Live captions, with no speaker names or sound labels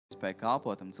iespēja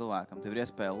kalpot tam cilvēkam, tev ir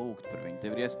iespēja lūgt par viņu,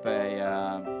 tev ir iespēja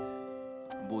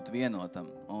būt vienotam.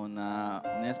 Un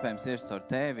iespējams tieši caur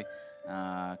tevi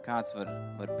kāds var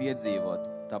piedzīvot,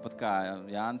 tāpat kā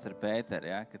Jānis ar Pēteri,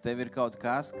 ja? Ka tev ir kaut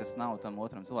kas nav tam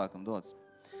otram cilvēkam dots.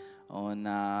 Un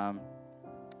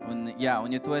ja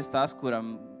tu esi tas,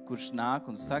 kurš nāk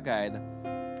un sagaida,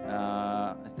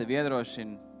 es tev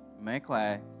iedrošinu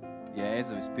meklē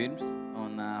Jēzu vispirms,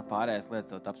 un pārējais lietas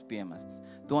tev taps piemestas.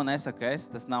 To nesaku es,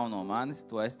 tas nav no manis,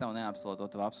 to es tev neapsolu, to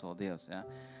tev apsolu Dievs. Ja?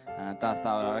 Tā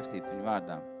stāv rakstīts viņu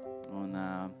vārdā. Un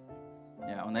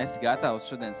esi gatavs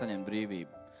šodien saņemt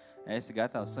brīvību. Esi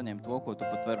gatavs saņemt to, ko tu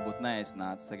pat varbūt neesi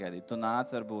nācis sagaidīt. Tu nāc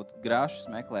varbūt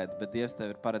grašus meklēt, bet Dievs tev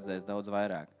ir paredzējis daudz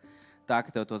vairāk. Tā, ka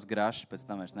tev tos grašus pēc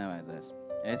tam vairs nevajadzēs.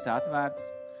 Esi atvērts,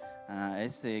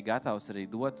 esi gatavs arī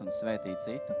dot un svētīt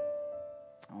citu.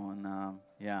 Un,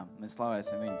 mēs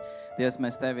slavēsim viņu. Dievs,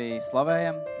 mēs tevi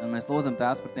slavējam, un mēs lūdzam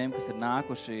tās par tiem, kas ir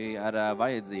nākuši ar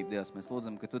vajadzību. Dievs, mēs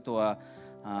lūdzam, ka tu to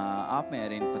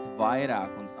apmierini pat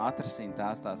vairāk un atrasini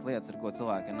tās lietas, ar ko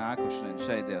cilvēki ir nākuši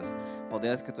šeit, Dievs.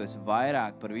 Paldies, ka tu esi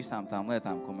vairāk par visām tām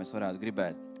lietām, ko mēs varētu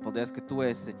gribēt. Paldies, ka tu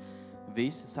esi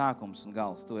visa sākums un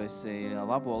gals. Tu esi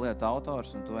labo lietu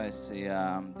autors, un tu esi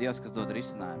Dievs, kas dod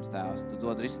risinājumus, Tēvs. Tu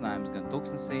dod risinājumus gan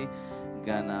tuksnesī,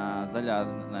 gan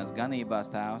zaļās ganībās,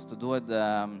 Tēvs. Tu dod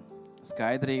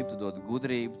skaidrību, tu dod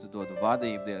gudrību, tu dod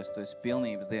vadību, Dievs. Tu esi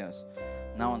pilnības Dievs.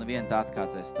 Nav neviena tāds,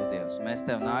 kāds esi tu, Dievs. Mēs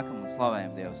tev nākam un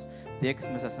slavējam, Dievs. Tie, kas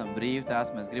mēs esam brīvi,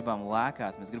 Tēvs, mēs gribam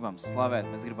lēkāt, mēs gribam slavēt,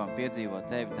 mēs gribam piedzīvot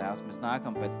tevi, Tēvs. Mēs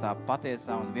nākam pēc tā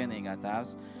patiesā un vienīgā,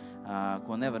 Tēvs,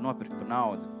 ko nevar nopirkt par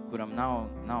naudu, kuram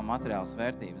nav materiāls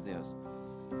vērtības, Dievs.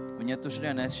 Un ja tu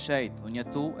šodien esi šeit, un ja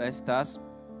tu esi tas,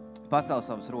 pacēl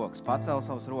savas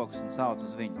rokas un sauc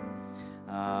uz viņu.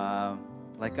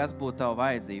 Lai kas būtu tava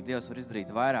vajadzība, Dievs var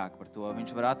izdarīt vairāk par to.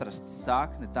 Viņš var atrast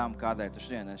sakni tam, kādēļ tu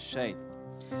šodien esi šeit.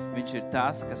 Viņš ir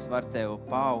tas, kas var tev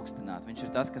paaugstināt. Viņš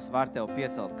ir tas, kas var tev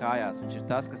piecelt kājās. Viņš ir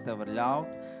tas, kas tev var ļaut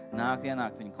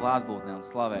ienākt viņu klātbūtnē un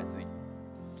slavēt viņu.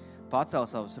 Pacēl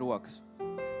savas rokas.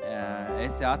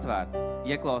 Esi atvērts.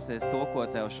 Ieklausies to, ko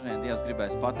tev šodien Dievs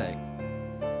gribēs pateikt.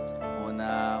 Un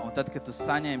tad, kad tu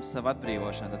saņemsi savu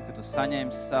atbrīvošanu, tad, kad tu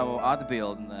saņemsi savu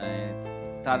atbildi,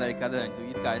 tādēļ, kādēļ tu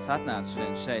it kā esi atnācis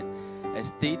šodien šeit, es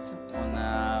ticu un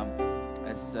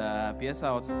es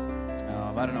piesaucu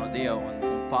varu no Dieva un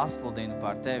pasludinu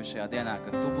pār tevi šajā dienā, ka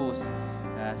tu būsi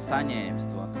saņēmis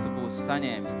to, un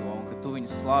ka tu viņu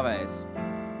slavēsi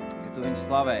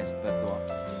par to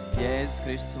Jēzus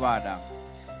Kristus vārdā.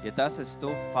 Ja tas esi tu,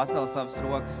 pacel savas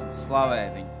rokas un slavē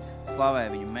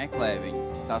viņu, meklē viņu.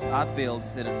 Tās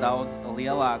atbildes ir daudz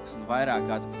lielākas un vairāk,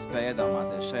 kā tu pat spēj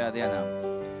iedomāties šajā dienā.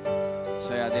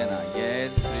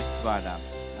 Jēzus Kristus vārdā.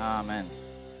 Āmen.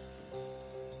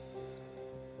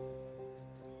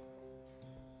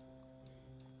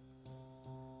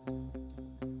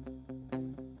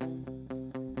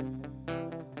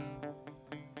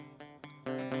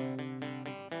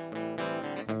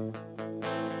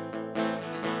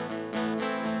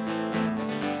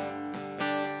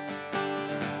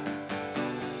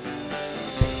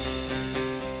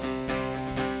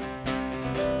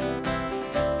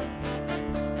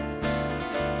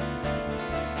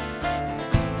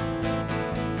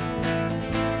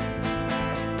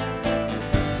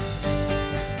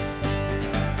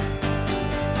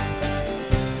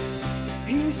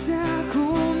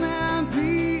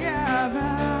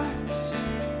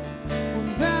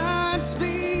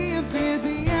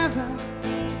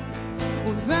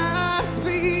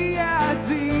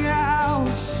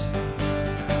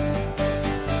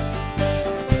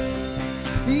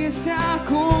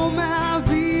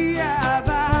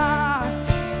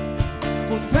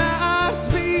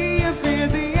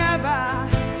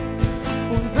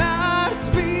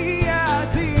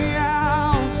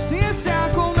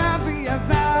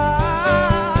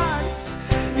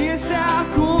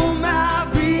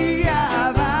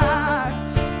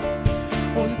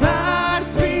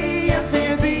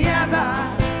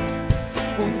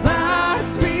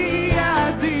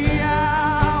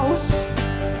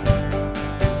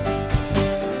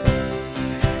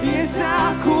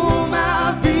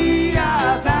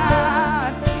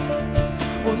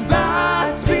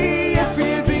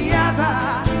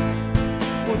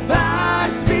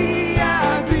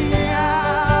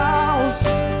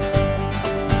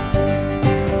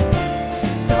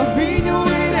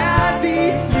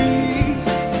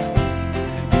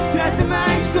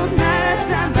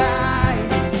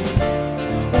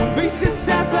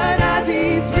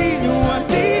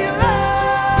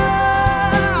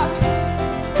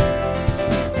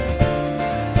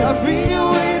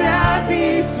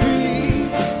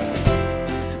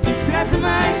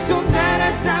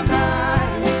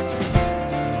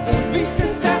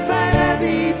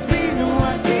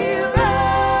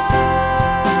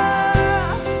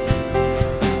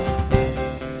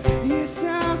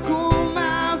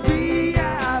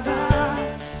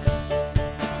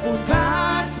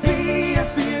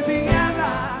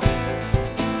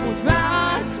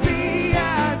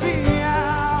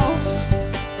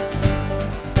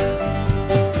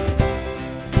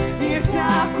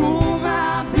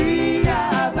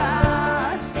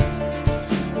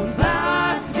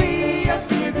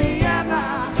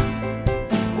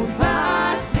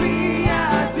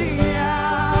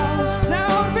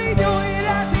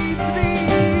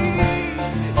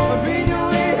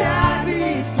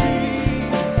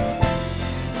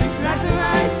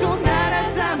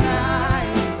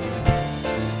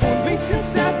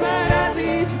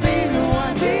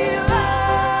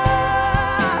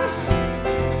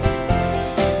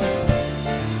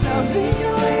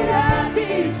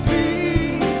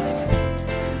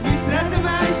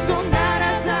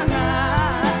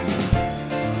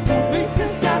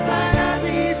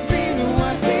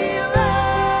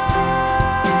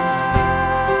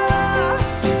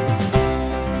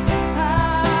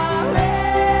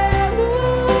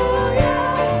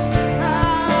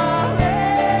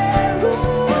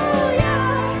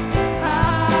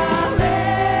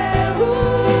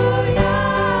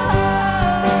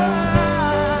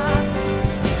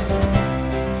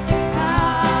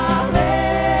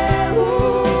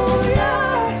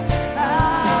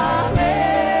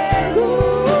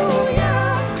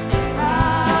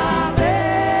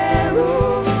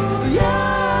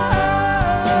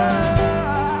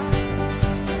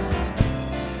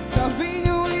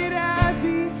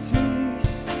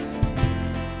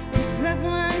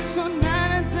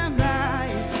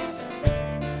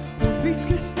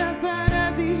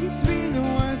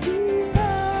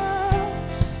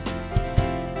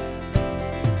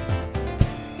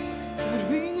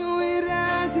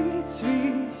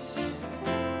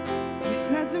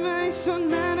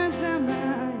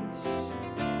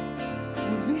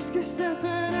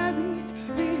 paradīts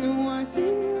bija ļoti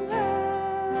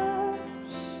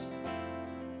labs.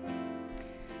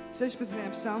 16.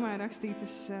 psalmā ir rakstīts,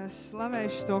 es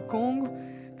slavēšu to kungu,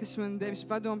 kas man devis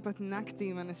padomu pat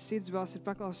naktī, manas sirdsbalss ir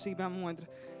paklausībā modra.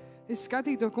 Es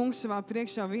skatīju to kungu savā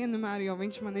priekšā vienmēr, jo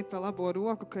viņš man ir pa labo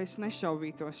roku, ka es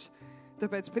nešaubītos.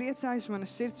 Tāpēc priecājas mana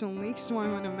sirds un līksmoja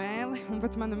mana mēle, un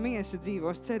pat mana miesa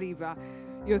dzīvos cerībā.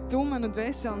 Jo tu manu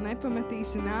dvēseli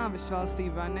nepametīsi nāves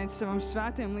valstībā, nec savam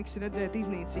svētiem liks redzēt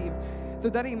iznīcību.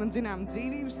 Tu darīji man zinām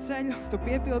dzīvības ceļu, tu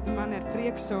piepildi mani ar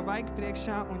prieku savu vaigu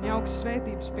priekšā un jauks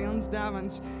svētības pilns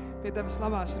dāvans, pie tavas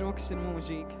labās rokas ir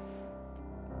mūžīgi.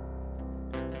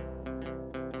 Dieva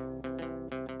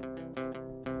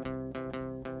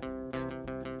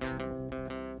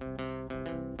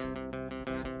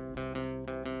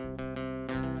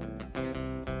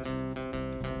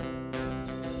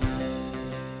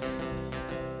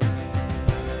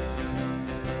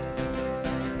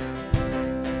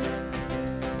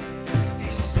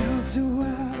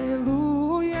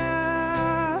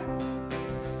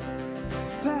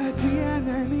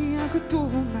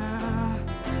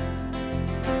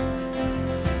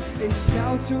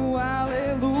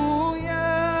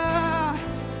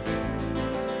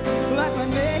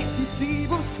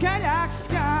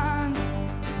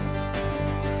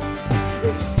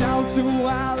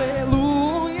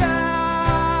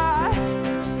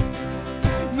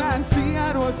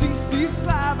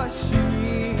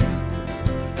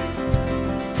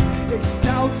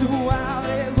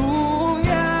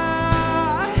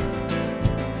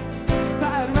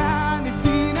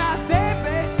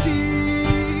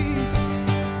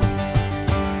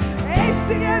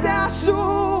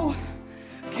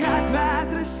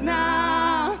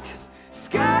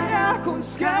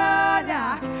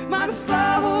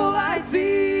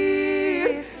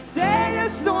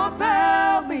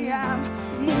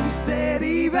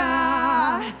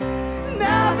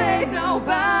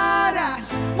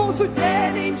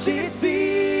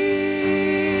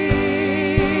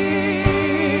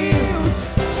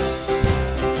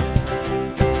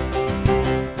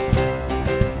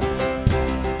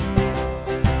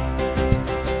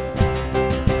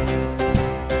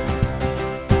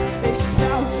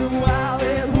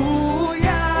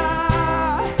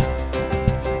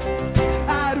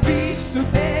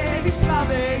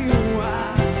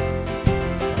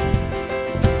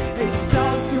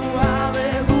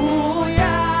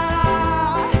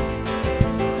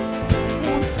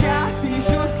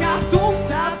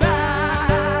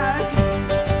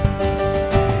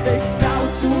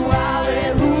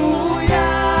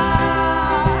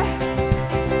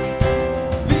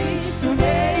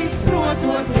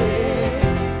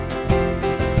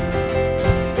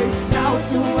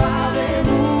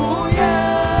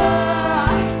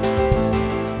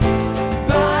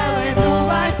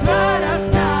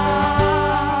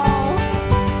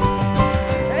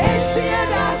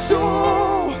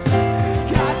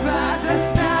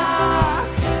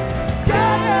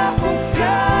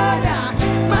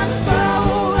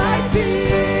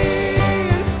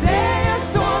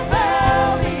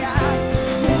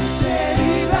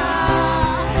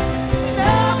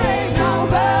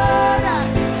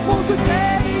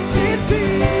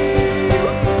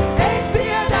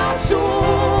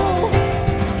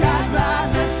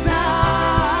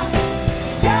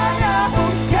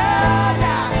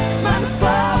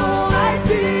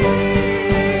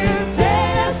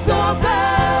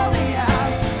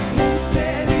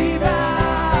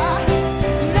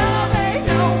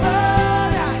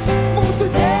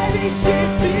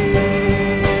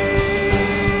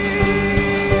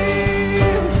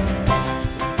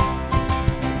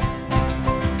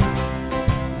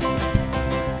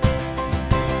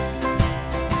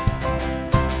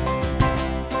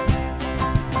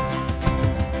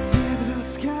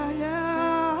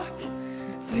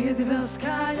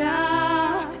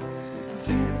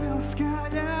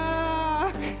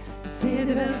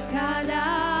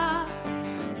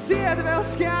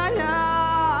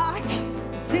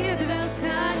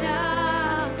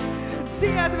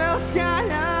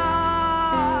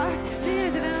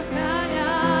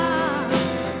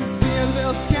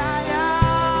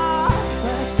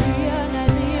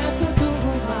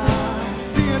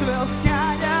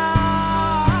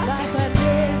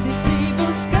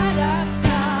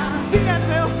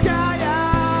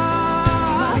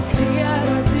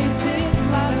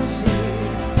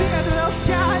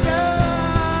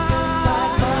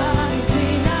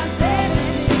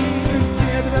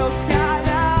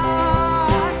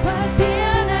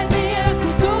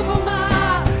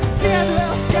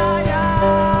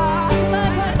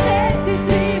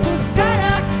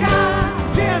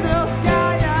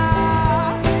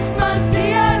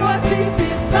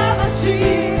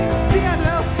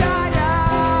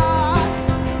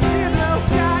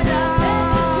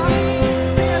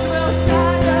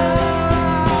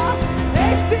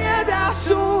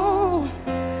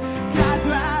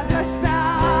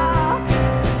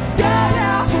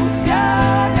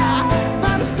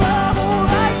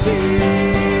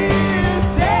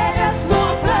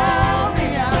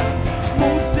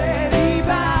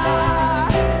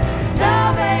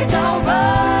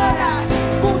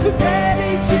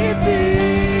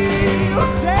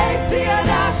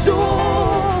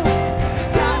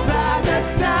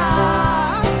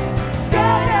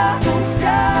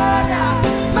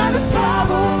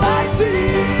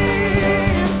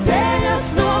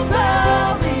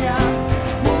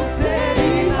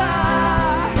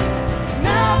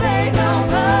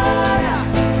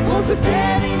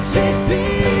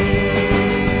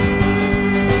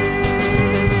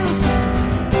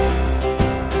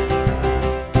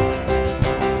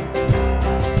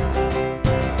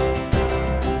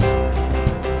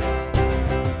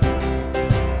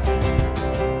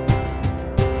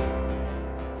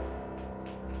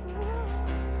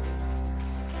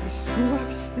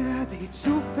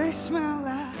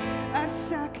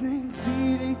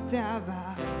dziļi tavā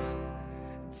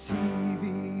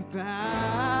dzīvībā.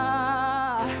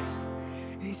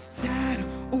 Es ceru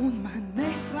un man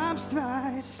neslāpst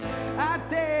vairs, ar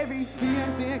tevi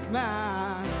pietiek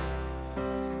man,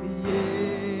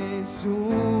 Jēzu.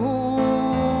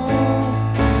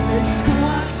 Es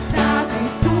koks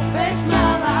stādīts upes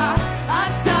malā, ar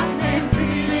saknēm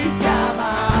dziļi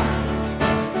tavā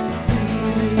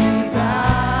dzīvībā.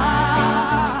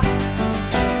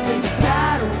 Es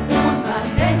ceru un man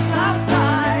neslāpst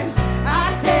vairs,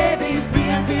 ar tevi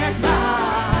pietiek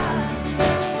man,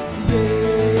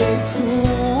 Jēzu.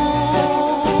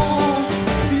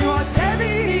 Jo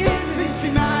tevi visi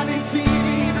mani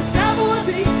dzīvības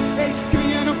avoti, es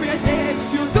skrienu pie tevis,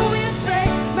 jo tu viens spēj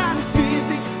manu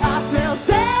sirdi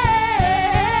atveltēt.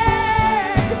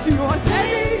 Jo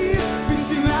tevi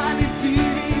visi mani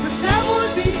dzīvības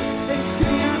avoti, es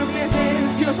skrienu pie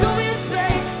tevis, jo tu viens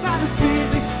spēj manu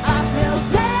sirdi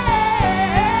atveltēt.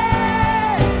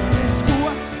 Es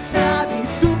koks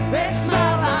stādīts upes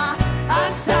malā, ar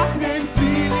saknēm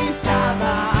dziļi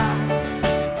tavā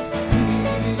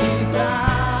dzīvībā.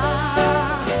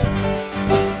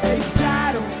 Es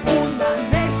ceru un man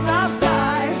neslāpst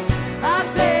vairs, ar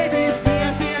tevi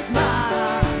pietiek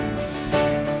man,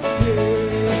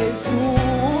 Jēzu.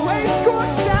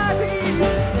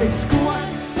 Es koks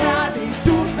stādīts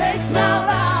upes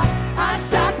malā, ar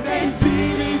saknēm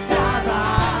dziļi tavā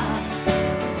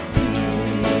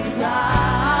dzīvībā.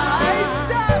 Es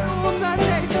ceru un man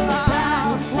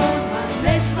neslāpst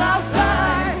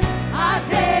vairs, ar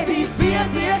tevi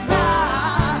pietiek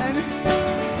man,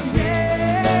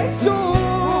 Jēzu.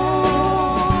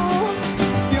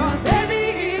 Jo tevi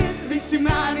ir visi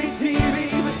mani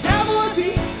dzīvības avoti,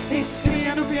 es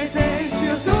skrienu pie tevis,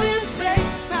 jo tu viens spēj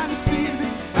manu sirdi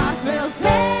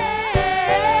atveltēt.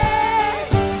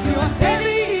 Jo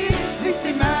tevi ir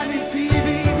visi mani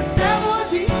dzīvības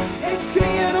avoti, es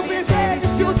skrienu pie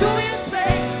tevis, jo tu viens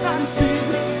spēj manu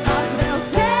sirdi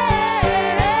atveltēt.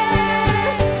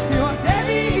 Jo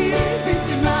tevi ir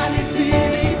visi mani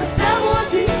dzīvības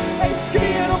avoti, es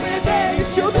skrienu pie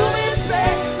tevis, jo tu viens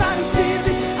spēj manu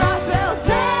sirdi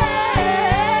atveltēt.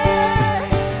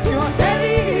 Jo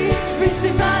tevi ir visi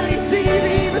mani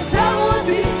dzīvības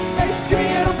avoti, es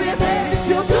skrienu pie tevis,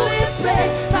 jo tu viens spēj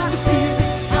manu sirdi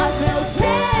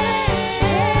atveltēt.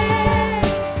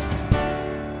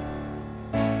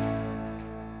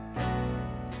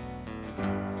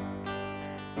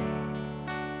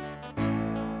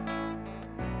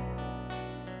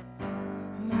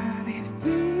 Man ir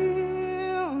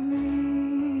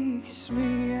pilnīgs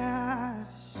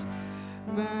miers,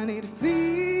 man ir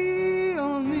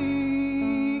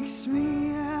pilnīgs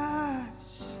miers,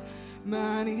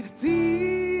 man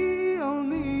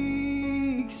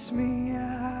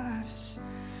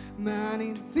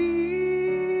ir pilnīgs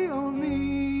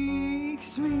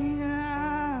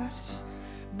miers,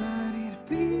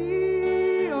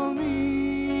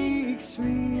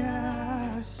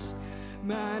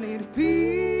 man ir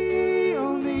pilnīgs miers,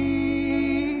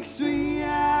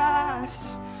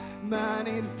 man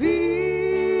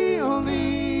ir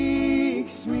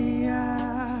pilnīgs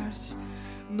miers, man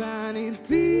ir pilnīgs miers, man ir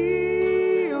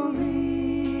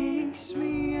pilnīgs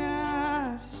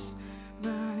miers,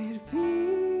 man ir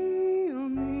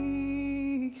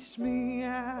pilnīgs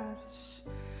miers,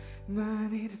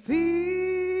 man ir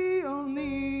pilnīgs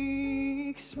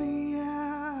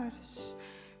miers,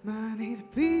 man ir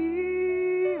pilnīgs miers, man ir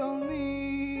pilnīgs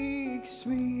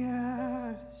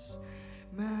miers,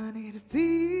 man ir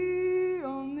pilnīgs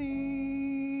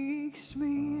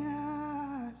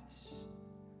miers.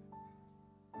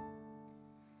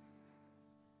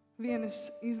 Vienas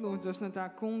izlūdzos no tā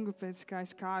kunga, pēc kā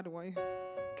es kāroju,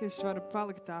 ka es varu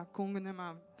palikt tā kunga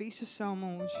namā visu savu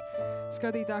mūžu,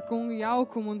 skatīt tā kunga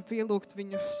jaukumu un pielūgt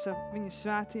viņu viņa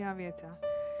svētajā vietā.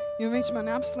 Jo viņš mani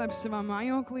apslēp savā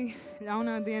mājoklī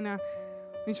ļaunā dienā,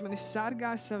 viņš mani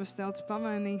sargā savas telts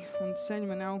pavainī un ceļ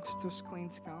mani augstu uz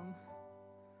klints kalnu.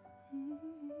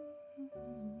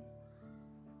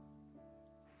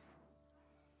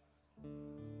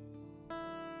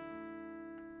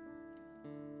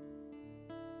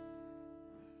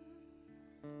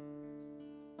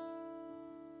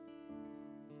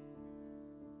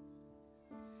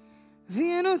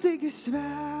 Vienu tik es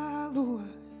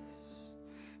vēlos,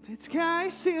 pēc kā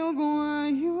es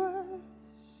ilgojos,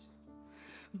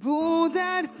 būt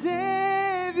ar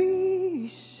tevi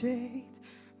šeit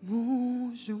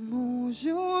mūžu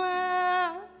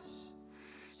mūžos.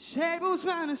 Šeit būs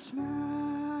manas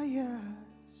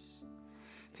mājas,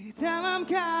 pie tavām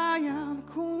kājām,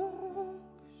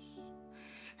 kungs,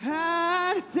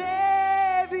 ar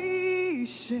tevi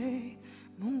šeit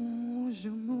mūžu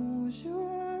mūžu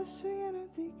mūžos,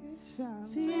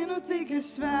 vienu tik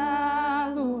es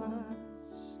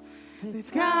vēlos, pēc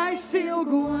kā es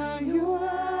ilgojos,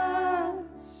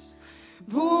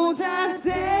 būt ar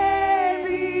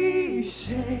tevi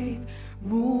šeit,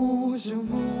 mūžu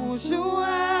mūžos.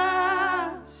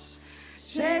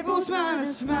 Šeit būs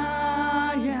manas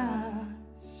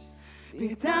mājas,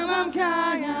 pie tavām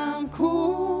kājām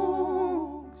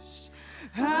kungs,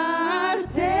 ar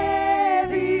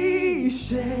tevi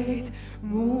šeit,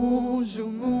 mūžu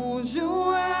mūžos.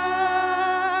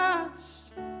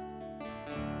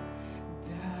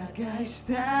 Dārgais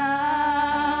tēvs,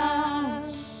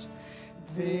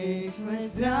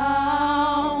 dvēseles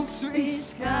draugs,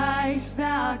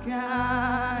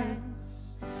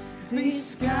 viskaistākais,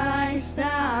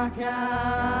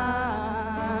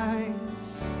 viskaistākais.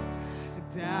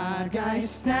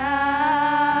 Dārgais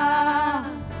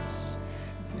tēvs,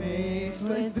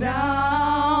 dvēseles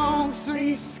draugs,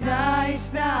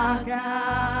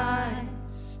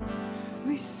 viskaistākais,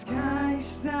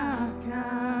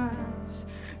 viskaistākais.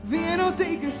 Vienu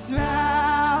tik es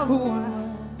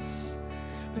vēlos,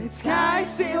 pēc kā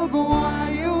es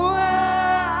ilgojos,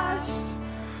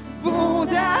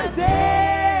 būt ar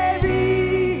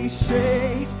tevi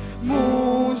šeit,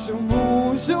 mūžu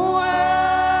mūžos.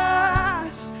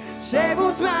 Šeit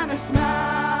būs manas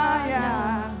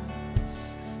mājas,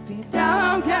 pie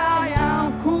tavām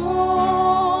kājām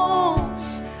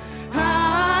kungs,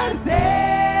 ar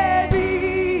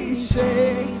tevi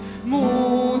šeit,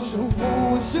 mūžu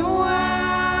mūžos.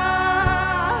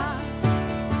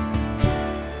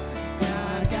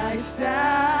 Dārgais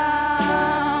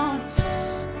tēvs,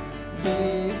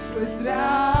 dvēseles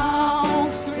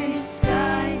draugs,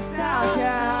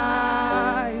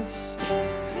 viskaistākais,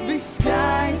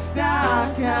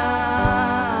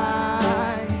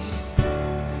 viskaistākais.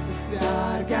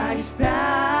 Dārgais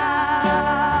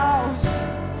tēvs,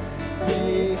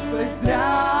 dvēseles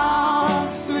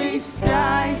draugs,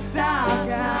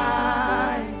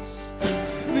 viskaistākais,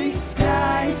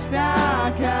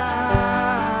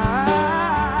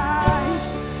 viskaistākais.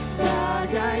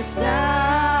 Dārgais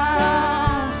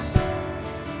tēvs,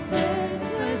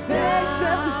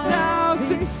 dvēseles draugs,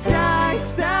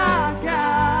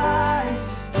 viskaistākais,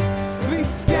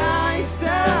 viskaistākais.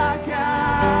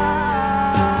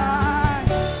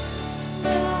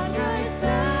 Dārgais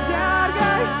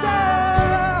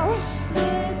tēvs,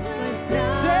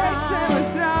 dvēseles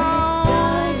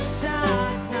draugs,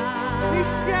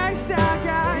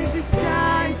 viskaistākais,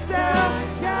 viskaistākais.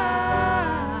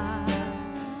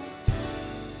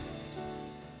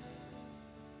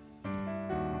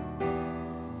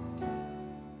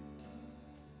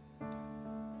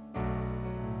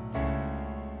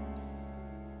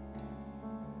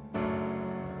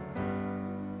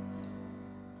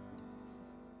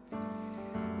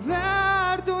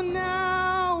 Vārdu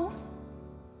nav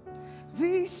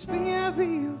viss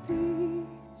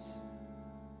piepildīts,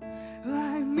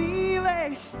 lai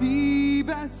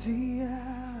mīlestība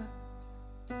dzied.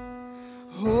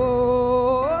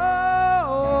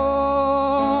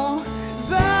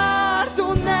 Vārdu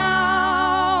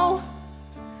nav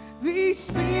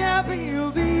viss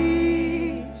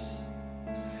piepildīts,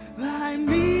 lai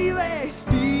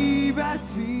mīlestība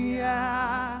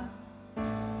dzied.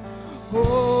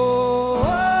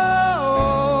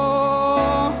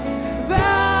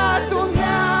 Vārdu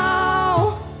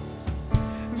nav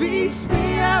viss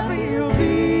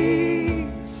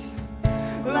piepildīts,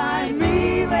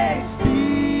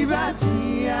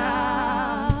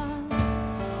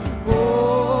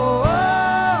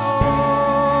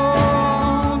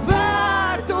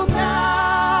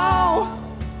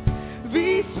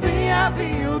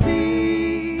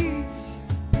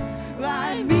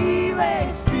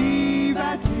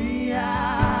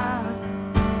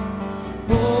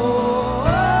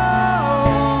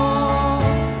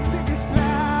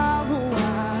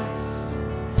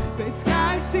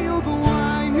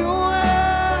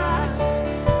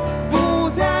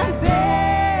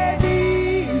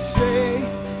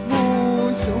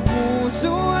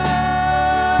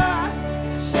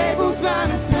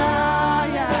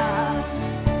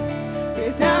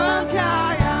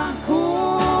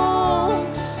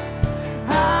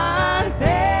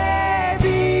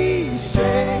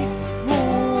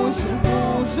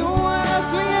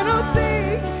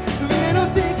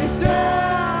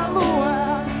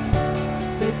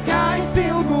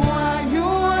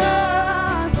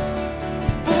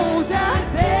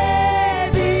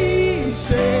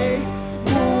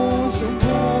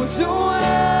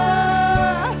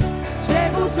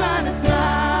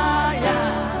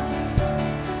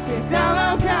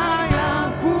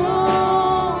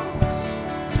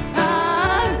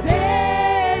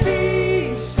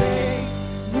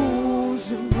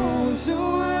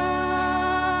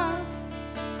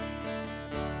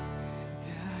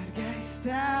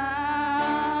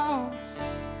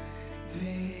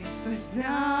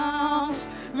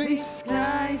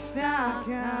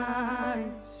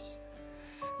 viskaistākais,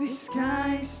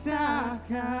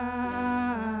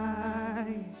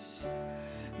 viskaistākais,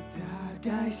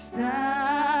 dārgais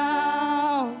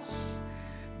Tavs,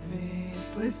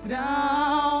 dvēseles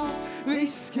draugs,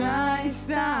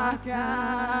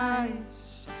 viskaistākais,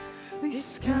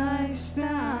 viskaistākais,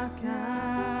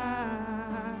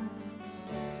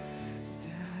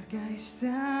 dārgais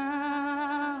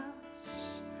Tavs,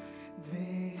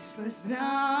 dvēseles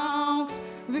draugs,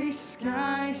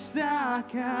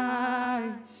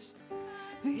 viskaistākais,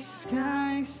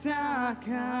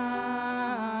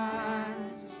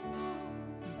 viskaistākais,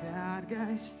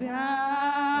 dārgais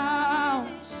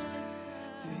Tavs,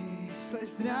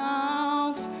 dvēseles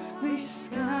draugs,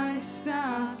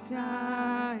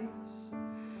 viskaistākais,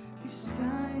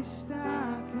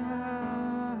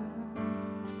 viskaistākais,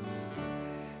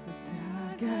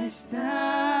 dārgais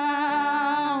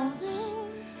Tavs,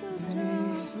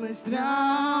 dvēseles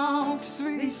draugs,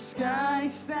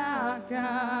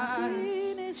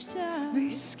 viskaistākais,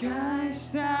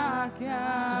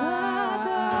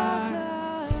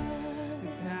 viskaistākais,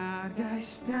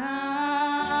 dārgais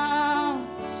Tavs,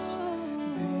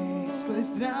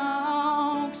 dvēseles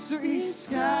draugs,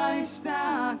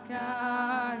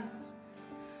 viskaistākais,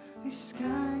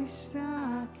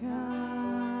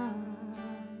 viskaistākais.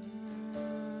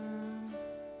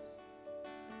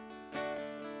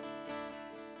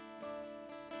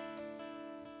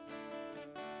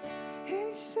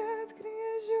 Es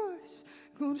atgriežos,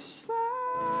 kur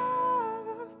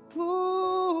slāva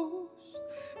plūst,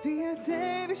 pie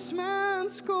Tevis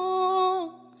mans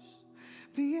kungs,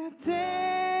 pie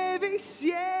Tevis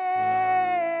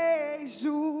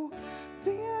Jēzu,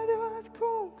 piedod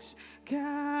kungs, ka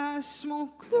esmu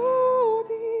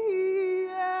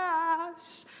kļūdījies,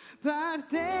 par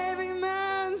Tevi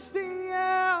mans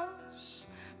Dievs,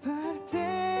 par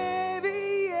Tevi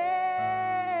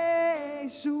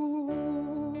Jēzu.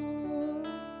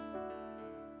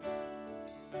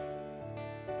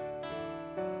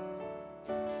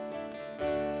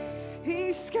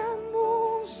 Izskan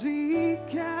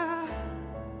mūzika,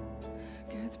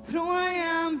 kad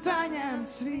projām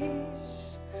paņemts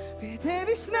viss, pie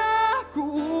Tevis nāku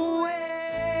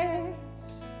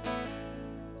es.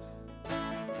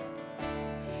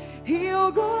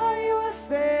 Ilgojos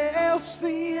Tev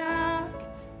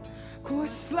sniegt, ko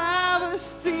slavas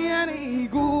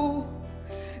cienīgu,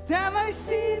 Tavai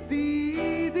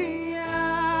sirdī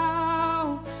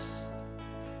Dievs.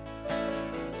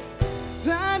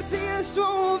 Par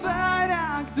dziesmu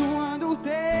vairāk dodu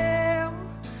Tev,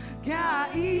 kā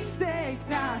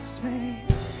izteiktā spēj.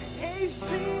 Es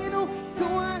zinu, to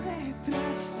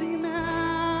neprasi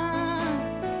man.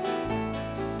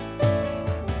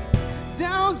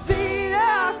 Daudz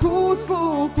dziļāk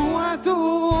uzlūkotu,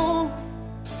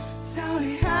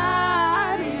 cauri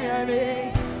ārienei,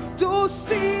 Tu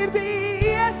sirdī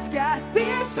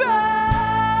ieskaties man.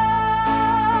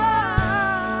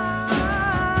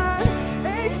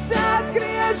 Es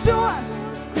atgriežos,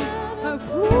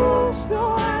 plūst no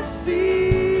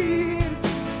sirds,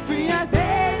 pie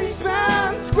Tevis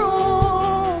mans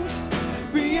kungs,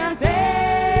 pie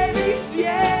Tevis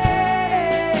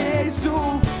Jēzu,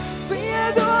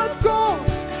 piedod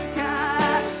kungs, ka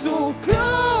esmu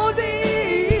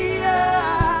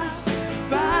kļūdījies,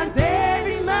 par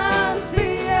Tevi mans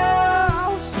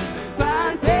Dievs,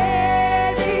 par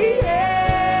Tevi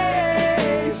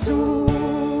Jēzu.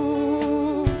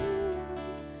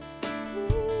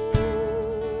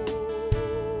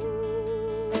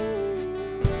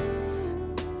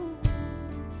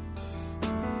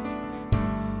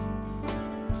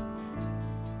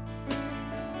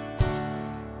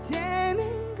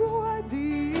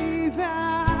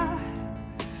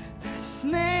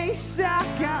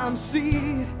 Neizsakāms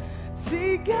ir,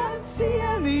 cik gan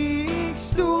cienīgs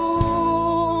Tu.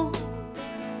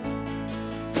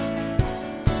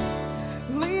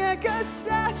 Liekas,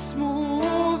 esmu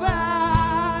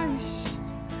vājš,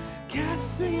 kas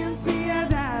vien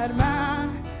pieder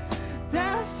man,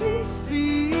 tas viss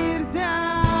ir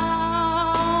daudz.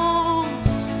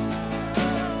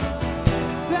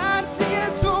 Par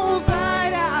dziesmu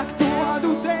vairāk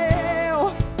dodu Tev,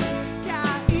 kā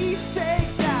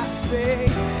izteiktā spēj.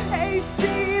 Es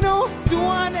zinu, to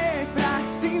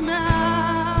neprasi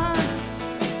man.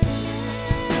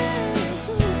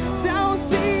 Daudz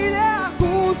dziļāk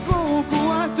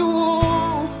uzlūkotu,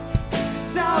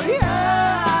 cauri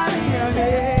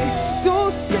ārienei, Tu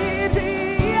sirdī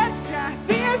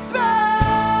ieskaties man.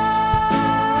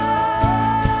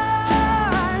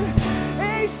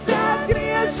 Es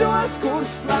atgriežos, kur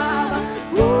slava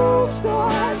plūst no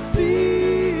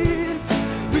sirds,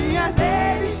 pie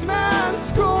Tevis mans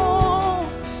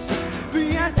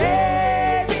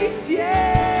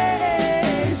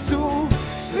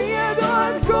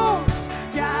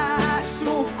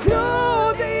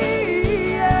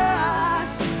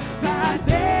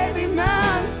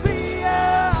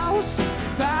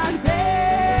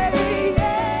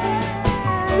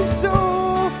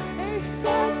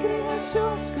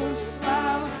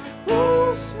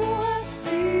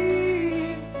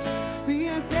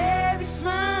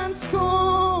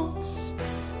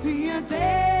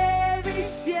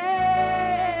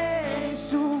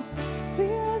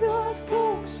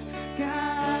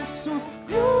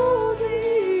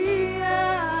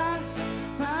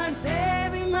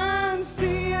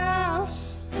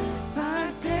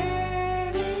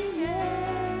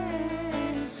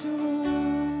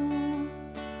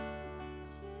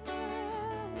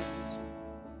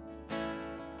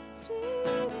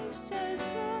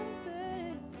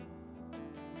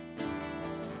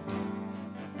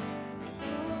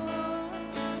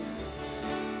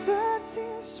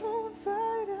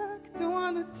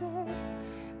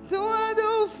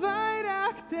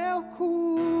tev,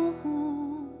 kungs.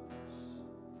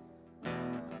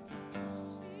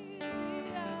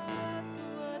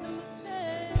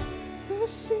 Tu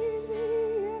sirdī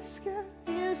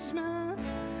ieskaties man,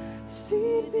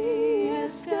 sirdī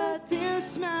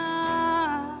ieskaties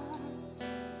man.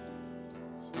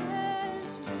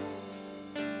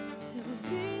 Tev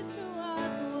visu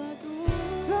atdodu,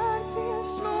 par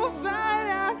dziesmu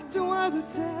vairāk dodu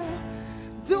tev,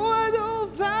 dodu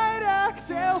vairāk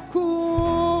tev,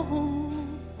 kungs.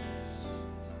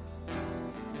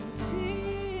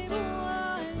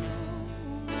 Dzīvoju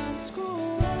mans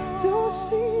kungs. Tu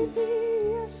sirdī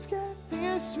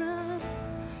ieskaties man,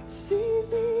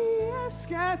 sirdī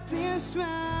ieskaties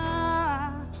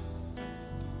man.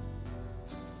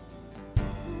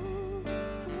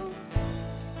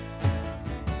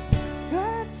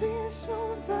 Par dziesmu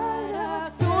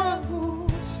vairāk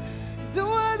dodos,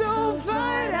 dodu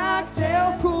vairāk tev,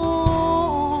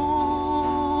 kungs.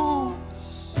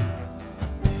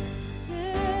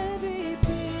 Tevi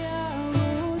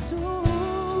pielūdzu,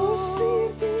 tu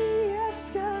sirdī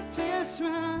ieskaties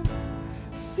man,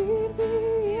 sirdī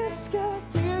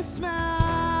ieskaties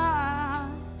man.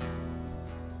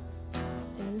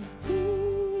 Es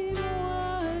dzīvoju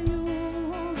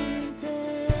vien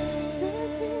tev, par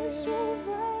dziesmu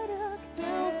vairāk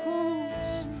tev,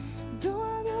 kungs,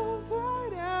 dodu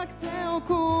vairāk tev,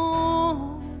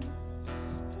 kungs.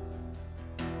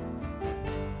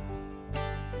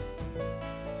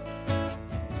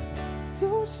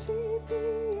 Tu sirdī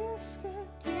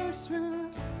ieskaties man,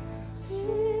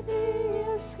 sirdī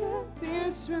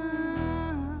ieskaties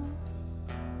man.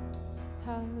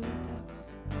 Halleluja, Tēvs.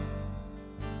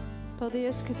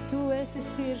 Paldies, ka Tu esi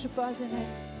sirdžu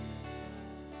pazinējis.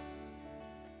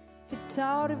 Ka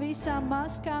cauri visām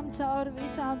maskām, cauri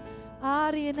visām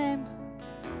ārienēm,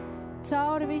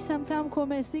 cauri visam tam, ko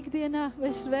mēs ikdienā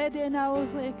vai svētdienā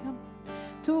uzliekam,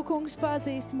 Tu, kungs,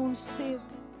 pazīsti mūsu sirdi.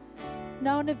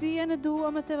 Nav neviena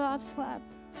doma Tev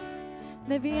apslēpta,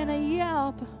 neviena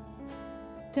ielpa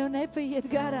Tev nepaiet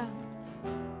garām.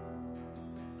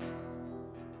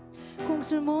 Kungs,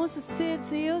 un mūsu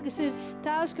sirds ilgas ir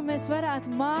Tavs, ka mēs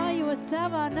varētu mājot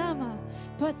Tavā namā.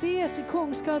 Patiesi,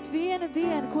 kungs, kaut viena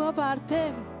diena kopā ar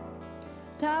Tevi.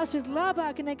 Tavs ir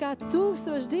labāka nekā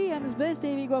 1000 dienas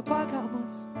bezdīvīgo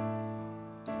pagalmos.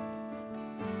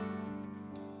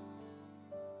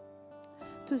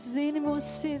 Tu zini mūsu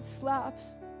sirds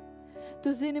slāpes.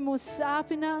 Tu zini mūsu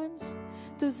sāpinājumus.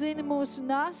 Tu zini mūsu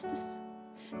nastas.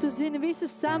 Tu zini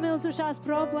visas samilzušās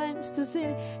problēmas. Tu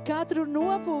zini katru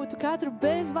nopūtu, katru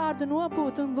bezvārdu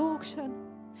nopūtu un lūkšanu.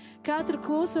 Katru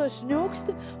kluso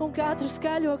šņukstu un katru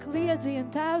skaļo kliedzienu.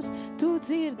 Tēvs, Tu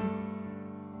dzirdi.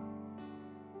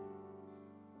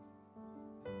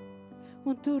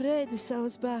 Un Tu redzi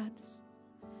savus bērnus.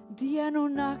 Dienu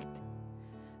un nakti.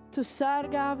 Tu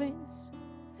sargā viņus.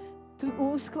 Tu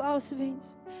uzklausi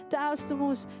viņus. Tēvs, Tu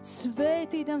mūs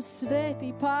svētīdams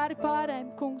svētī pāri pārējiem,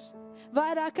 kungs.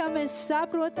 Vairāk kā mēs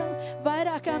saprotam,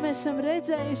 vairāk kā mēs esam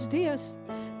redzējuši, Dievs,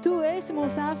 Tu esi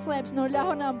mūs apslēpis no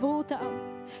ļaunām būtām.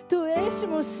 Tu esi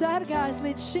mūs sargājis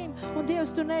līdz šim, un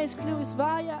Dievs, Tu neesi kļuvis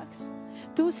vājāks.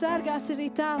 Tu sargās arī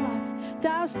tālāk.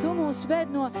 Tēvs, Tu mūs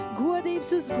ved no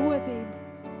godības uz godību.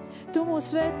 Tu mūs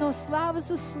ved no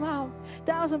slavas uz slavu.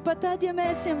 Tēvs, un pat tad, ja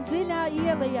mēs esam dziļā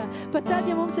ielejā, pat tad,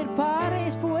 ja mums ir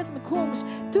pārējais posma, kungs,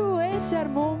 Tu esi ar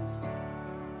mums.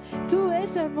 Tu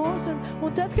esi ar mums,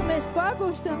 un tad, kad mēs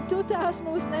pagūstam, Tu tās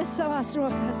mūs nes savās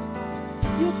rokās.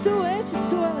 Jo Tu esi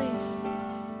solījis,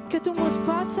 ka Tu mūs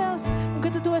pacels un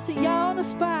ka Tu dosi jaunu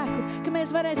spēku, ka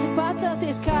mēs varēsim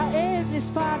pacelties kā ērgļi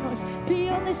spārnos,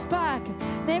 pilni spēka.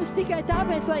 Nevis tikai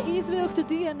tāpēc, lai izvilktu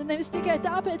dienu, nevis tikai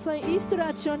tāpēc, lai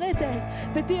izturētu šo nedēļu,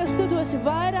 bet Dievs, Tu dosi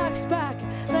vairāk spēka,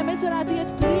 lai mēs varētu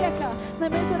iet priekā, lai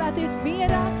mēs varētu iet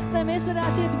mierā, lai mēs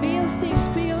varētu iet mīlestības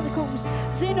pilni, kungs,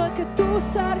 zinot, ka Tu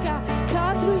sargā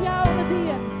katru jaunu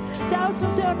dienu. Tavs,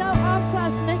 un Tev nav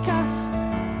apslēpts nekas.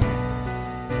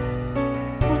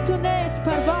 Un Tu neesi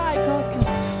par vāju kaut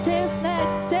kā.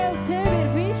 Tev ir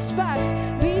viss spēks,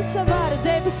 visa vara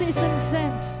debesīs un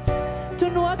zemes. Tu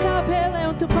nokāpēlē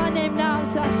un Tu paņēmi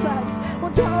nāves atslēgas,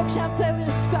 un Tu augšām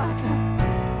cēlies spēkā.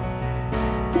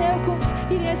 Tev, kungs,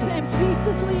 ir iespējams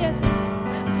visas lietas,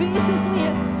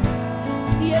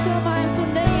 iedomājams un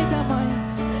neiedomājams,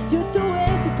 jo Tu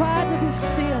esi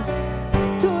pārdabisks Dievs.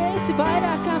 Tu esi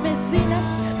vairāk kā mēs zinām,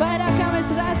 vairāk kā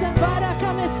mēs redzam, vairāk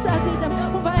kā mēs sadzirdam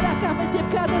un vairāk kā mēs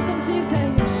jebkād esam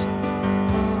dzirdējuši.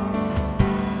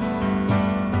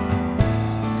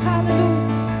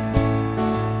 Halleluja!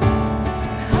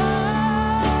 Halleluja!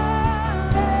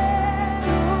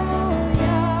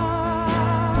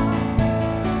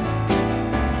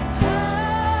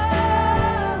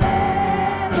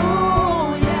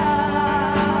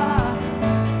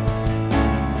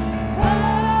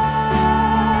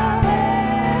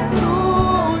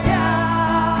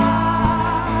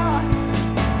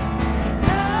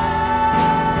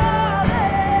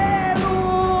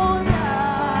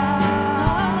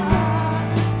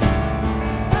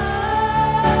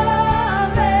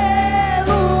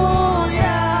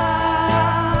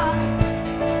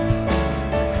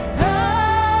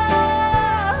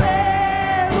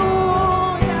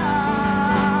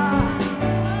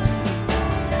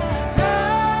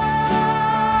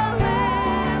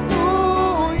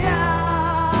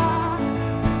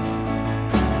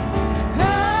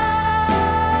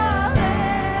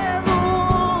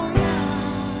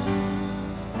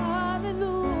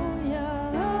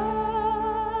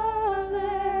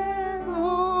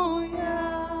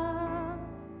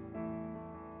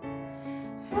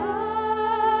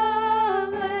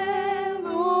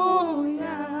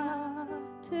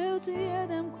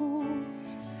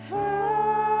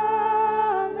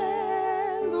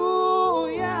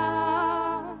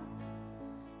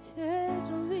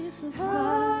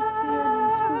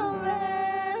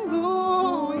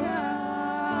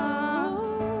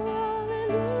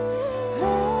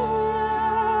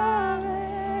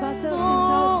 pacelsim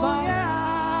savas balsis.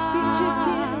 Viņš ir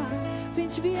cienīgs,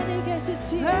 viņš vienīgais ir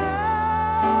cienīgs.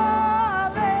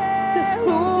 Tas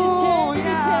kungs ir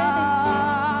ķēniņa ķēniņš.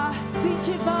 Viņš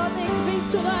ir valdnieks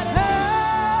visu varat.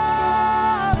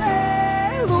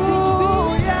 Viņš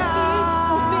bija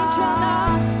un viņš vēl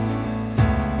nāks.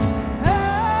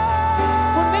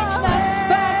 Un viņš nāks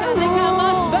spēkā ne kā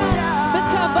mazs bērns, bet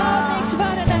kā valdnieks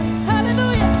varenais.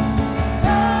 Halleluja!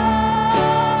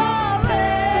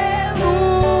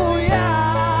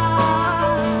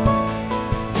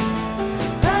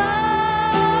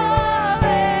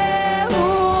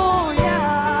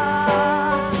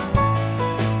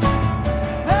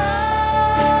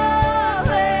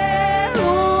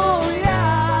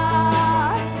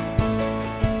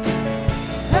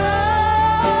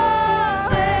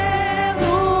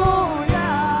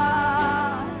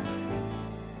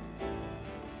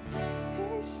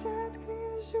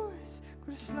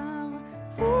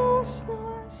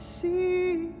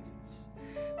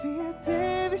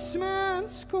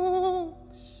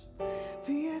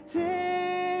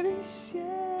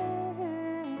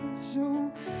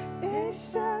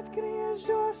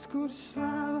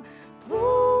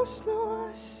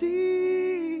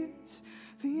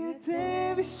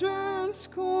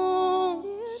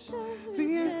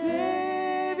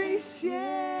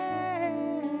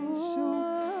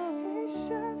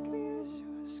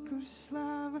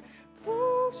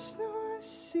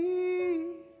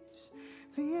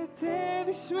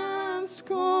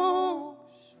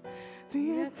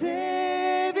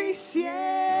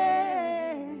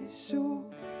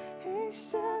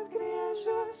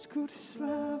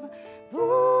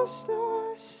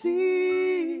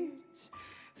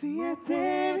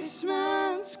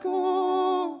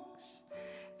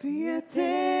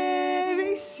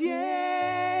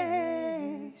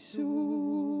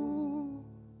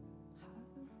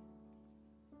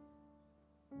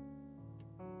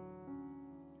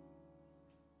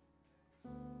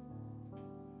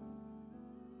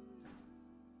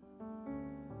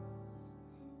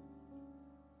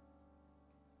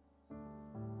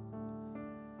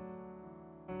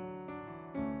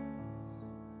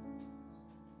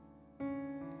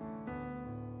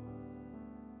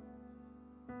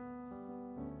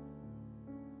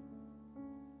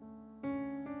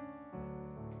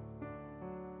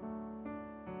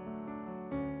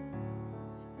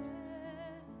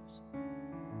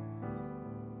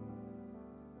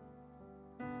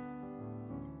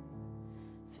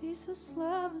 Visas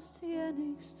slavas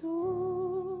cienīgs tu.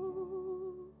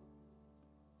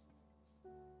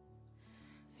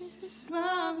 Visas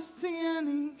slavas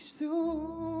cienīgs tu.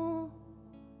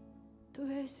 Tu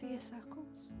esi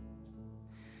iesākums.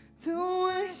 Tu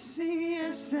esi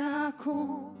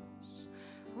iesākums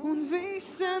un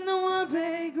visa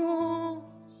nobeigums.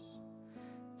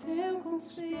 Tev, kungs,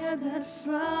 pieder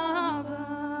slava.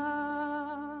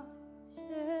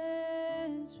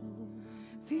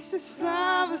 Visas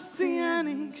slavas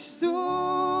cienīgs tu.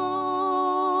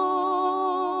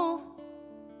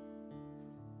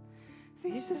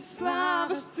 Visas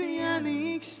slavas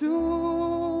cienīgs tu.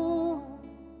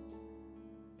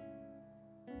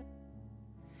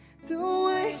 Tu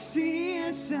esi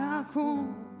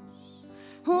iesākums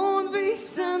un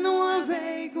visa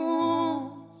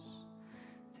nobeigums.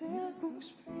 Tev,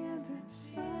 kungs, pieder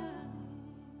slava.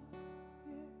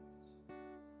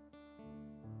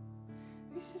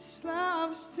 Visas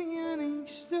slavas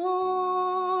cienīgs tu.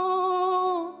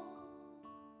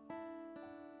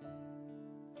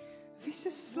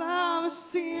 Visas slavas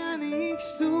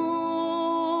cienīgs tu.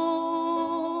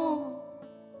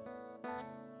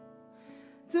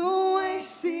 Tu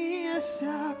esi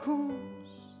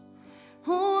iesākums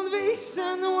un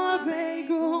visa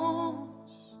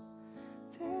nobeigums.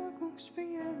 Tev, kungs,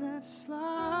 pieder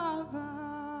slava.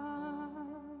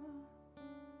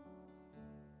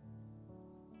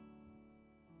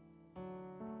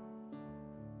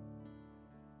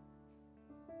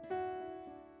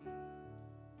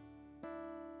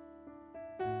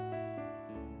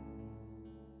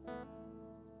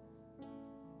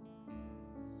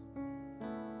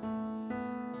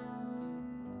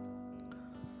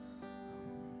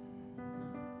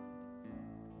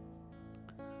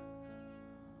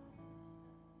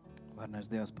 Varnais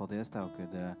Dievs, paldies Tev,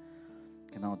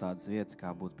 ka nav tādas vietas, kā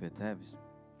būt pie Tevis.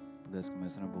 Paldies, ka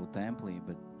mēs varam būt templī,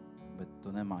 bet Tu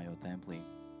nemājo templī.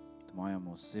 Tu mājo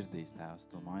mūsu sirdīs, Tēvs.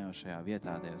 Tu mājo šajā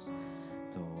vietā, Dievs.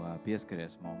 Tu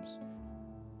pieskaries mums.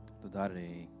 Tu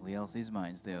dari lielas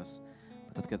izmaiņas, Dievs,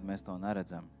 pat tad, kad mēs to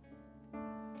neredzam.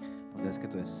 Paldies, ka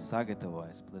Tu esi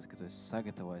sagatavojis. Paldies, ka Tu esi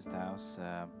sagatavojis, Tēvs.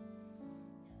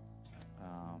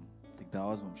 Tik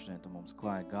daudz mums šodien Tu mums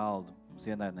klāja galdu, mums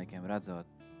ienaidniekiem redzot.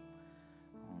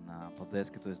 Paldies,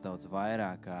 ka tu esi daudz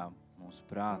vairāk, kā mūsu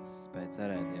prāts spēj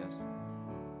cerēt, Dievs.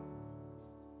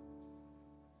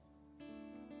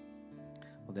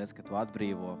 Paldies, ka tu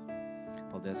atbrīvo.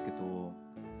 Paldies, ka tu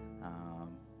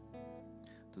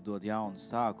dod jaunu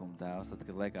sākumu, Tēvs, tad,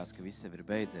 kad liekas, ka viss jau ir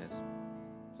beidzies.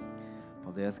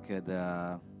 Paldies, ka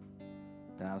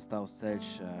Tēvs, tavs ceļš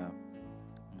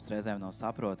mums reizēm nav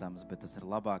saprotams, bet tas ir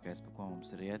labākais, pa ko mums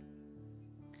ir iet.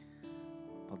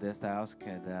 Paldies, Tēvs,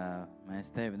 ka mēs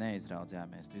tevi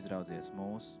neizraudzījāmies, tu izraudzījies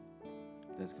mūs.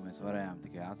 Paldies, ka mēs varējām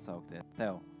tikai atsaukties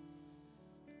tev.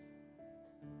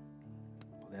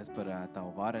 Paldies par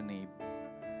tavu varenību.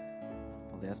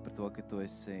 Paldies par to, ka tu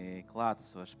esi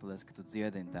klātesošs. Paldies, ka tu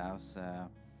dziedini, Tēvs,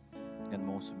 gan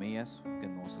mūsu miesu,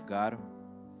 gan mūsu garu.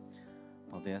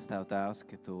 Paldies, Tev, Tēvs,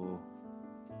 ka tu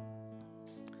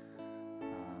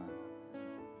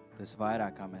esi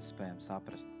vairāk, kā mēs spējam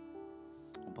saprast.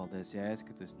 Un paldies, Jēzus,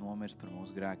 ka tu esi nomiris par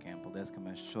mūsu grēkiem. Paldies, ka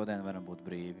mēs šodien varam būt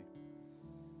brīvi.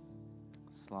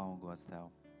 Slavu un gods Tev.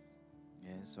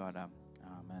 Jēzus vārdā.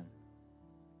 Āmen.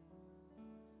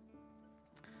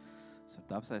 Jūs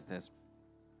varat apsēsties.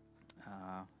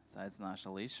 Es aicināšu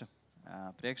Alīšu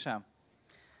priekšā.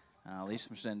 Alīša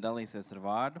mums šodien dalīsies ar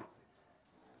vārdu.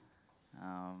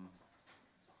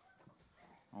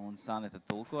 Un Sanita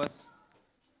tulkos.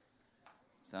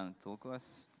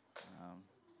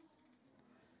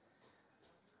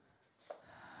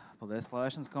 Paldies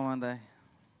Slavēšanas komandai.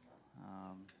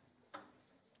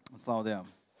 Un slavu Dievam.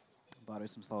 Pār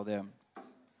visam slavu Dievam.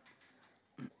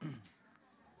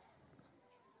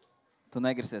 Tu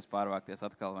negrasies pārvākties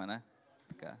atkal, vai ne?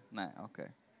 Nē, ok.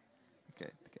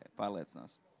 Tikai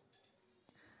pārliecinās.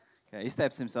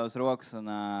 Izteipsim savus rokas un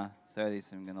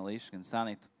svētīsim gan Alīšu, gan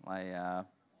Sanitu, lai,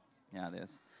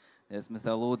 Dievs, mēs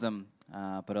Tev lūdzam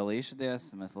par Alīšu, Dievs,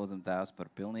 mēs lūdzam Tēvs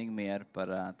par pilnīgu mieru, par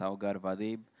Tavu garu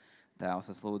vadību.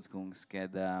 Tēvs, es lūdzu, kungs,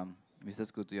 kad viss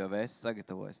tas, ko Tu jau esi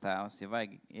sagatavojis, Tēvs, ja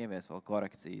vajag ievies vēl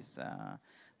korekcijas,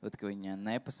 tad, ka viņi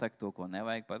nepasaka to, ko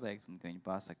nevajag pateikt, un ka viņi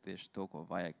pasaka tieši to, ko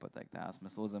vajag pateikt. Tēvs,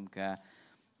 mēs lūdzam, ka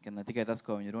ne tikai tas,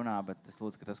 ko viņi runā, bet es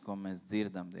lūdzu, ka tas, ko mēs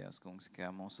dzirdam, Dievs, kungs, ka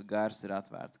mūsu gars ir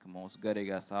atvērts, ka mūsu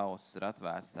garīgās ausis ir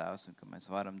atvērts, Tēvs, un ka mēs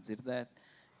varam dzirdēt,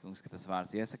 kungs, ka tas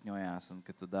vārds iesakņojās un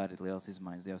ka Tu dari liels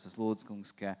izmaiņas, Dievs. Es lūdzu,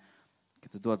 kungs, ka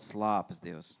Tu dod slāpes,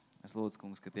 Dievs. Es lūdzu,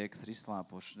 kungs, ka tie, kas ir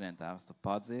izslāpuši šodien, Tēvs, Tu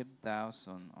padzirdi, Tēvs,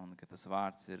 un ka tas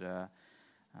vārds ir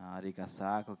arī kā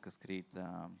sēkla, kas krīt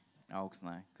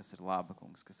augsnē, kas ir laba,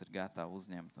 kungs, kas ir gatava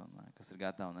uzņemt un kas ir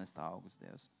gatava nest augus,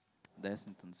 Dievs,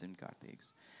 10 un 100-kārtīgus.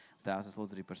 Tēvs, es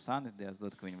lūdzu arī par Sanitu, Dievs,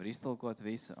 dod, ka viņi var iztulkot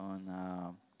visu un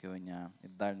ka viņa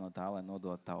ir daļa no tā, lai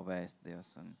nodot Tavu vēstu,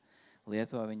 Dievs, un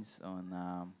lieto viņus, un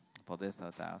paldies Tev,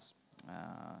 Tēvs,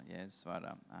 Jēzus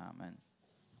vārdā. Āmen.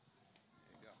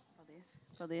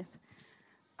 Paldies.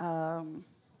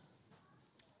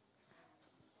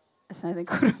 Es nezinu,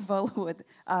 kura valoda.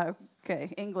 Okay,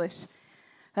 English.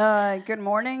 Good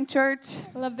morning, church.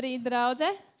 Labrīt,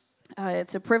 draudze.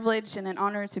 It's a privilege and an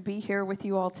honor to be here with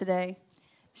you all today.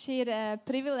 Šī ir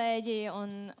privilēģija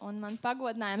un man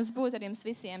pagodinājums būt ar jums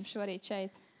visiem šorīt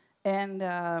šeit. And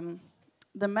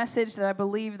the message that I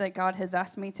believe that God has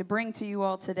asked me to bring to you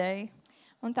all today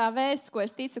Un tā vēsts, ko es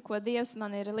ticu, ko Dievs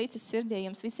man ir līdzis sirdī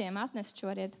jums visiem atnest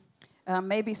šorīt.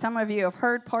 Maybe some of you have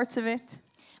heard parts of it.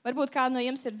 Varbūt kādi no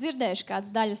jums ir dzirdējuši kādas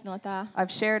daļas no tā.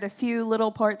 I've shared a few little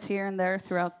parts here and there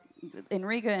throughout in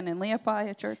Riga and in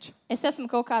Liepāja church. Es esmu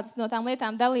kaut kādas no tām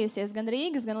lietām dalījusies gan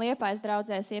Rīgas, gan Liepājas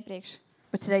draudzēs iepriekš.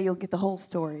 But today you'll get the whole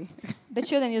story. Bet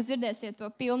šodien jūs dzirdēsiet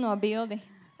to pilno bildi.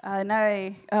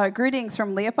 Greetings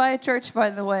from Liepāja church,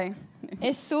 by the way.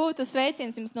 Es sūtu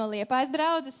sveicienus jums no Liepājas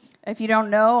draudzes. If you don't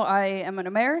know, I am an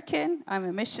American. I'm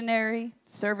a missionary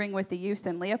serving with the youth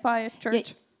in Liepāja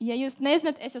church. Ja jūs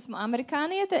nezināt, es esmu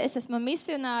amerikāniete, es esmu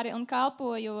misionāri un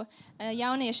kalpoju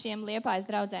jauniešiem Liepājas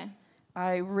draudzē.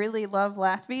 I really love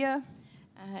Latvia.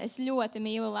 Es ļoti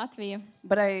mīlu Latviju.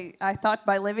 But I thought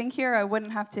by living here, I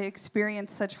wouldn't have to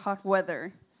experience such hot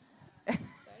weather.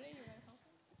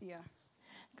 Yeah.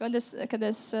 Kad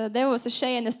es devos uz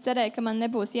šeit, es cerēju, ka man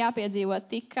nebūs jāpiedzīvo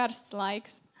tik karsts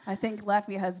laiks. I think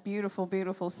Latvia has beautiful,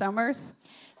 beautiful summers.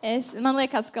 Man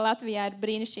liekas, ka Latvijā ir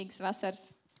brīnišķīgas vasaras.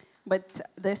 But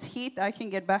this heat, I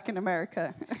can get back in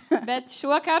America. Bet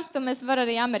šo karstumu es varu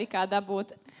arī Amerikā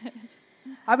dabūt.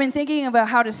 I've been thinking about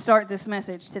how to start this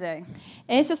message today.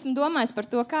 Es esmu domājis par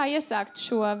to, kā iesākt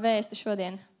šo vēstu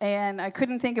šodien. And I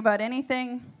couldn't think about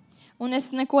anything. Un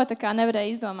es neko tā kā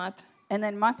nevarēju izdomāt. And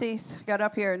then Matis got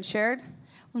up here and shared.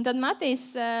 Un tad Matīs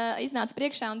iznāca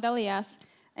priekšā un dalījās.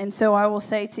 And so I will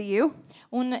say to you,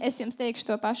 Un es jums teikšu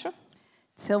to pašu.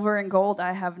 silver and gold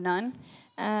I have none.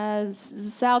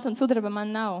 Zelta un sudraba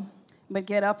man nav. but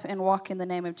get up and walk in the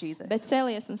name of Jesus. bet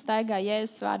celies un staigā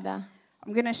Jēzus vārdā.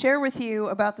 I'm going to share with you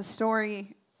about the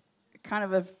story kind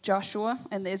of Joshua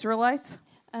and the Israelites.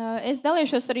 Es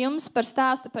dalīšos ar jums par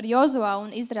stāstu par Jozuā un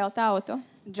Izraēlu tautu.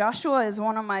 Joshua is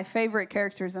one of my favorite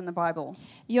characters in the Bible.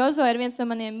 Jozo ir viens no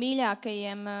maniem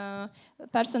mīļākajiem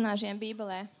personāžiem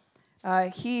Bībelē.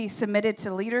 He submitted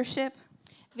to leadership.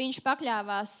 Viņš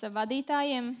pakļāvās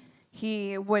vadītājiem.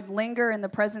 He would linger in the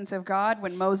presence of God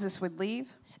when Moses would leave.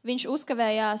 Viņš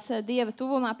uzkavējās Dieva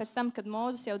tuvumā pēc tam, kad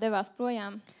Mūzes jau devās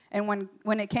projām. And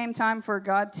when it came time for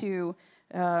God to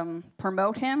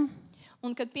promote him,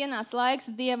 Un kad pienāca laiks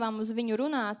Dievam uz viņu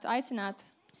runāt, aicināt,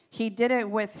 he did it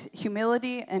with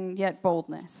humility and yet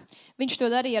boldness. viņš to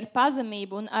darīja ar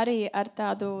pazemību un arī ar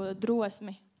tādu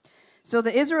drosmi. So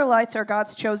the Israelites are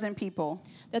God's chosen people.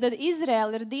 Tātad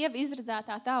Izraēla ir Dieva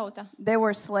izredzētā tauta. They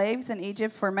were slaves in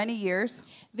Egypt for many years.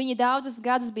 Viņi daudzus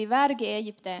gadus bija vergi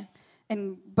Ēģiptē,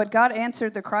 But God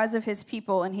answered the cries of his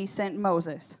people and he sent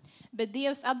Moses. bet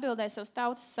Dievs atbildēja savus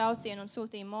tautas saucienu un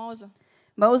sūtīja Mūzu.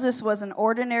 Moses was an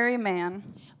ordinary man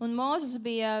Un Mūzes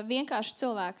bija vienkāršs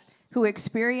cilvēks, who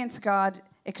experienced God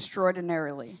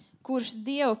extraordinarily. kurš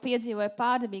Dievu piedzīvoja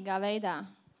pārdabīgā veidā.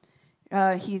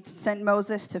 He sent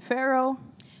Moses to Pharaoh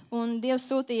Un Dievs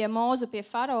sūtīja Mūzu pie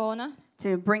faraona,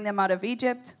 to bring them out of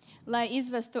Egypt, lai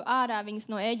izvestu ārā viņus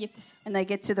no Ēģiptes. and they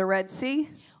get to the Red Sea,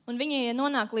 Un viņi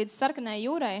nonāk līdz sarkanai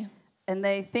jūrai, and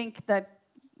they think that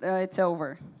it's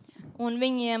over. un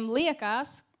viņiem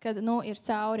liekas, ka ir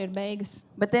cauri, ir beigas.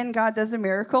 But then God does a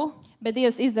miracle, Bet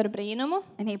Dievs izdara brīnumu,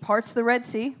 and he parts the Red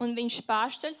Sea, un viņš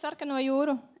pāršķeļ sarkano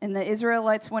jūru, and the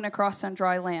Israelites went across on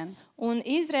dry land. un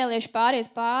izrēlieši pāriet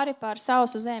pāri pār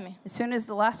sausu zemi. As soon as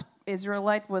the last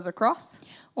Israelite was across,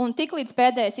 Un tiklīdz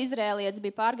pēdējais izrēlietis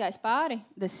bija pārgājis pāri,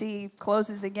 the sea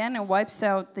closes again and wipes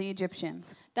out the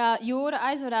Egyptians. tā jūra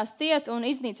aizvarās ciet un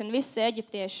iznīcina visus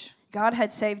eģiptiešus. God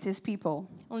had saved his people.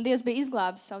 Un Dievs bija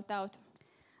izglābis savu tautu.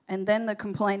 And then the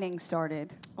complaining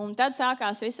started. Un tad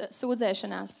sākās visa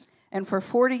sūdzēšanās. And for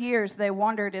 40 years they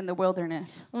wandered in the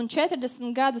wilderness. Un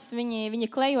 40 gadus viņi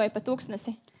klejoja pa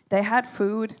tūkstnesi. They had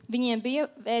food, Viņiem bija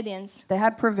ēdiens, they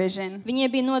had provision,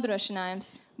 viņiem bija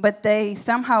nodrošinājums. but they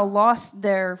somehow lost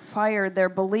their fire, their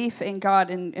belief in God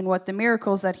and what the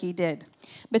miracles that he did.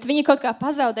 Bet viņi kaut kā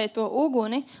pazaudēja to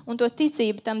uguni un to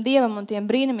ticību tam Dievam un tiem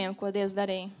brīnumiem, ko Dievs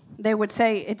darīja. They would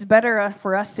say, it's better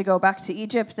for us to go back to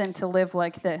Egypt than to live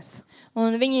like this.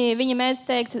 Un viņi mēdz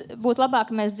teikt, būtu labāk,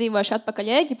 ka mēs dzīvošu atpakaļ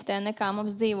Ēģiptē, nekā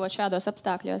mums dzīvot šādos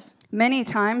apstākļos. Many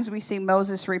times we see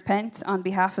Moses repent on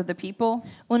behalf of the people,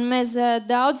 Un mēs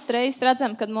daudz reizes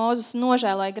redzam, kad Mūzes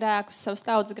nožēloja grēkus, savus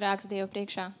tautas grēkus Dievu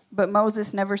priekšā. but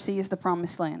Moses never sees the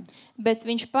promised land. Bet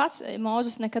viņš pats,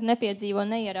 Mūzes, nekad nepiedzīvo,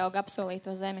 neierauga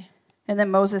apsolīto zemi. And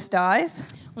then Moses dies,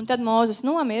 Un tad Mūzes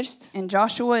nomirst, and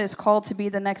Joshua is called to be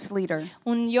the next leader.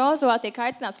 un Jozuā tiek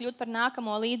aicināts kļūt par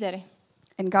nākamo līderi.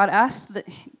 And God asked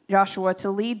Joshua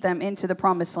to lead them into the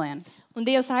promised land. Un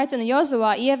Dievs aicina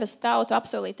Jozuā ievest tautu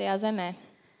apsolītajā zemē.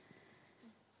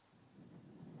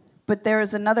 But there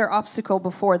is another obstacle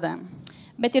before them,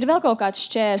 Bet ir vēl kaut kāds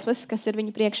šķērslis, kas ir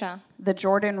viņu priekšā. the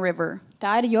Jordan River.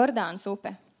 Tā ir Jordānas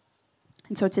upe.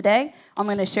 And so today, I'm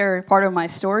going to share part of my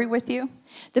story with you.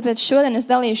 Tāpēc šodien es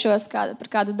dalīšos par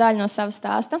kādu daļu no savas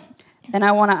stāsta. And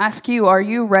I want to ask you, are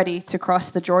you ready to cross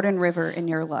the Jordan River in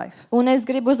your life? Un es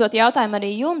gribu uzdot jautājumu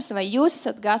arī jums, vai jūs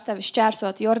esat gatavi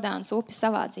šķērsot Jordānas upi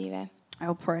savā dzīvē.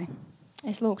 I'll pray.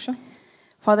 Es lūkšu.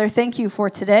 Father, thank you for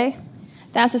today.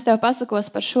 Tēvs, es tev pasakos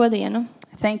par šodienu.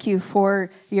 Thank you for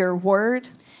your word,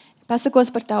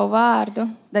 Pasakos par tavu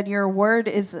vārdu, that your word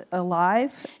is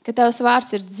alive. ka tavs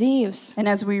vārds ir dzīvs. And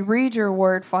as we read your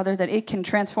word, Father, that it can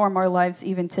transform our lives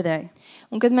even today.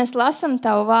 Un kad mēs lasām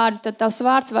tavu vārdu, tad tavs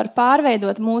vārds var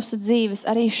pārveidot mūsu dzīves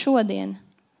arī šodien.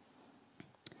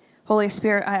 Holy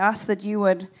Spirit, I ask that you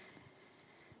would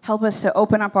help us to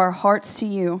open up our hearts to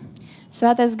you,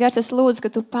 Svētais Gars, es lūdzu, ka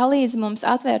tu palīdzi mums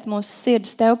atvērt mūsu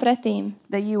sirdis tev pretīm,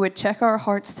 that you would check our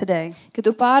hearts today. ka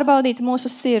tu pārbaudītu mūsu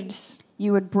sirdis,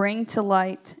 You would bring to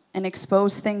light and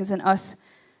expose things in us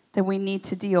that we need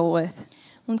to deal with,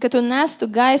 un ka tu nestu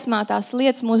gaismā tās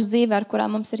lietas mūsu dzīvē, ar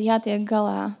kurām mums ir jātiek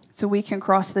galā, so we can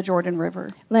cross the Jordan River.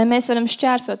 lai mēs varam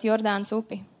šķērsot Jordānas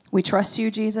upi. We trust you,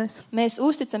 Jesus. Mēs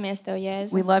uzticamies tev,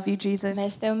 Jēzu. We love you, Jesus.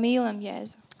 Mēs tev mīlam,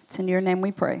 Jēzu. It's in your name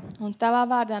we pray. Un tavā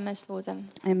vārdā mēs lūdzam.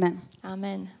 Amen.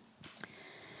 Amen.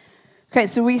 Okay,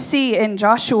 so we see in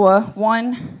Joshua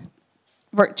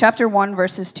chapter 1,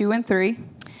 verses 2 and 3,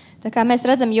 Tā kā mēs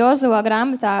redzam Jozuā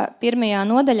grāmatā 1.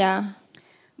 nodaļā,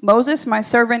 Moses, my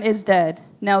servant, is dead.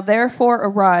 Now therefore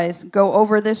arise, go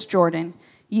over this Jordan,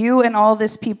 you and all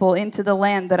this people into the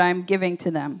land that I am giving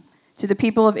to them, to the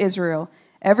people of Israel,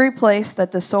 Every place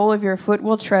that the sole of your foot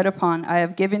will tread upon, I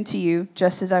have given to you,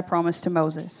 just as I promised to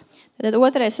Moses. Tad 2.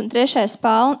 un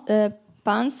 3.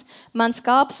 Pants. Mans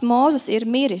kalps Mūzes ir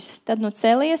miris, tad nu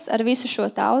celies ar visu šo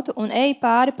tautu un ej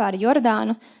pāri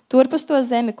Jordānu, turp uz to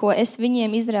zemi, ko es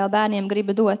viņiem Izraēla bērniem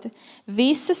gribu dot.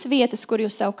 Visas vietas, kur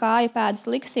jūs savu kāju pēdas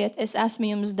liksiet, es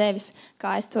esmu jums devis,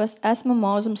 kā es tos esmu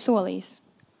Mūzum solījis.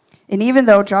 And even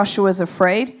though Joshua is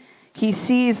afraid, he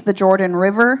sees the Jordan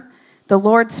River, the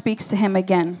Lord speaks to him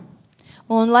again.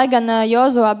 Un, lai gan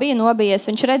Jozuā bija nobijies,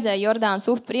 viņš redzēja Jordānas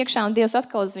upi priekšā un Dievs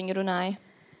atkal uz viņu runāja.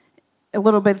 A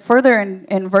little bit further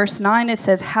in verse 9, it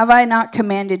says, Have I not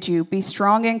commanded you, be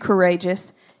strong and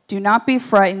courageous, do not be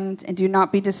frightened and do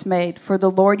not be dismayed, for the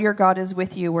Lord your God is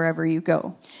with you wherever you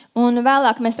go. Un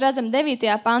vēlāk mēs redzam 9.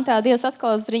 pantā, Dievs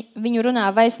atkal uz viņu runā,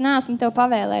 vai es neesmu tev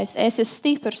pavēlējis, es esmu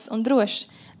stiprs un drošs,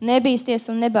 nebīsties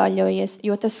un nebāļojies,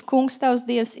 jo tas kungs tavs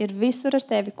Dievs ir visur ar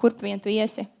tevi, kurp vien tu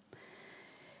iesi.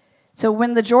 So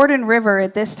when the Jordan River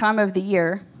at this time of the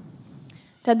year,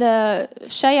 Tad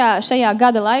šajā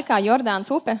gada laikā Jordānas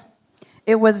upe,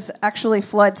 it was actually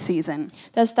flood season.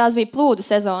 tās bija plūdu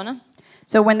sezona.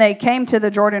 So when they came to the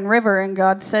Jordan River and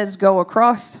God says, go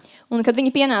across, Un kad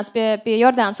viņi pienāca pie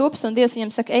Jordānas upes un Dievs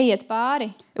viņiem saka, ejiet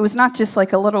pāri, it was not just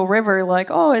like a little river, like,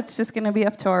 oh, it's just going to be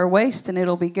up to our waist and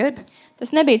it'll be good.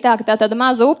 tas nebija tā, ka tā tāda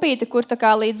maza upīte, kur tā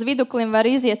kā līdz viduklim var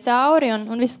iziet cauri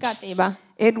un viss kārtībā.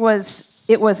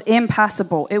 It was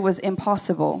impassable. It was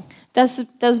impossible.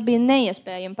 Tas bija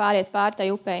neiespējami pāriet pāri tai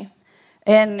upei.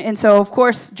 And so, of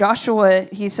course, Joshua,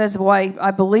 he says, well,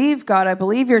 I believe, God, I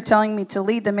believe you're telling me to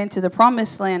lead them into the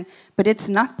promised land, but it's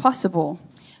not possible.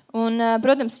 Un,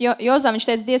 protams, Jozā viņš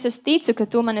teica, Dievs, es ticu, ka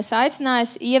tu man esi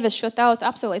aicinājis ievest šo tautu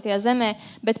apsolītajā zemē,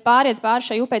 bet pāriet pāri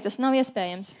šai upei tas nav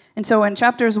iespējams. And so in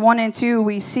chapters 1 and 2,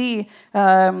 we see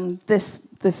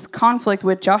this conflict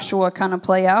with Joshua kind of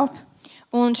play out.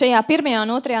 Un šajā 1.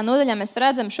 un 2. nodaļā mēs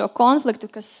redzam šo konfliktu,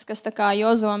 kas tā kā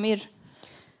Jozuam ir.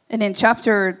 And in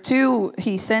chapter 2,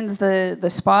 he sends the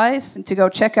spies to go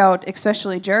check out,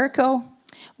 especially Jericho.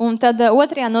 Un tad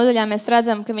 2. nodaļā mēs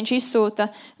redzam, ka viņš izsūta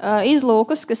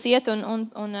izlūkus, kas iet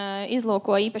un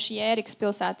izlūko īpaši Jērikas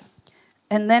pilsētu.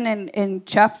 And then in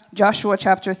Joshua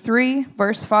chapter 3,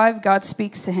 verse 5, God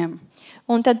speaks to him.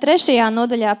 Un tad 3.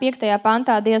 nodaļā, 5.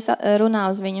 pantā, Dievs runā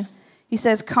uz viņu. He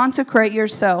says, consecrate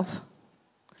yourself,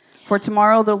 for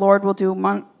tomorrow the Lord will do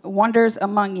wonders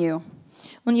among you.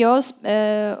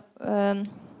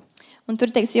 Un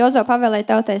tur teiks, Jozā pavēlēja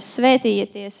tautai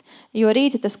svētījieties, jo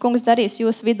rīti tas kungs darīs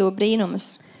jūsu vidū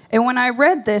brīnumus. And when I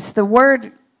read this, the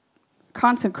word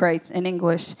consecrate in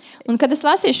English, Un kad es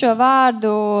lasīju šo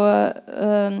vārdu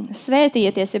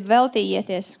svētījieties, jeb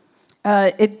veltījieties,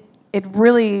 it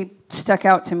really stuck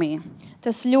out to me.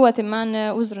 tas ļoti man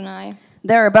uzrunāja.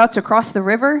 They're about to cross the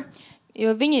river.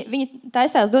 Jo viņi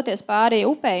taisās doties pāri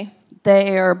upei.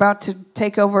 They are about to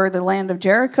take over the land of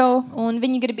Jericho. Un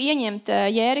viņi grib ieņemt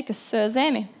Jērikas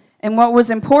zemi. And what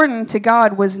was important to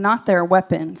God was not their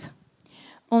weapons.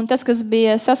 Un tas, kas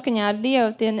bija saskaņā ar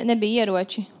Dievu, tie nebija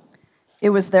ieroči. It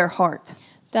was their heart.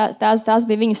 Tās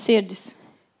bija viņu sirdis.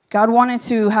 God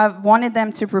wanted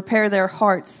them to prepare their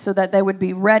hearts so that they would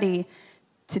be ready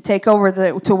to take over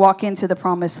to walk into the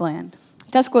promised land.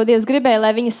 Tas, ko Dievs gribēja,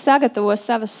 lai viņi sagatavo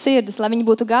savas sirdis, lai viņi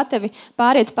būtu gatavi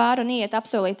pāriet pāri un iet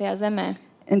apsolītajā zemē.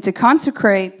 And to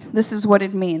consecrate, this is what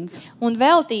it means. Un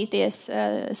veltīties,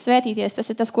 svētīties, tas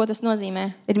ir tas, ko tas nozīmē.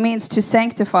 It means to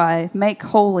sanctify, make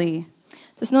holy,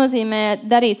 Tas nozīmē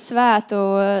darīt svētu,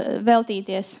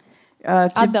 veltīties,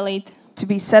 atdalīt. to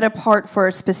be set apart for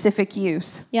a specific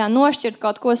use. Jā, nošķirt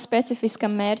kaut ko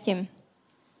specifiskam mērķim.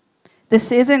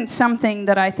 This isn't something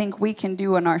that I think we can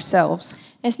do in ourselves,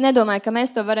 Es nedomāju, ka mēs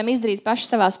to varam izdarīt paši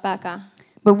savā spēkā.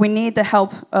 but we need the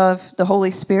help of the Holy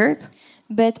Spirit,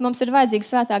 Bet mums ir vajadzīga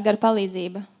svētā gara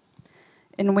palīdzība.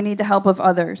 and we need the help of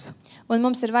others. Un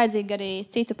mums ir vajadzīga arī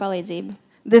citu palīdzība.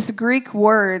 This Greek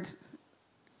word,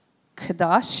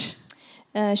 kadash,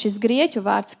 Šis grieķu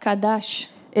vārds kadash,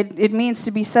 it means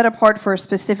to be set apart for a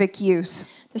specific use.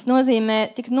 tas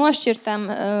nozīmē tik nošķirtam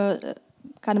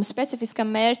kādam specifiskam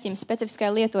mērķim, specifiskai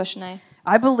lietošanai.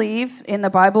 I believe in the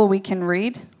Bible we can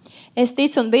read Es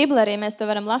ticu, un Bībelē arī mēs to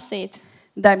varam lasīt,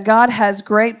 that God has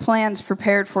great plans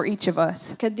prepared for each of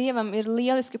us. ka Dievam ir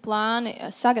lieliski plāni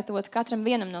sagatavot katram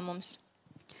vienam no mums.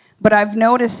 But I've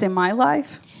noticed in my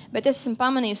life Bet es esmu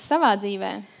pamanījusi savā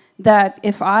dzīvē, that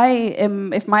if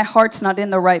my heart's not in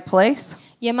the right place,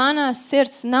 ja manā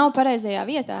sirds nav pareizajā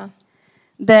vietā,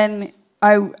 then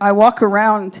I walk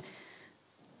around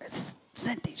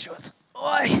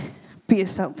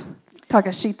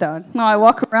No, I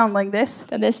walk around like this,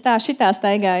 tad es šitā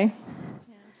staigāju.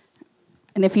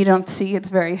 And if you don't see, it's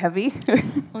very heavy.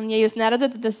 Un, ja jūs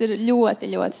neredzat, tad tas ir ļoti,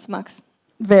 ļoti smags.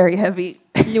 Very heavy.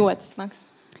 Ļoti smags.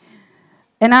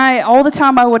 And all the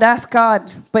time I would ask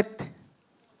God, but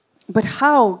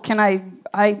how can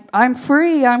I'm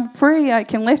free, I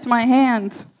can lift my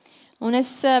hands. Un es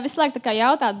visu laiku tā kā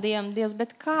jautātu Dievam, Dievs,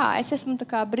 bet kā? Es esmu tā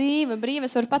kā brīva,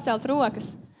 es varu pacelt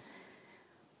rokas.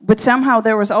 But somehow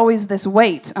there was always this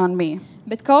weight on me.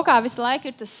 Bet kaut kā visu laiku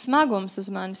ir tas smagums uz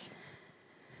manis.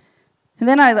 And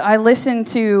then I listened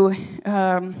to,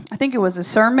 I think it was a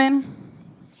sermon.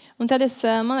 Un tad es,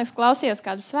 man liekas, klausījos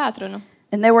kādu svētrunu,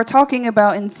 And they were talking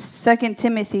about in 2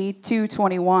 Timothy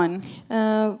 2:21.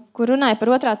 kur runāja par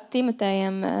 2.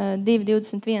 Timotejam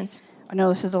 2:21. I know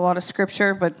this is a lot of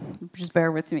scripture, but just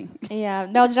bear with me. Jā,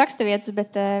 daudz raksturvietas,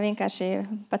 bet vienkārši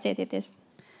pacietieties.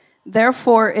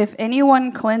 Therefore, if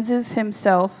anyone cleanses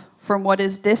himself from what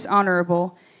is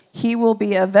dishonorable, he will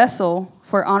be a vessel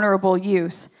for honorable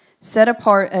use, set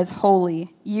apart as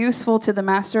holy, useful to the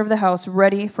master of the house,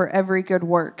 ready for every good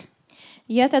work.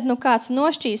 Ja tad nu kāds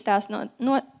nošķīstās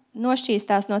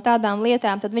no tādām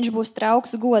lietām, tad viņš būs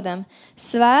trauks godam,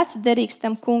 svēts, derīgs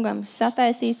tam kungam,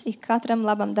 sataisīts ik katram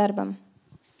labam darbam.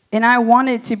 And I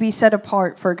wanted to be set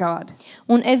apart for God.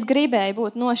 Un es gribēju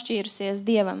būt nošķīrusies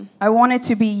Dievam. I wanted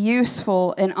to be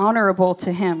useful and honorable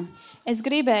to him. Es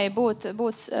gribēju būt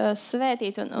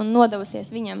svētīt un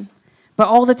nodevusies viņam. But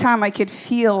all the time I could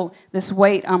feel this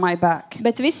weight on my back.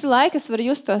 Bet visu laiku es varu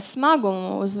just to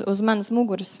smagumu uz manas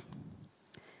muguras.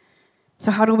 So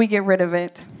how do we get rid of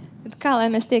it? Bet kā lai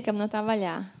mēs tiekam no tā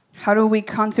vaļā? How do we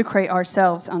consecrate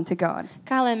ourselves unto God?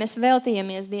 Kā lai mēs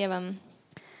veltījamies Dievam?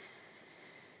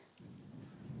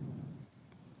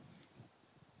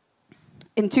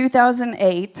 In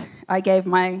 2008, I gave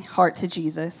my heart to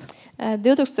Jesus.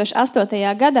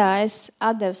 2008. gadā es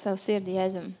atdevu savu sirdi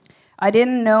Jēzum. I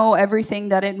didn't know everything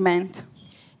that it meant,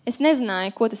 Es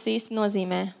nezināju, ko tas īsti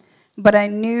nozīmē, but I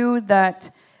knew that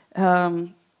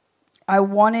I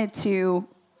wanted to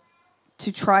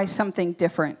try something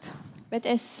different. bet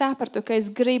es sapratu, ka es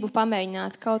gribu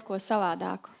pamēģināt kaut ko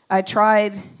savādāku. I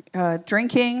tried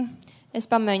drinking. Es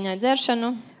pamēģināju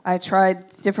dzeršanu, I tried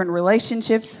different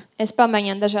relationships, es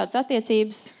pamēģināju dažādas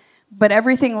attiecības, but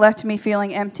everything left me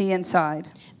feeling empty inside.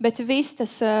 bet viss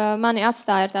tas mani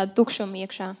atstāja ar tādu tukšumu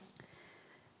iekšā.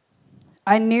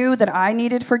 I knew that I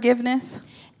needed forgiveness.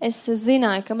 Es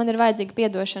zināju, ka man ir vajadzīga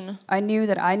piedošana. I knew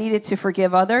that I needed to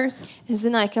forgive others. Es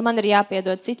zināju, ka man ir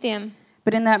jāpiedod citiem.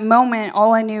 But in that moment,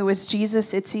 all I knew was,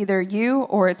 Jesus, it's either you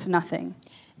or it's nothing.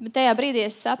 Bet tajā brīdī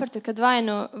es sapratu, ka vai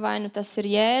nu tas ir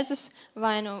Jēzus,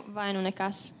 vai nu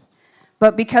nekas.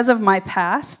 But because of my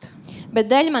past, Bet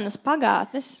dēļ manas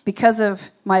pagātnes, because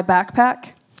of my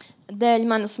backpack, dēļ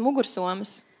manas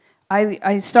mugursomas,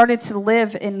 I started to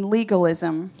live in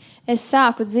legalism. es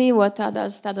sāku dzīvot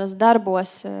tādos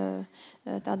darbos,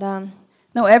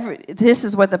 This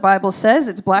is what the Bible says.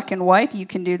 It's black and white. You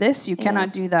can do this. You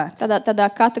cannot do that. tādā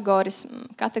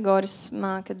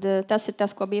kategorismā, kad tas ir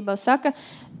tas, ko Bībele saka,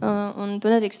 un tu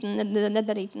nedrīkst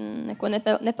nedarīt neko ne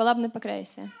pa labi, ne pa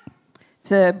kreisi. If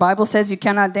the Bible says you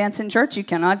cannot dance in church, you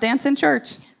cannot dance in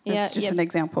church. That's Yeah, just yeah. an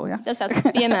example, yeah. Tas tāds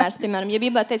piemērs, piemēram, ja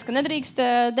Bībelē teica, ka nedrīkst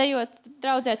dejot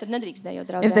draudzē, tad nedrīkst dejot If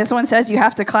draudzē. this one says you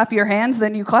have to clap your hands,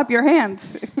 then you clap your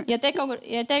hands. Ja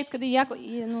teikts, ka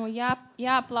ir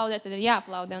jāaplaudē, tad ir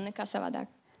jāaplaudē un nekā savādāk.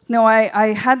 No,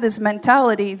 I had this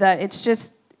mentality that it's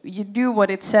just, you do what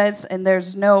it says and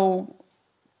there's no,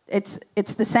 it's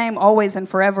the same always and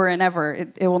forever and ever.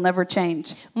 It will never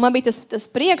change. Un man bija tas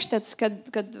priekšstats,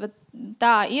 kad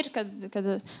tā ir, kad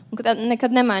tā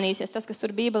nekad nemainīsies tas, kas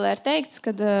tur Bībelē ir teikts,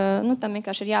 kad tam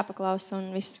vienkārši ir jāpaklausa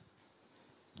un viss.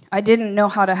 I didn't know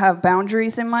how to have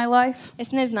boundaries in my life. Es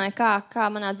nezināju, kā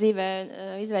manā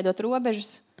dzīvē izveidot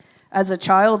robežas. As a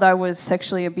child, I was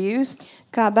sexually abused.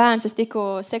 Kā bērns es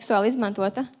tiku seksuāli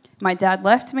izmantota. My dad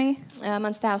left me.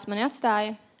 Mans tēvs mani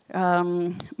atstāja.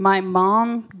 My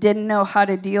mom didn't know how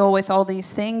to deal with all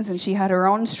these things, and she had her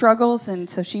own struggles, and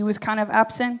so she was kind of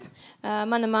absent.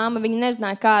 Mana māma, viņa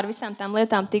nezināja, kā ar visām tām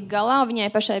lietām tik galā. Viņai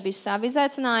pašai bija savi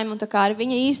izaicinājumi, un tā kā arī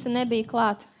viņa īsti nebija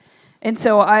klāt. And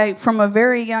so from a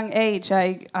very young age,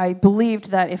 I believed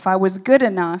that if I was good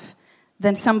enough,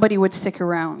 then somebody would stick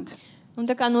around. Un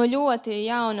tā kā no ļoti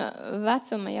jauna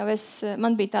vecuma jau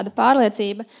man bija tāda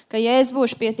pārliecība, ka ja es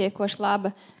būšu pietiekoši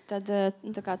laba, tad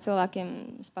tā kā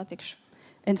cilvēkiem es patikšu.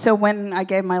 And so when I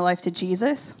gave my life to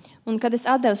Jesus, Un kad es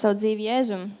atdevu savu dzīvi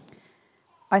Jēzum,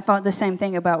 I thought the same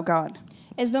thing about God.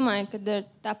 es domāju, ka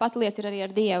tā pati lieta ir arī ar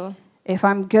Dievu. If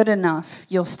I'm good enough,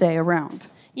 you'll stay around.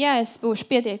 Ja es būšu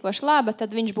pietiekoši laba,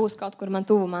 tad viņš būs kaut kur man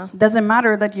tuvumā. Doesn't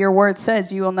matter that your word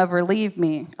says you will never leave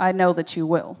me. I know that you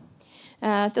will.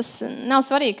 Tas nav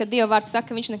svarīgi, ka Dieva vārds saka,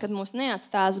 ka viņš nekad mūs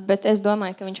neatstās, bet es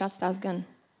domāju, ka viņš atstās gan.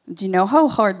 Do you know how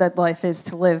hard that life is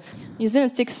to live? Jūs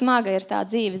zināt, cik smaga ir tā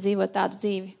dzīve, dzīvot tādu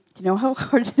dzīvi. Do you know how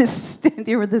hard it is to stand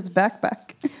here with this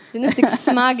backpack? Zināt, cik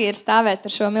smagi ir stāvēt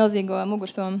ar šo milzīgo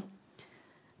mugursomu.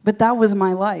 But that was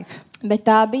my life. Bet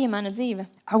tā bija mana dzīve.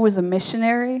 I was a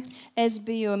missionary. Es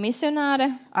biju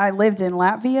misionāre. I lived in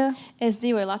Latvia. Es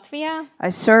dzīvoju Latvijā. I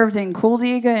served in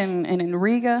Kintija and in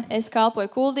Riga. Es kalpoju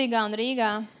Kuldīgā un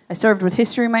Rīgā. I served with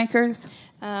history makers.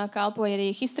 Kalpoju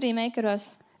arī history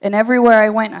makeros. And everywhere I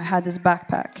went, I had this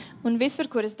backpack. Un visur,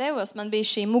 kur es devos, man bija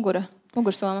šī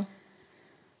mugursoma.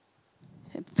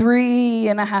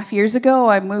 3.5 years ago,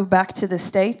 I moved back to the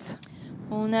States.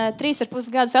 Un 3,5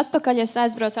 gadus atpakaļ es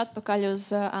aizbraucu atpakaļ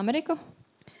uz Ameriku.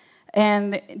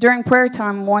 And during prayer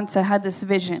time, once I had this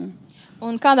vision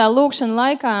Un kādā lūkšana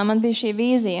laikā man bija šī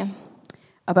vīzija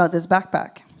about this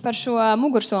backpack. par šo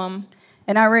mugursomu.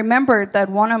 And I remembered that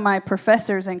one of my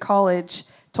professors in college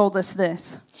told us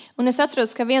this. Un es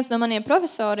atceros, ka viens no maniem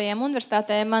profesoriem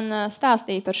universitātē man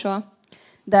stāstīja par šo.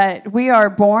 That we are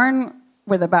born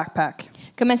with a backpack,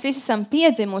 Ka mēs visi esam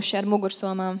piedzimuši ar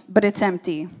mugursomām, but it's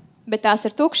empty. bet tās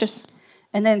ir tukšas.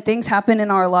 And then things happen in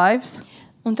our lives,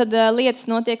 Un tad lietas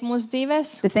notiek mūsu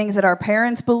dzīvēs. the things that our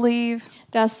parents believe,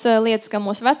 Tās lietas, ka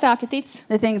mūsu vecāki tic.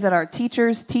 the things that our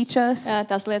teachers teach us,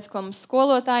 Tās lietas, ko mums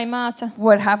skolotāji māca.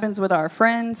 what happens with our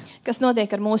friends, Kas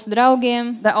notiek ar mūsu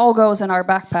draugiem. that all goes in our Un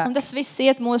backpack. tas viss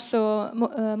iet mūsu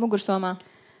mugursomā.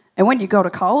 And when you go to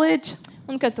college,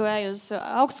 Un kad tu ej uz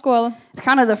augstskolu, it's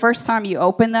kind of the first time you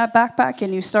open that backpack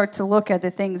and you start to look at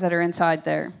the things that are inside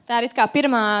there. tā ir it kā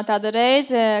pirmā tāda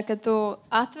reize, kad tu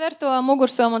atver to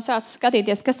mugursomu un sāc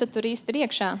skatīties, kas tad tur īsti ir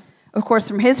iekšā. Of course,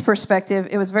 from his perspective,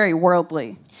 it was very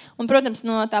worldly. Un, protams,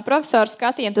 no tā profesora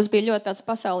skatījuma tas bija ļoti tāds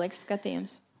pasaulīgs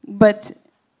skatījums. But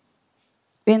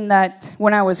in that,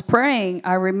 when I was praying,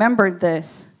 I remembered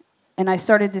this and I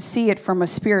started to see it from a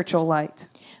spiritual light.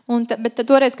 Bet tad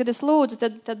toreiz, kad es lūdzu,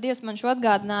 tad Dievs man šo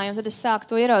atgādināja, un tad es sāku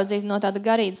to ieraudzīt no tāda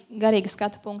garīga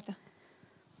skatu punkta.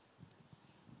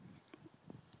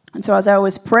 And so as I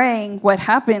was praying, what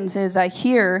happens is I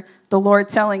hear the Lord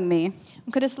telling me,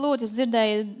 Un, kad es lūdzu, es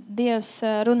dzirdēju, Dievs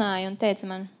runāja un teica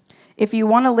man, if you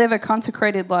want to live a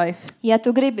consecrated life, ja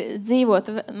tu gribi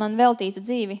dzīvot man veltītu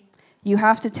dzīvi, you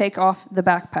have to take off the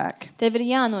backpack. tev ir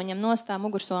jānoņem nostā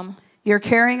mugursoma. You're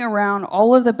carrying around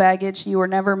all of the baggage you were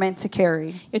never meant to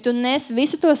carry. Jo tu nes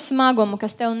visu to smagumu,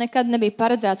 kas tev nekad nebija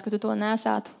paredzēts, ka tu to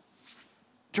nesātu.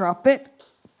 Drop it,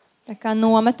 Tā kā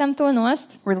nometam to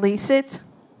nost, release it,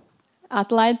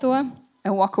 atlaid to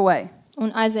and walk away. un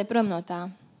aizej prom no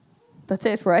tā. That's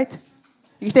it, right?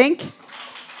 You think?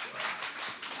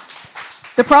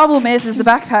 The problem is the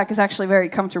backpack is actually very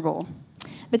comfortable.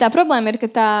 Bet tā problēma ir, ka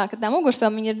tā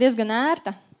mugursoma viņa ir diezgan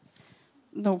ērta.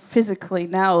 No, physically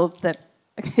now that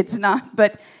it's not,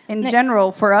 but in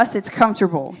general, for us, it's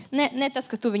comfortable. Ne tas,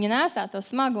 ka tu viņu nesā to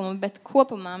smagumu, bet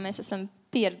kopumā mēs esam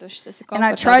pieraduši. Tas ir And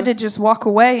I tried to just walk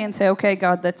away and say, okay,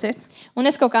 God, that's it. Un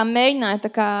es kaut kā mēģināju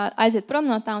tā kā aiziet prom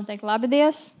no tā un teikt, labi,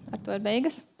 Dievs, ar to ir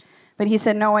beigas. But he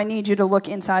said, no, I need you to look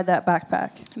inside that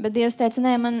backpack. Bet Dievs teica,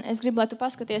 nē, es gribu, lai tu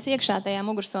paskaties iekšā tajā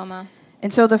mugursomā.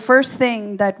 And so the first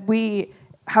thing that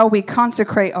how we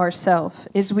consecrate ourselves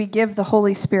is we give the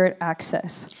Holy Spirit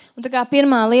access. Un tā kā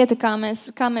pirmā lieta, kā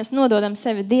mēs nododam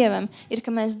sevi Dievam, ir,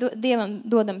 ka mēs Dievam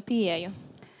dodam pieeju.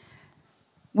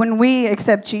 When we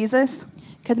accept Jesus,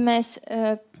 Kad mēs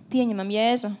pieņemam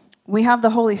Jēzu, we have the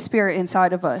Holy Spirit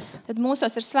inside of us. tad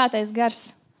mūsos ir svētais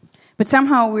gars. But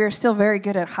somehow we are still very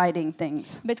good at hiding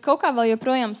things. Bet kaut kā vēl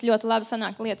joprojām ļoti labi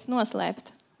sanāk lietas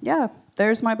noslēpt. Yeah,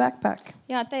 there's my backpack.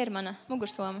 Jā, te ir mana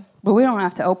mugursoma. But we don't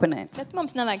have to open it. Bet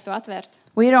mums nevajag to atvērt.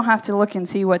 We don't have to look and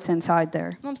see what's inside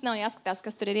there. Mums nav jāskatās,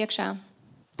 kas tur ir iekšā.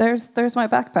 There's my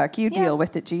backpack. You Yeah. deal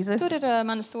with it, Jesus. Tur ir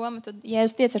mana soma, tu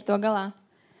Jēzus tiec ar to galā.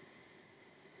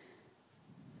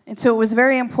 And so it was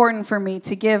very important for me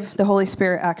to give the Holy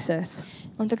Spirit access.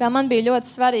 Un tā kā man bija ļoti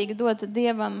svarīgi dot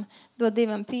Dievam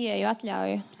pieeju,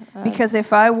 atļauju. Because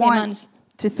if I pie want manis.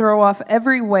 to throw off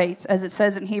every weight, as it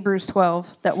says in Hebrews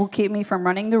 12, that will keep me from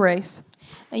running the race,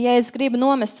 Ja es gribu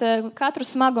nomest katru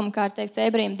smagumu, kā ir teikts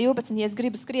Ebrejiem 12, ja es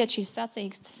gribu skriet šīs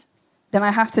sacīkstes, then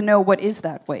I have to know what is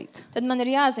that weight. tad man ir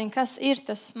jāzina, kas ir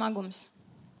tas smagums.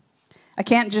 I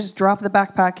can't just drop the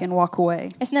backpack and walk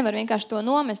away. Es nevaru vienkārši to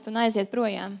nomest un aiziet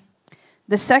projām.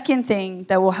 The second thing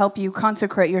that will help you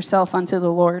consecrate yourself unto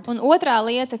the Lord Un otrā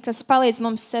lieta, kas palīdz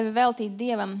mums sevi veltīt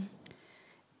Dievam,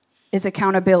 is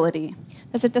accountability.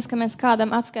 tas ir tas, ka mēs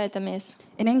kādam atskaitamies.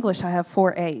 In English, I have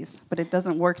 4 A's, but it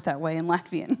doesn't work that way in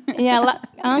Latvian. Jā,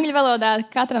 angļu valodā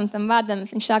katram tam vārdam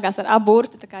viņš sākās ar A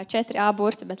burtu, tā kā 4 A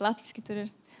burti, bet latviski tur ir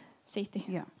citi.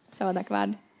 Yeah. savādāk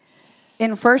vārdi.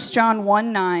 In 1 John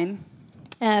 1:9,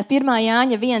 1.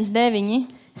 Jāņa 1:9.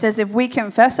 says, if we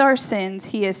confess our sins,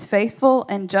 he is faithful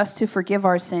and just to forgive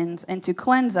our sins and to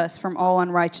cleanse us from all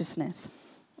unrighteousness.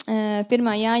 1.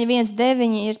 Jāņa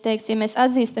 1:9 ir teikts, ja mēs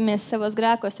atzīstamies savos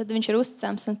grēkos, tad viņš ir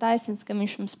uzticams un taisnīgs, ka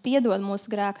viņš mums piedod mūsu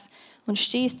grēkus un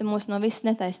šķīsta mūs no visas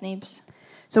netaisnības.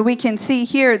 So we can see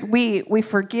here, we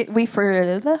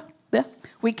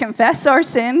confess our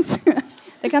sins.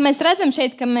 Tā kā mēs redzam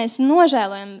šeit, ka mēs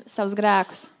nožēlojam savus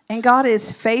grēkus. And God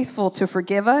is faithful to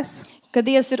forgive us Ka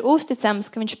Dievs ir uzticams,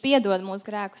 ka viņš piedod mūsu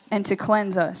grēkus and to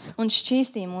cleanse us. un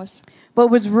šķīstī mūs. But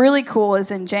what's really cool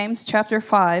is in James chapter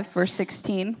 5, verse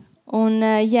 16, Un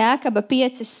Jēkaba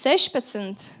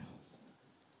 5:16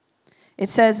 it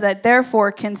says that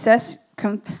therefore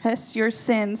confess your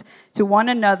sins to one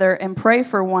another and pray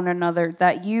for one another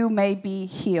that you may be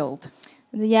healed.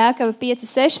 Jēkaba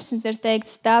 5:16 ir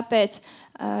teikts, tāpēc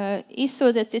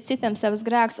izsūdziet citam savus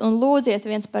grēkus un lūdziet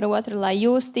viens par otru, lai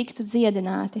jūs tiktu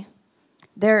dziedināti.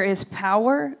 There is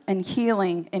power and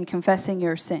healing in confessing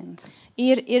your sins.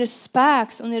 Ir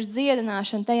spēks un ir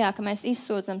dziedināšana tajā, ka mēs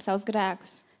izsūdzam savus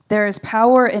grēkus. There is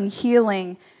power and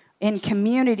healing in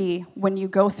community when you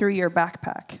go through your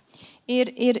backpack.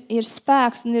 Ir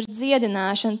spēks un ir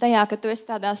dziedināšana tajā, ka tu esi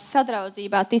tādā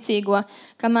sadraudzībā ticīgo,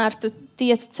 kamēr tu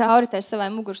tiec cauri tai savai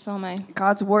mugursomai.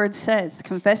 God's word says,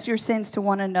 confess your sins to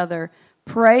one another,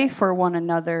 pray for one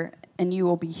another, and you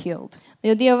will be healed.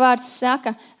 Jo Dieva vārds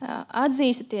saka,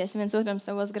 atzīsties viens otram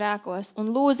savos grēkos un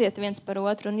lūdziet viens par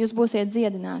otru, un jūs būsiet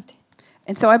dziedināti.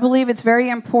 And so I believe it's very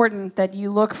important that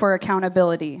you look for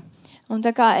accountability. Un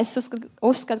tā kā es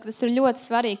uzskatu, ka tas ir ļoti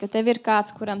svarīgi, ka tev ir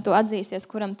kāds, kuram tu atzīsties,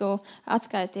 kuram tu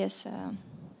atskaities.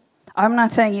 I'm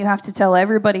not saying you have to tell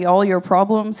everybody all your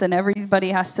problems and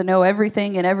everybody has to know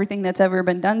everything and everything that's ever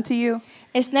been done to you.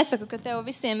 Es nesaku, ka tev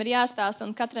visiem ir jāstāsta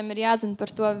un katram ir jāzina par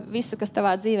to visu, kas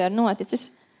tavā dzīvē ir noticis.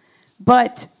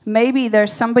 But maybe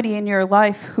there's somebody in your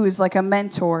life who's like a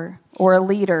mentor or a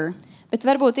leader. Bet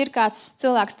varbūt ir kāds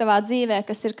cilvēks tavā dzīvē,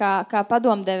 kas ir kā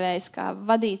padomdevējs, kā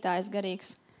vadītājs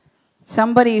garīgs.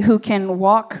 Somebody who can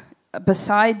walk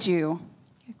beside you.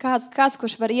 Kāds,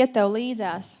 kurš var iet tev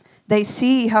līdzās. They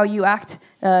see how you act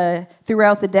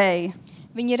throughout the day.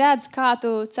 Viņi redz, kā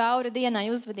tu cauri dienai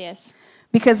uzvedies.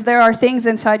 Because there are things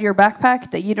inside your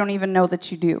backpack that you don't even know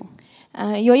that you do.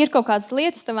 Jo ir kaut kādas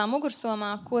lietas tavā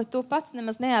mugursomā, ko tu pats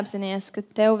nemaz neapzinies, ka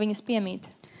tev viņas piemīt.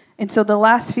 And so the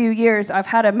last few years, I've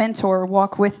had a mentor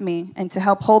walk with me and to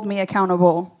help hold me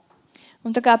accountable.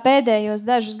 Un tā kā pēdējos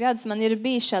dažus gadus man ir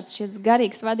bijis šis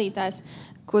garīgs vadītājs,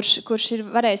 kurš ir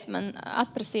varējis man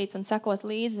atprasīt un sekot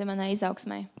līdzi manai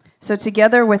izaugsmai. So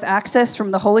together with access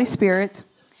from the Holy Spirit,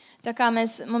 tā kā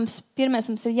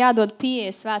mums ir jādod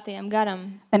pieeja svētajam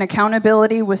garam. And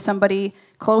accountability with somebody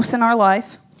close in our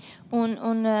life. Un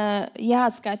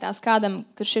jāatskaitās kādam,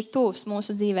 kurš ir tuvs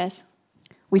mūsu dzīvēs.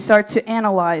 We start to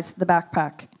analyze the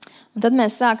backpack. Un tad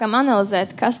mēs sākam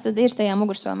analizēt, kas tad ir tajā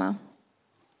mugursomā.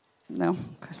 No,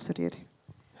 kas tur ir?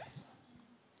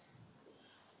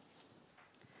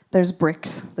 There's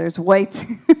bricks, there's weight.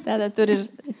 Tātad tur ir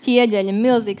ķieģeļi,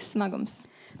 milzīgs smagums.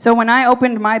 So when I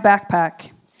opened my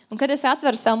backpack, Un kad es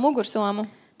atveru savu mugursomu,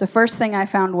 the first thing I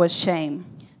found was shame.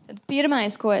 tad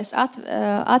pirmais, ko es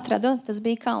atradu, tas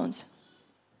bija kauns.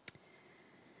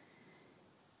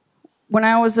 When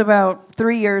I was about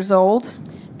 3 years old,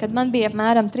 Kad man bija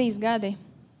apmēram 3 gadi,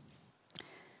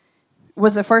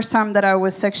 was the first time that I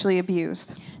was sexually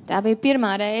abused. tā bija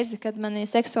pirmā reize, kad mani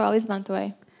seksuāli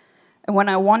izmantoja. And when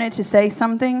I wanted to say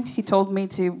something, he told me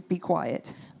to be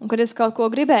quiet. Un kad es kaut ko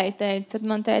gribēju teikt, tad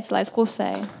man teica, lai es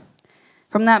klusēju.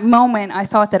 From that moment, I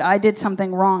thought that I did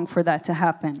something wrong for that to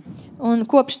happen. Un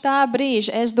kopš tā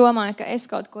brīža es domāju, ka es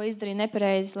kaut ko izdarīju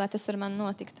nepareizi, lai tas ar mani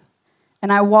notiktu.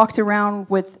 And I walked around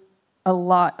with a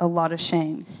lot of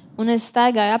shame. Un es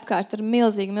staigāju apkārt ar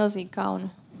milzīgu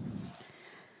kaunu.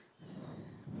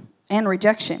 And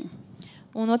rejection.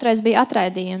 Un otrais bija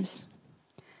atraidījums.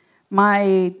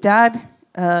 My dad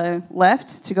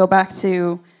left to go back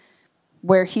to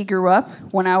where he grew up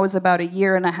when I was about 1.5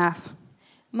 years.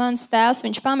 Mans tēvs,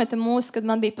 viņš pameta mūs, kad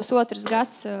man bija 1,5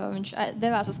 gads. Viņš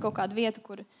devās uz kaut kādu vietu,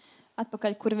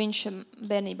 atpakaļ, kur viņš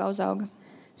bērnībā uzauga.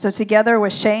 So together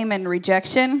with shame and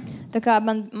rejection, Tā kā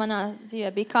manā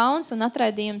dzīvē bija kauns un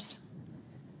atraidījums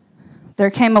there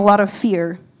came a lot of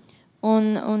fear.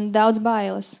 un daudz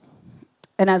bailes.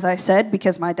 And as I said,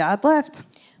 because my dad left,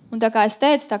 Un tā kā es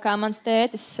teicu, tā kā mans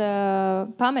tētis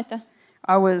pameta,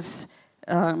 I was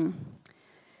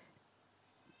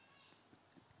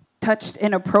touched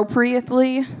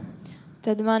inappropriately.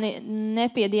 tad mani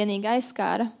nepiedienīgi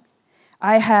aizskāra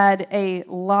I had a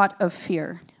lot of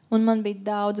fear. un man bija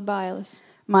daudz bailes.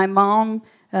 My mom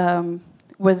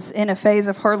was in a phase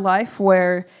of her life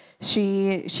where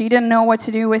she didn't know what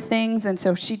to do with things, and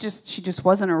so she just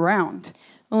wasn't around.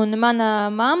 Un mana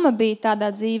mamma bija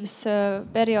tādā dzīves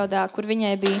periodā, kur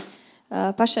viņai bija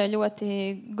pašai ļoti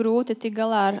grūti tik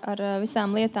galā ar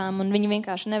visām lietām, un viņa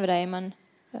vienkārši nevarēja man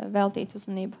veltīt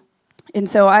uzmanību. And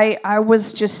so I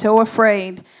was just so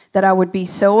afraid that I would be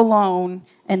so alone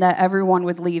and that everyone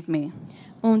would leave me.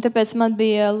 Un tāpēc man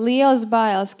bija lielas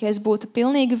bailes, ka es būtu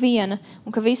pilnīgi viena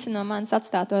un ka visi no manis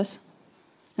atstātos.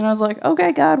 And I was like,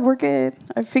 okay, God, we're good.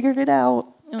 I figured it out.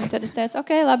 Un tad es teicu,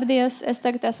 ok, labi, Dievs, es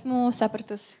tagad esmu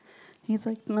sapratusi. He's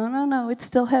like, no, it's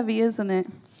still heavy, isn't it?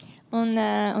 Un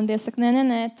Dievs saka,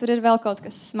 nē, tur ir vēl kaut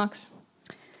kas smags.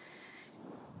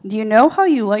 Do you know how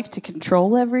you like to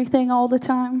control everything all the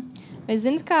time? Vai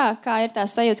zini, kā ir tā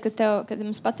sajūta, ka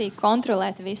mums patīk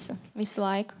kontrolēt visu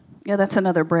laiku? Yeah, that's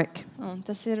another brick. Un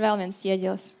tas ir vēl viens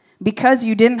ieģelis. Because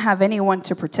you didn't have anyone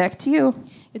to protect you,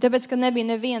 Jo tāpēc, ka nebija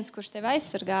neviens, kurš tevi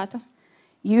aizsargātu,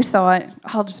 you thought,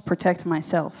 I'll just protect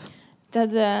myself.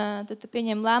 tad tu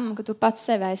pieņem lēmumu, ka tu pats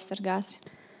sevi aizsargāsi.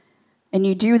 And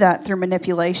you do that through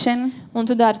manipulation. Un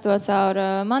tu dari to caur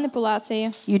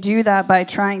manipulāciju, You do that by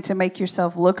trying to make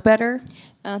yourself look better.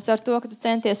 caur to, ka tu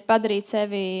centies padarīt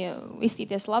sevi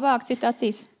izstīties labāk citu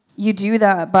acīs. You do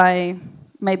that by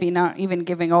maybe not even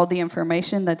giving all the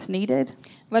information that's needed.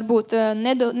 Varbūt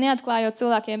neatklājot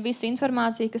cilvēkiem visu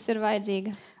informāciju, kas ir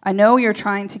vajadzīga. I know you're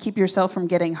trying to keep yourself from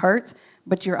getting hurt,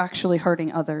 but you're actually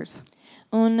hurting others.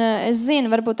 Un es zinu,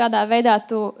 varbūt tādā veidā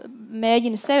tu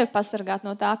mēģini sevi pasargāt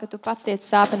no tā, ka tu pats tiec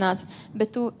sāpināts,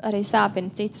 bet tu arī sāpini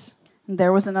citus. And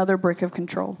there was another brick of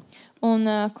control. Un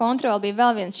kontrola bija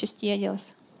vēl viens šis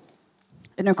ķieģelis.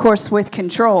 And of course, with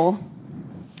control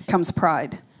comes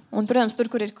pride. Un, protams, tur,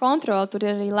 kur ir kontrola, tur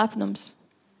ir arī lepnums.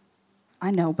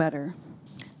 I know better.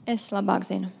 Es labāk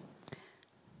zinu.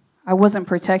 I wasn't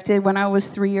protected when I was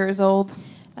 3 years old.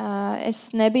 Es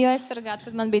nebiju aizsargāta,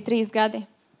 kad man bija 3 gadi.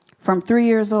 From 3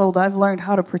 years old, I've learned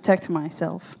how to protect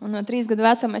myself. Un no 3 gadu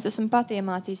vecuma es esmu pati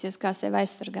iemācījusies, kā sevi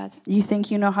aizsargāt. You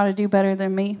think you know how to do better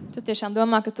than me? Tu tiešām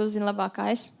domā, ka tu zini labāk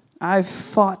kā es? I've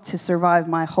fought to survive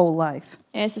my whole life.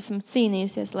 Es esmu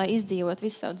cīnījusies, lai izdzīvot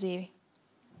visu savu dzīvi.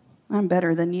 I'm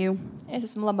better than you. Es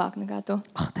esmu labāk nekā tu.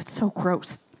 Oh, that's so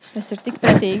gross. Tas ir tik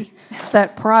pretīgi.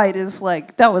 That pride is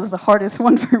like, that was the hardest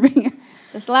one for me.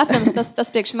 Tas lepnums, tas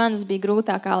priekš manis bija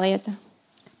grūtākā lieta.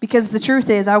 Because the truth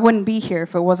is, I wouldn't be here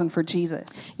if it wasn't for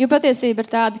Jesus. Jo patiesība ir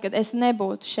tāda, ka es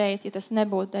nebūtu šeit, ja tas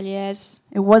nebūtu daļa Jēzus.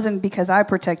 It wasn't because I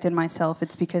protected myself,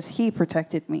 it's because he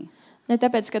protected me. Ne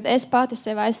tāpēc, ka es pati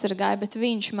sevi aizsargāju, bet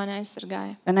viņš mani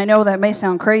aizsargāja. And I know that may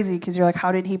sound crazy because you're like,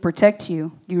 how did he protect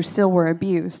you? You still were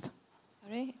abused.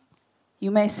 Sorry. You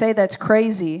may say that's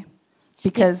crazy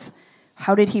because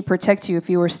how did he protect you if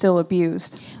you were still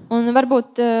abused? Un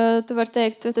varbūt tu vari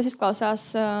teikt, tas izklausās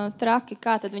traki,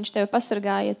 kā tad viņš tevi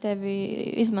pasargāja, ja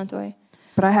tevi izmantoja.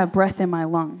 But I have breath in my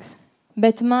lungs.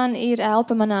 Bet man ir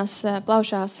elpa manās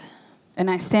plaušās. And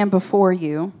I stand before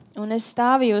you Un es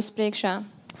stāvu jūs priekšā,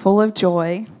 full of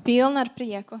joy, pilna ar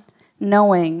prieku,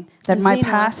 knowing that my Zinot.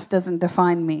 past doesn't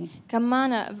define me, ka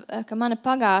mana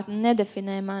pagātne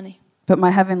nedefinē mani, but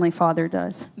my heavenly Father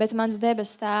does. bet mans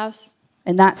debes tēvs.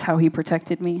 And that's how he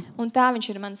protected me. Un tā viņš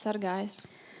ir mani sargājis.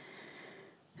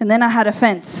 And then I had a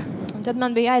fence Un tad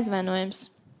man bija aizvainojums,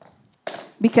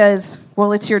 because,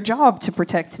 well, it's your job to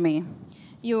protect me.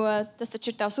 jo tas taču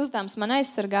ir tavs uzdevums man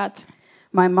aizsargāt.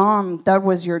 My mom, that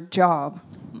was your job.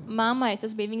 Mammai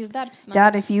tas bija viņas darbs.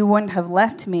 Dad, if you wouldn't have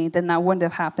left me, then that wouldn't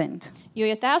have happened. Jo,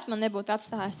 ja tēvs man nebūtu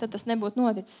atstājis, tad tas nebūtu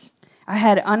noticis. I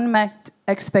had unmet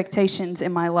expectations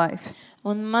in my life.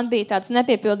 Un man bija tāds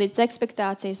nepiepildīts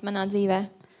ekspektācijas manā dzīvē.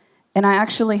 And I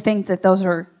actually think that those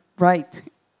are right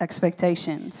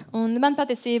expectations. Un man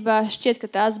patiesībā šķiet, ka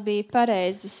tās bija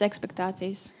pareizas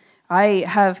ekspektācijas.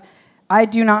 I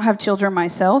do not have children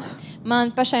myself,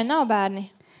 Man pašai nav bērni,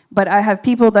 but I have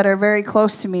people that are very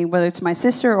close to me, whether it's my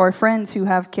sister or friends who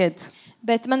have kids.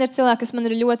 bet man ir cilvēki, kas man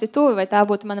ir ļoti tuvi, vai tā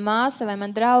būtu mana māsa vai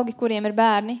mani draugi, kuriem ir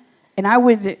bērni. And I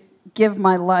would give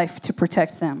my life to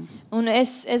protect them. Un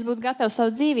es būtu gatavs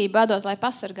savu dzīvību atdot, lai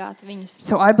pasargātu viņus.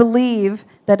 So I believe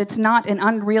that it's not an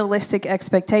unrealistic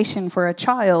expectation for a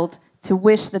child to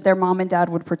wish that their mom and dad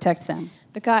would protect them.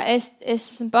 Tā kā es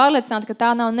esmu pārliecināta, ka tā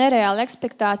nav nereāla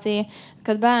ekspektācija,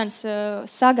 kad bērns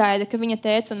sagaida, ka viņa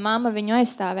tēvs un mamma viņu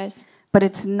aizstāvēs. But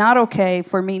it's not okay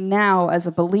for me now as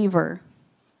a believer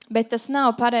Bet tas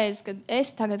nav pareizi, kad es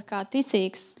tagad kā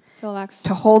ticīgs cilvēks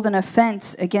to hold an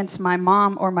offense against my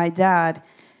mom or my dad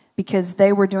because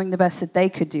they were doing the best that they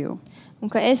could do. un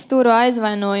ka es turu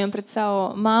aizvainojumu pret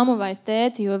savu māmu vai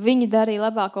tēti, jo viņi darīja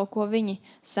labāko, ko viņi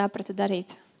saprata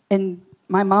darīt. And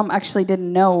my mom actually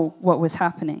didn't know what was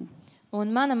happening.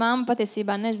 Un mana mamma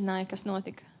patiesībā nezināja, kas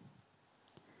notika.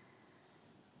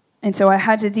 And so I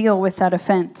had to deal with that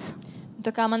offense. Un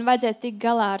tā kā man vajadzēja tikt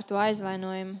galā ar to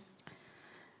aizvainojumu.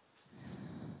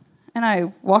 And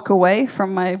I walk away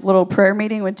from my little prayer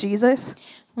meeting with Jesus.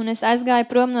 Un es aizgāju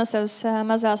prom no savas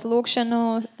mazās lūkšanu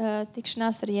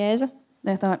tikšanās ar Jēzu.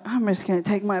 I thought, I'm just going to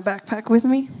take my backpack with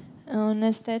me. Un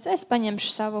es teicu, es paņemšu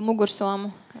savu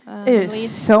mugursomu It is līdzi.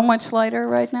 so much lighter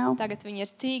right now. Tagad viņa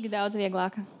ir tik daudz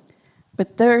vieglāka.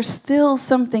 But there's still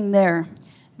something there.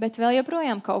 Bet vēl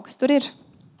joprojām kaut kas tur ir.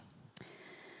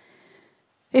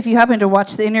 If you happen to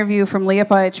watch the interview from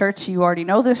Liepāja Church, you already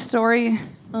know this story.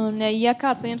 Un ja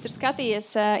kāds no jums ir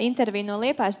skatījies interviju no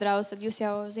Liepājas draudzes, tad jūs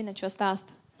jau zinat šo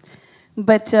stāstu.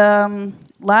 But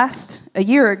a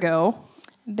year ago,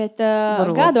 Bet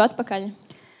Little- gadu atpakaļ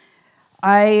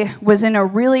I was in a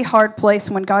really hard place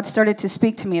when God started to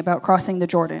speak to me about crossing the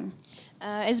Jordan.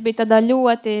 es biju tādā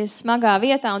ļoti smagā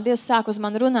vietā, un Dievs sāk uz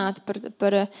mani runāt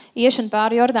par iešanu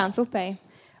pāri Jordānas upei.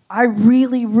 I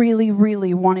really, really,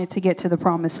 really wanted to get to the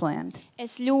promised land.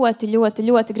 Es ļoti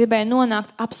gribēju nonākt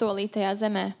apsolītajā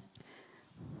zemē.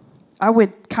 I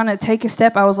would kind of take a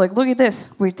step. I was like, look at this.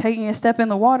 We're taking a step in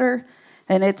the water,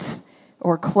 and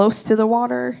or close to the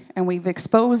water, and we've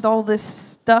exposed all this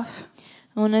stuff.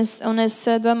 Un es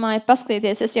domāju,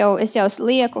 paskatieties, es jau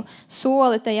lieku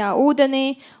soli tajā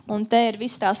ūdenī, un te ir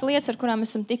visas tās lietas, ar kurām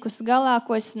esmu tikusi galā,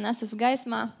 ko esmu nesusi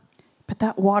gaismā. But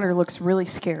that water looks really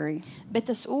scary. Bet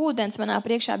tas ūdens manā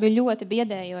priekšā bija ļoti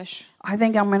biedējošs. I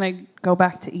think I'm going to go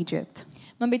back to Egypt.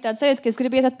 Man bija tāds sajūta, ka es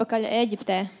gribu iet atpakaļ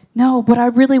Ēģiptē. No, but I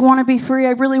really want to be free.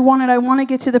 I want to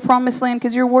get to the promised land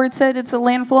because your word said it's a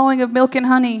land flowing of milk and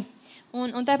honey.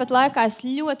 Un tāpat laikā es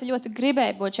ļoti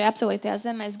gribēju būt šajā apsolītajā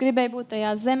zemē. Es gribēju būt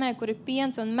tajā zemē, kur ir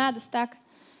piens un medus tek.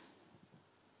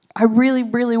 I really,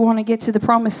 really want to get to the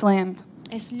promised land.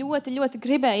 Es ļoti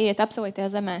gribēju iet apsolītajā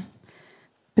zemē.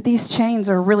 But these chains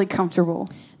are really comfortable.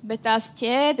 Bet tās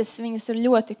ķēdes, viņas ir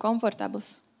ļoti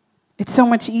komfortablas. It's so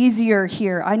much easier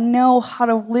here. I know how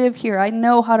to live here. I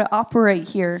know how to operate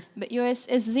here. Bet, jo es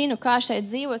zinu, kā šeit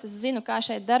dzīvot, es zinu, kā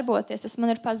šeit darboties, tas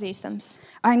man ir pazīstams.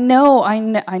 I know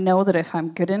that if I'm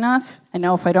good enough, I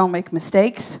know if I don't make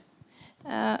mistakes,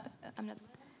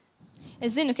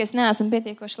 Es zinu, ka es neesmu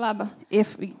pietiekoši laba.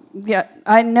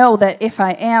 I know that if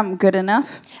I am good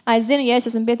enough, Es zinu, ja es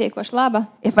esmu pietiekoši laba,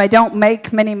 if I don't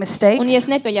make many mistakes, un ja es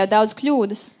nepieļauju daudz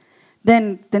kļūdas,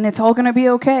 then it's all going to be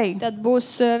okay. tad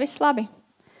būs viss labi.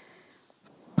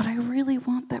 But I really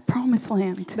want that promised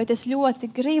land. Bet es ļoti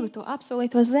gribu to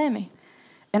apsolīto zemi.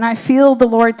 And I feel the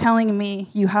Lord telling me,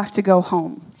 you have to go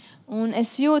home. Un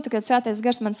es jūtu, ka Svētais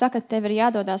Gars man saka, tev ir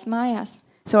jādodās mājās.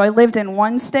 So I lived in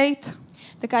one state,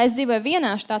 Tā kā es dzīvoju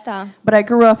vienā štatā, but I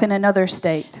grew up in another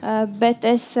state. bet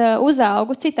es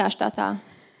uzaugu citā štatā.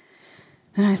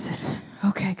 And I said,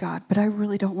 okay, God, but I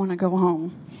really don't want to go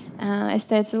home. Es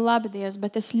teicu, labi, Dievs,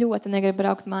 bet es ļoti negribu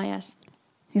braukt mājās.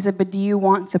 He said, but do you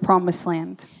want the promised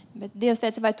land? Bet Dievs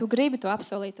teica, vai tu gribi to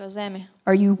apsolīto zemi?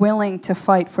 Are you willing to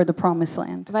fight for the promised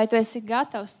land? Vai tu esi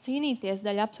gatavs cīnīties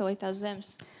daļa apsolītās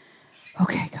zemes?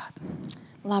 Okay, God.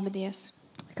 Labi, Dievs.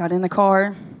 I got in the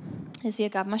car. Es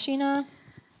iekāpu mašīnā.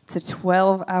 It's a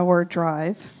 12-hour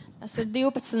drive. Tas ir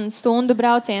 12 stundu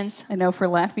brauciens. I know for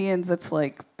Latvians, it's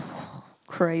like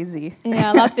crazy.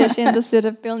 Jā, latviešiem tas ir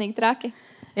pilnīgi traki.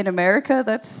 In America,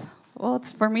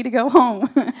 it's for me to go home.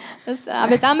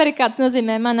 Bet Amerikā tas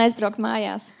nozīmē man aizbraukt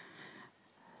mājās.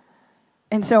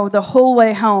 And so the whole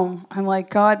way home, I'm like,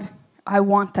 God, I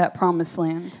want that promised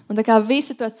land. Un tā kā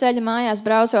visu to ceļu mājās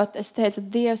braucot, es teicu,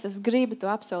 Dievs, es gribu to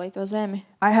apsolīto zemi.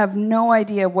 I have no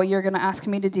idea what you're going to ask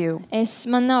me to do.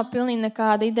 Man nav pilnīgi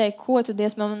nekāda ideja, ko tu,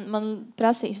 Dievs, man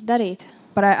prasīs darīt.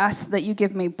 But I ask that you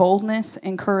give me boldness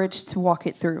and courage to walk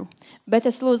it through. Bet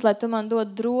es lūdzu, lai tu man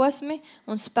dod drosmi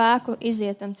un spēku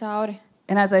iziet tam cauri.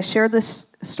 And as I share this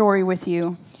story with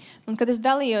you, Un kad es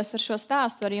dalījos ar šo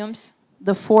stāstu ar jums,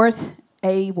 the fourth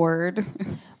A word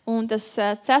un tas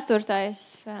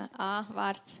ceturtais A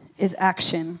vārds is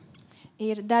action.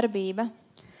 ir darbība.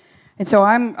 And so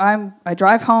I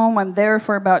drive home. I'm there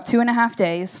for about 2.5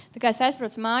 days. Tā kā es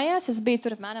aizbraucu mājās, es biju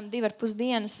tur apmēram 2,5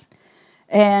 dienas.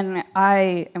 And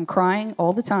I am crying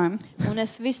all the time. Un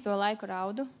es visu to laiku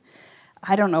raudu.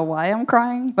 I don't know why I'm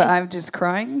crying, but I'm just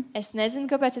crying. Es nezinu,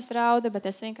 kāpēc es raudu, bet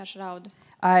es vienkārši raudu.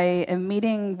 I am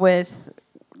meeting with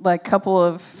like a couple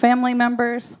of family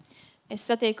members. Es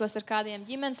satiekos ar kādiem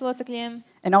ģimenes locekļiem.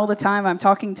 And all the time I'm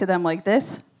talking to them like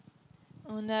this.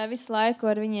 Un visu laiku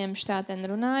ar viņiem štāten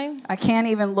runāju. I can't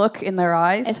even look in their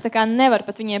eyes. Es tā kā nevaru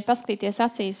pat viņiem paskatīties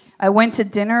acīs. I went to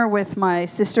dinner with my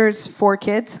sister's 4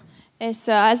 kids. Es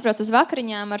aizbraucu uz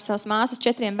vakariņām ar savas māsas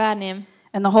 4 bērniem.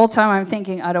 And the whole time I'm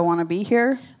thinking, I don't want to be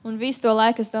here. Un visu to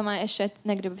laiku es domāju, es šeit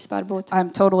negribu vispār būt. I'm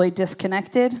totally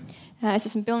disconnected. Es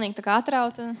esmu pilnīgi tā kā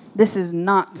atrauta. This is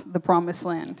not the promised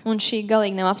land. Un šī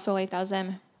galīgi nav apsolītā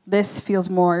zeme. This feels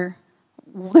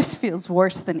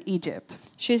worse than Egypt.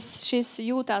 Šis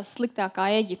jūtās sliktāk kā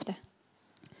Eģipte.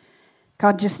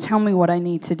 God, just tell me what I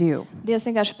need to do. Dievs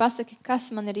vienkārši pasaka,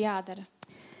 kas man ir jādara.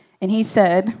 And he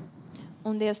said,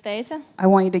 Un Dievs teica, I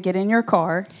want you to get in your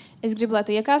car es gribu, lai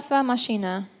tu iekāp savā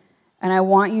mašīnā. and I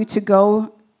want you to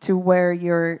go to where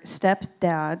your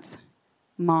stepdad's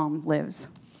mom lives.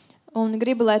 Un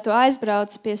gribu, lai tu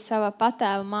aizbrauc pie sava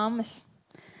patēva mammas.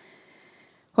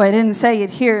 Well, I didn't say it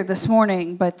here this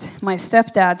morning, but my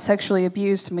stepdad sexually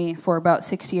abused me for about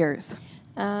 6 years.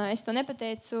 Es to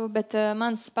nepateicu, bet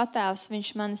mans patēvs,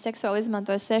 viņš mani seksuāli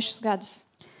izmantoja 6 gadus.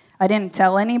 I didn't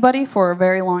tell anybody for a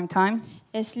very long time.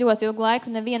 Es ļoti ilgu laiku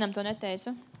nevienam to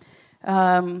neteicu.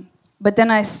 But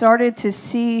then I started to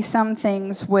see some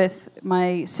things with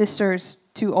my sister's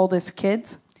 2 oldest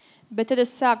kids. Bet tad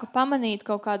es sāku pamanīt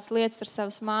kaut kādas lietas ar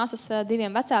savas māsas 2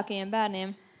 vecākajiem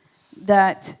bērniem,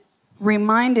 that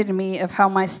reminded me of how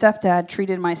my stepdad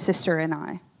treated my sister and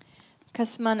I.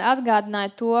 kas man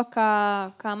atgādināja to,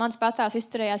 kā mans patēvs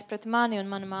izturējās pret mani un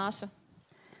manu māsu.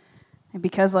 And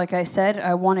because, like I said,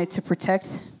 I wanted to protect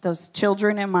those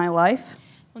children in my life,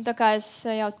 Un tā kā es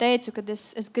jau teicu, kad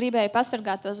es gribēju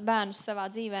pasargāt tos bērnus savā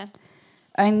dzīvē,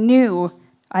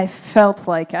 I felt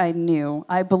like I knew,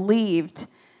 I believed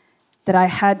that I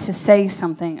had to say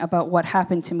something about what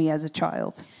happened to me as a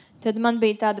child. tad man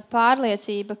bija tāda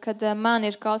pārliecība, ka man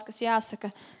ir kaut kas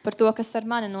jāsaka par to, kas ar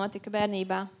mani notika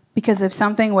bērnībā. Because if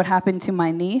something would happen to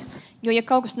my niece, Jo, ja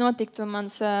kaut kas notiktu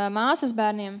mans māsas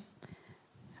bērniem,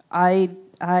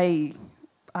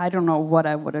 I don't know what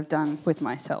I would have done with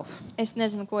myself. es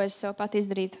nezinu, ko es sev pat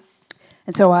izdarītu.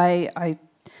 And so I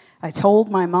told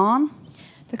my mom,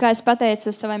 Tā kā es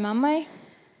pateicu savai mammai,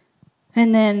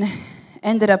 and then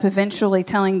ended up eventually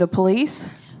telling the police.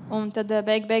 un tad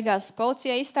beigās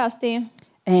policijai izstāstīju.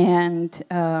 And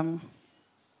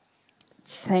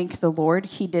thank the Lord,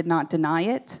 he did not deny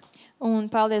it. Un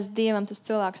paldies Dievam, tas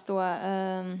cilvēks to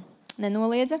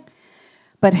nenoliedza.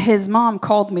 But his mom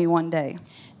called me one day.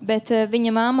 Bet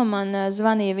viņa mamma man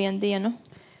zvanīja vienu dienu.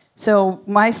 So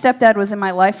my stepdad was in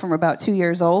my life from about 2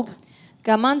 years old.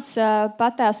 Kā mans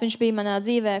patēvs, viņš bija manā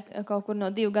dzīvē kaut kur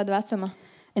no 2 gadu vecuma.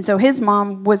 And so his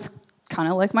mom was kind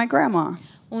of like my grandma.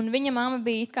 Un viņa mamma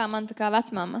bija it kā man tā kā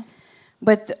vecmamma.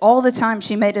 But all the time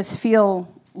she made us feel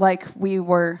like we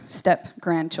were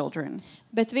step-grandchildren.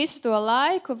 Bet visu to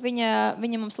laiku viņa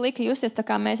mums lika justies tā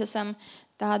kā mēs esam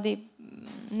tādi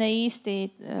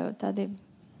neīsti tādi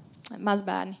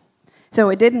mazbērni. So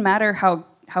it didn't matter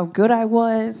how good I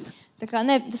was. Tā kā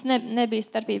tas nebija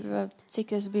starpība,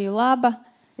 cik es biju laba,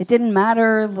 It didn't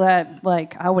matter that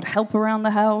like I would help around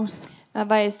the house.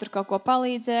 vai es tur kaut ko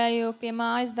palīdzēju pie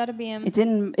mājas darbiem. It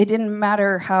didn't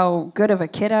matter how good of a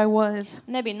kid I was,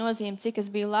 Nebija nozīme, cik es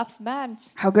biju labs bērns,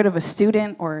 how good of a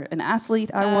student or an athlete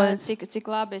I was. cik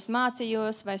labi es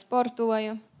mācījos vai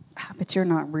sportoju. But you're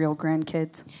not real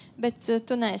grandkids. Bet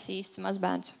tu neesi īsts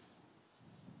mazbērns.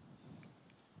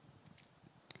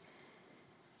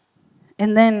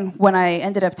 And then when I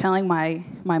ended up telling my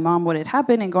mom what had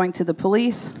happened and going to the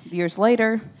police years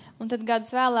later, Un tad gadus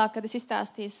vēlāk, kad es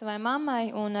izstāstīju savai mammai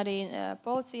un arī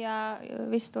policijā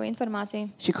visu to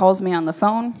informāciju, she calls me on the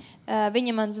phone.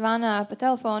 viņa man zvana pa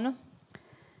telefonu.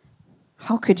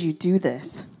 How could you do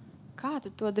this? Kā tu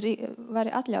to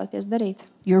vari atļauties darīt?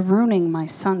 You're ruining my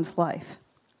son's life.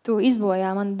 Tu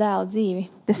izbojā manu dēlu dzīvi.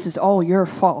 This is all your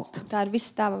fault. Tā ir viss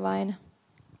tava vaina.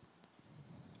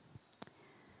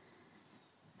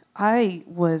 I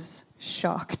was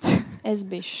shocked. Es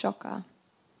biju šokā.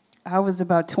 I was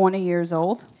about 20 years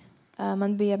old,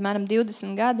 Man bija apmēram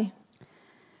 20 gadi.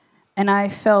 and I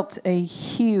felt a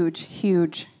huge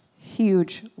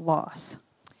loss.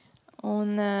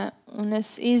 Un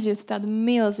es izjūtu tādu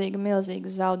milzīgu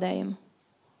zaudējumu.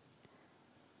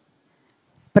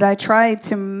 But I tried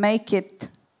to make it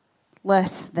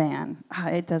less than.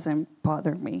 It doesn't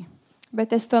bother me.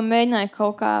 Bet es to mēģināju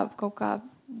kaut kā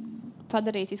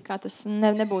padarīt, it kā tas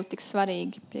nebūtu tik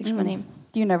svarīgi priekš manīm.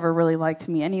 You never really liked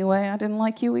me anyway. I didn't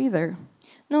like you either.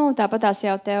 Nu, tāpatās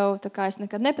jau tev, tā kā es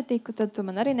nekad nepatiku, tad tu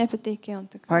man arī nepatiki. Un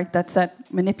Right? That's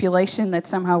that manipulation that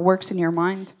somehow works in your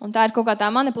mind. un tā ir kaut kā tā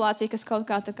manipulācija, kas kaut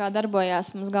kā tā kā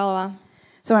darbojās mums galvā.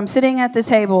 So I'm sitting at this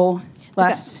table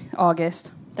last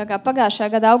August, Tā kā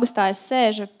pagājušā gada augustā es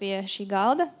sēžu pie šī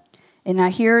galda, and I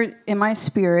hear in my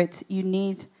spirit, you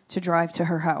need to drive to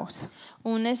her house.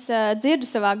 un es dzirdu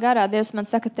savā garā, Dievs man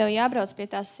saka, tev jābrauc pie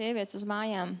tās sievietes uz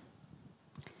mājām.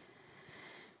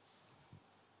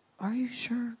 Are you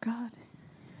sure, God?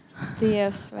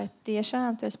 Dievs, vai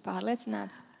tiešām tu esi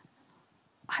pārliecināts?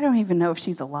 I don't even know if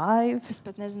she's alive. Es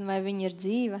pat nezinu, vai viņa ir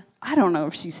dzīva. I don't know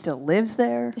if she still lives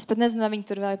there. Es pat nezinu, vai viņa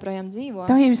tur vēl joprojām dzīvo.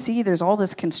 Don't you see there's all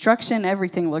this construction?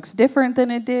 Everything looks different than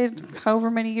it did however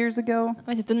many years ago.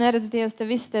 Vai tu neredz, Dievs, te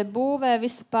visu te būvē,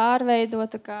 visu pārveido,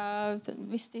 tā kā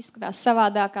viss izskatās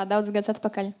savādāk kā daudz gadus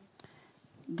atpakaļ?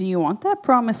 Do you want that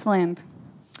promised land?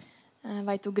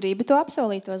 Vai tu gribi to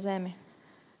apsolīto zemi?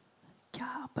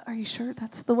 Yeah, but are you sure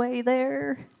that's the way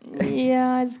there?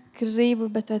 Jā, es gribu,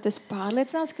 bet vai tu esi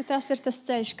pārliecināts, ka tas ir tas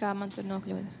ceļš, kā man tur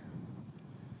nokļūt?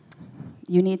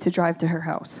 You need to drive to her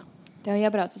house. Tev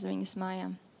jābrauc uz viņas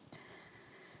mājām.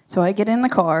 So I get in the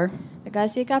car. Tā kā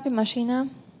es iekāpu mašīnā,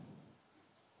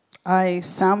 I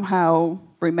somehow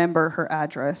remember her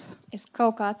address. es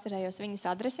kaut kā atcerējos viņas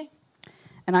adresi,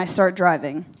 And I start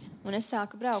driving. un es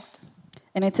sāku braukt.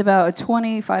 And it's about a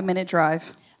 25-minute drive.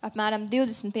 Apmēram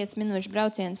 25 minūšu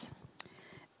brauciens.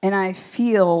 And I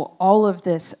feel all of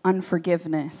this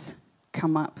unforgiveness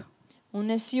come up. Un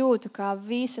es jūtu, kā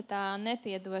visa tā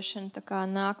nepiedošana tā kā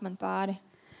nāk man pāri.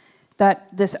 That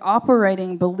this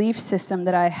operating belief system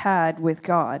that I had with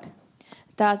God,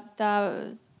 Tā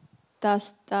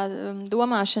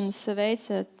domāšanas veids,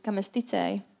 kam es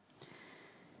ticēju,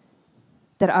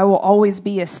 that I will always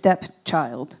be a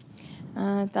stepchild.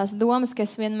 tās domas, ka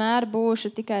es vienmēr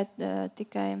būšu tikai tā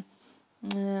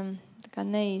kā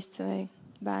neīsts vai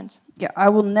bērns. Yeah, I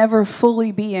will never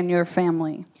fully be in your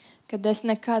family. Kad es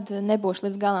nekad nebūšu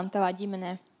līdz galam tavā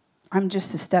ģimenē. I'm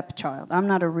just a stepchild. I'm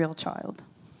not a real child.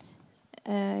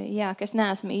 Jā, ka es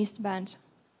neesmu īsts bērns.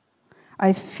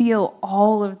 I feel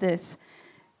all of this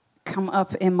come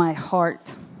up in my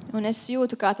heart. Un es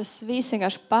jūtu, kā tas viss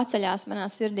vienkārši paceļās manā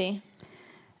sirdī.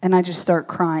 And I just start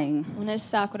crying. Un es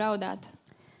sāku raudāt.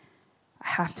 I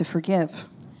have to forgive.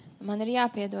 Man ir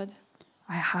jāpiedod.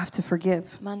 I have to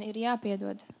forgive. Man ir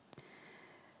jāpiedod.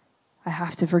 I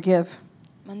have to forgive.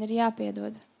 Man ir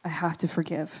jāpiedod. I have to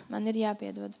forgive. Man ir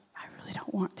jāpiedod. I really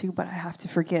don't want to, but I have to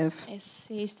forgive. Es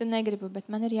īsti negribu, bet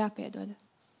man ir jāpiedod.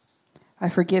 I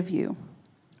forgive you.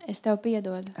 Es tev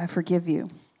piedodu. I forgive you.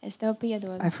 Es tev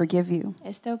piedodu. I forgive you.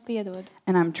 Es tev piedodu.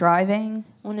 And I'm driving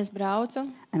Un es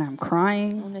braucu, and I'm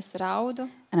crying un es raudu.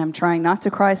 and I'm trying not to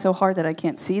cry so hard that I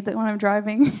can't see that when I'm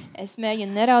driving. Es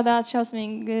mēģinu neraudāt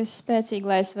šausmīgi spēcīgi,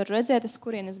 lai es varu redzēt, uz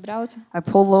kurien es braucu. I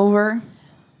pull over.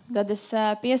 Tad es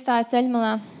piestāju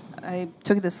ceļmalā. I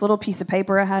took this little piece of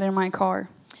paper I had in my car.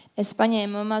 Es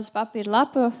paņēmu mazu papīra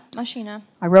lapu mašīnā.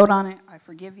 I wrote on it, I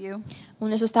forgive you.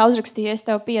 Un es uz tā uzrakstīju, es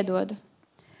tev piedodu.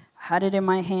 I had it in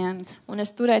my hand. Un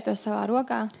es turēju to savā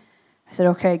rokā. I said,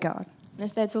 okay, God, Un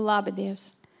es teicu, labi,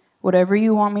 Dievs. whatever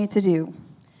you want me to do,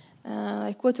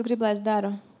 Ko tu gribi, lai es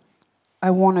daru? I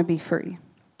want to be free.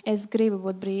 Es gribu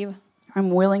būt brīva. I'm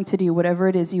willing to do whatever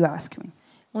it is you ask me.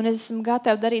 Un es esmu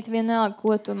gatava darīt vienalga,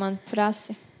 ko tu man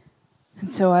prasi.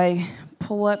 And so I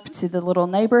pull up to the little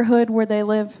neighborhood where they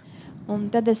live. Un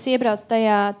tad es iebraucu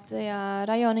tajā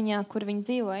rajoniņā, kur viņi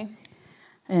dzīvoja.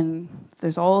 And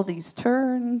there's all these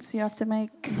turns you have to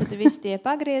make. Tad ir visi tie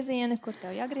pagriezieni, kur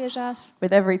tev jāgriežās.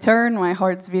 With every turn, my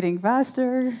heart's beating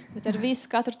faster. Bet ar visu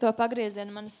katru to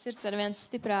pagriezienu manas sirds ar viens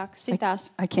stiprāk sitās.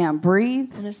 I can't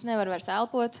breathe. Un es nevaru vairs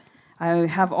elpot. I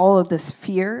have all of this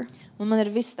fear. Un man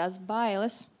ir visas tās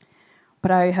bailes.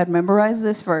 But I had memorized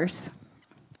this verse.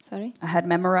 Sorry. I had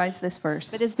memorized this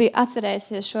verse. Bet es biju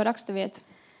atcerējusies šo raksturvietu,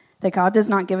 That God does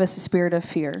not give us a spirit of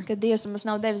fear, ka Dievs mums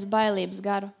nav devis bailības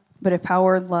garu, but a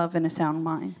power, love, and a sound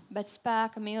mind. bet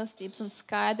spēka, mīlestības un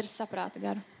skaidrs saprāta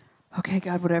garu. Okay,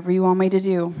 God, whatever you want me to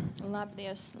do, Labi,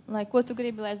 Dievs, lai ko tu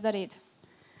gribi, lai es darītu?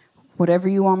 whatever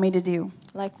you want me to do,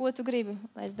 Lai ko tu gribi,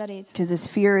 lai es darītu? because this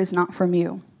fear is not from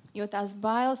you. Jo tās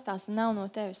bailes, tās nav no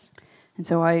tevis. And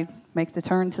so I make the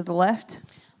turn to the left.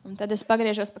 Un tad es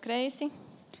pagriežos pa kreisi,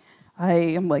 I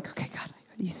am like, okay, God,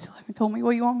 you still haven't told me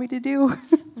what you want me to do.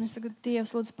 un es saku,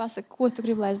 Dievs, lūdzu, pasaka, ko tu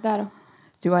gribi, lai es daru?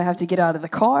 Do I have to get out of the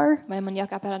car? Vai man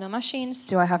jākāp ārā no mašīnas?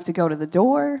 Do I have to go to the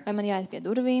door? Vai man jāiet pie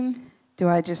durvīm? Do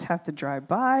I just have to drive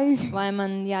by? Vai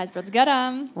man jāizbrauc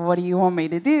garām? What do you want me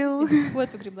to do? Ko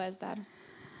tu gribi, lai es daru?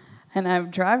 And I'm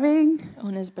driving,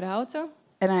 Un es braucu,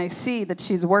 and I see that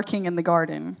she's working in the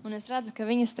garden. un es redzu, ka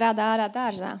viņa strādā ārā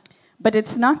dārzā. But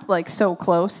it's not like so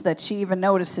close that she even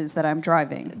notices that I'm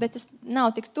driving. Bet es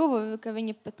nav tik tuvu, ka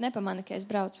viņa pat nepamana, ka es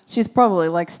braucu. She's probably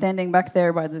like standing back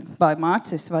there by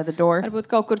Mājas, by the door. Varbūt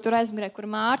kaut kur tur aizmugurē, kur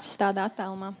Mārcis stādā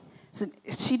attālumā. So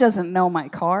she doesn't know my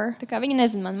car. Tā kā viņa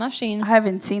nezina man I mašīnu.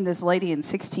 haven't seen this lady in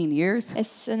 16 years.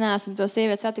 Es neesmu to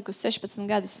sievieti satikusi 16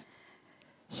 gadus.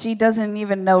 She doesn't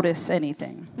even notice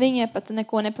anything. Viņa pat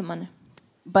neko nepamana.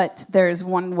 But there's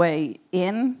one way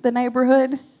in the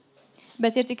neighborhood,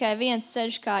 Bet ir tikai viens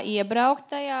ceļš, kā iebraukt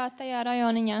tajā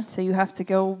rajoniņā. So you have to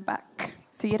go back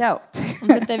to get out. Un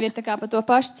tad tev ir tā kā pa to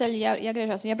pašu ceļu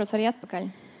jāgriežās un jābrauc arī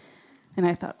atpakaļ. And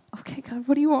I thought, okay, God,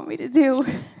 what do you want me to do?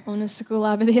 Un es saku,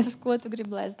 labi, Dievs, ko tu gribi,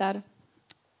 lai es daru?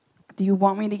 Do you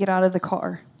want me to get out of the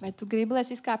car? Vai tu gribi, lai es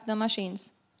izkāpu no mašīnas?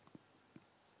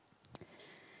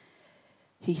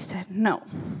 He said, no.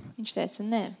 Viņš teica,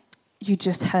 nē. You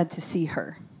just had to see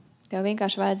her. Tev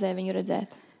vienkārši vajadzēja viņu redzēt.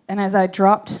 And as I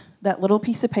dropped that little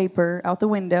piece of paper out the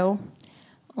window,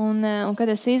 Un kad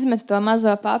es izmetu to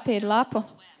mazo papīru lapu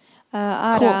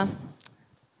ārā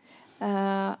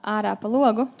pa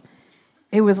logu,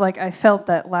 it was like I felt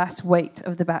that last weight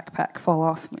of the backpack fall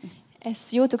off me.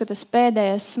 es jūtu, ka tas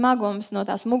pēdējais smagums no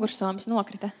tās mugursomas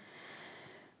nokrita.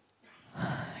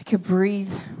 I could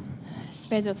breathe. Es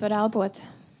beidzot varu elpot.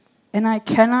 And I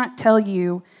cannot tell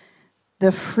you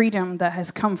the freedom that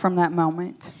has come from that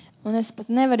moment. Un es pat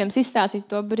nevaru jums izstāstīt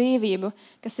to brīvību,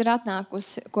 kas ir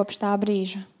atnākusi kopš tā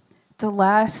brīža. The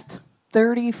last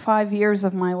 35 years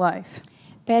of my life,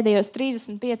 Pēdējos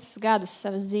 35 gadus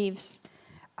savas dzīves.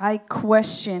 I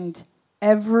questioned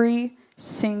every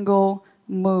single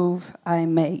move I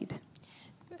made.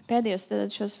 Pēdējos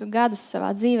šos gadus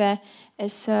savā dzīvē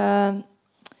es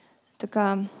tā kā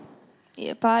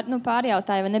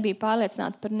pārjautāju, vai nebija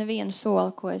pārliecināta par nevienu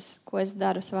soli, ko es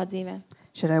daru savā dzīvē.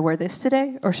 Should I wear this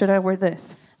today or should I wear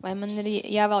this? Vai man ir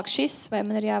jāvelk šis, vai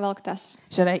man ir jāvelk tas?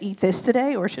 Should I eat this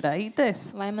today or should I eat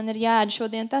this? Vai man ir jāēd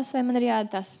šodien tas, vai man ir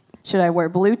jāēd tas? Should I wear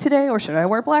blue today or should I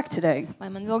wear black today? Vai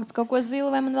man vilkt kaut ko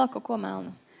zilu, vai man vēl kaut ko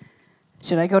melnu?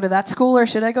 Should I go to that school or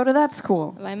should I go to that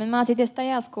school? Vai man mācīties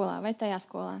tajā skolā, vai tajā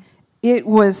skolā? It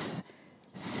was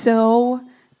so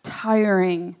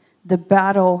tiring, the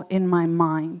battle in my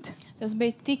mind. Tas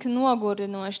bija tik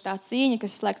nogurdinoši tā cīņa,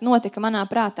 kas visu laiku notika manā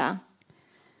prātā.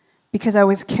 Because I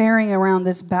was carrying around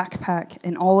this backpack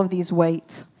and all of these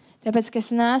weights. Tāpēc, ka es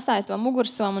nēsāju to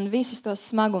mugursomu un visus tos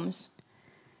smagumus.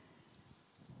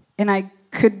 And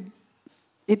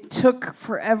it took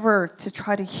forever to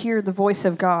try to hear the voice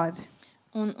of God.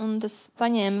 Un tas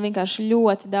paņēma vienkārši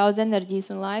ļoti daudz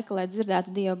enerģijas un laika, lai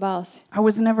dzirdētu Dieva balsi. I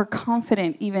was never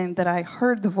confident even that I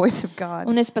heard the voice of God.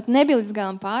 Un es pat nebiju līdz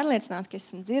galam pārliecināta, ka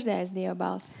esmu dzirdējis Dieva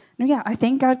balsi. No, yeah, I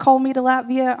think God called me to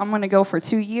Latvia. I'm going to go for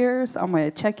 2 years. I'm going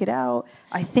to check it out.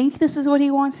 I think this is what he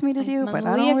wants me to do, but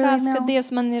I don't liekas, really ka know.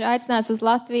 Dievs man ir aicinājis uz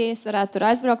Latviju, es varētu tur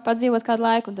aizbraukt, padzīvot kādu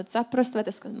laiku un tad saprast, vai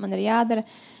tas man ir jādara.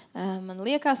 Man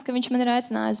liekas, ka viņš man ir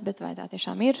aicinājis, bet vai tā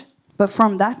tiešām ir? But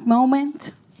from that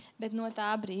moment, Bet no tā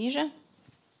brīža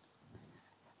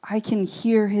I can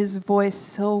hear his voice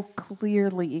so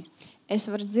clearly. es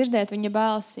varu dzirdēt viņa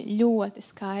balsi ļoti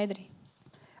skaidri.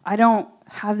 I don't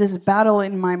have this battle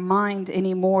in my mind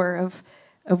anymore of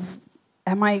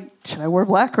should I wear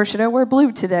black or should I wear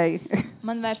blue today?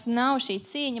 Man vairs nav šī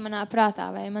cīņa manā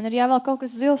prātā, vai man ir jāvēl kaut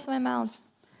kas zils vai melns.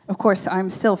 Of course, I'm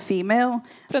still female.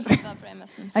 Protams, es joprojām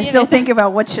esmu I still sieviete. think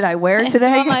about what should I wear Es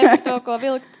today. domāju par to, ko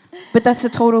vilkt. But that's a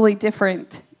totally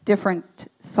different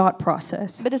thought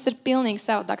process. Bet tas ir pilnīgi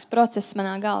savādāks process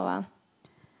manā galvā.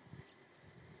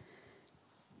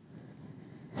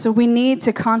 So we need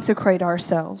to consecrate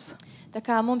ourselves. Tā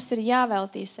kā mums ir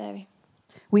jāveltī sevi.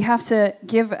 We have to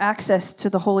give access to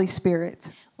the Holy Spirit.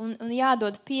 Un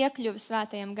jādod piekļuvi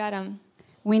svētajam garam.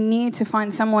 We need to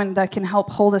find someone that can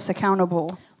help hold us accountable.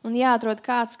 Un jāatrod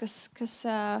kāds,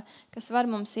 kas var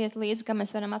mums iet līdzi, kā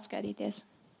mēs varam atskaitīties.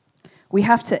 We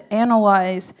have to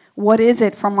analyze what is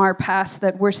it from our past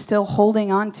that we're still holding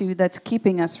on to that's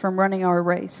keeping us from running our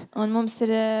race. Un mums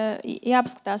ir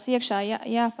jāpaskatās iekšā,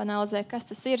 jāpanalizē,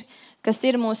 kas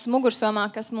ir mūsu mugursomā,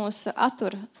 kas mūs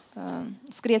attur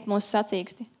skriet mūsu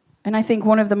sacīksti. And I think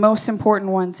one of the most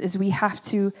important ones is we have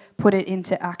to put it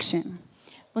into action.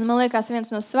 Un man liekas,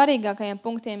 viens no svarīgākajiem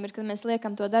punktiem ir, kad mēs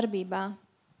liekam to darbībā.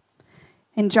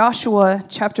 In Joshua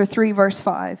chapter 3 verse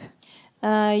 5,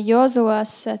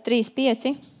 Jozuas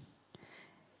 3:5.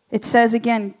 it says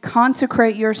again,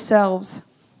 consecrate yourselves,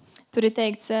 Tur ir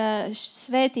teikts,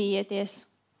 svētījieties,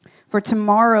 for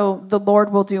tomorrow the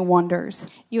Lord will do wonders.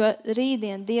 jo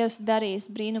rītdien Dievs darīs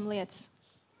brīnum lietas.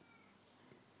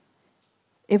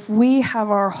 If we have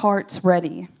our hearts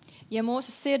ready, Ja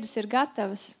mūsu sirdis ir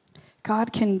gatavas,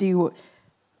 God can do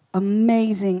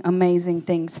amazing, amazing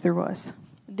things through us.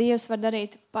 Dievs var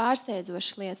darīt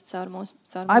pārsteidzošas lietas caur mums.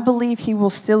 I believe he will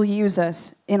still use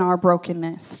us in our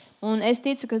brokenness. Un es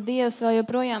ticu, ka Dievs vēl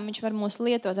joprojām viņš var mūs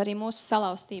lietot arī mūsu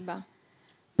salauztībā.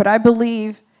 But I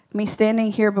believe me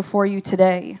standing here before you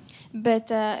today,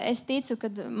 Bet es ticu, ka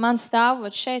man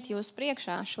stāvot šeit jūsu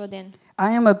priekšā šodien,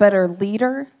 I am a better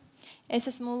leader. es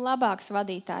esmu labāks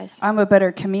vadītājs. I'm a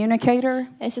better communicator,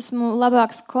 Es esmu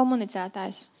labāks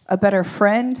komunicētājs, a better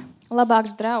friend,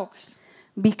 labāks draugs.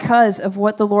 because of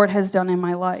what the Lord has done in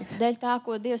my life. Dēļ tā,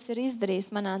 ko Dievs ir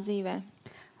izdarījis manā dzīvē.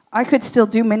 I could still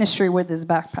do ministry with this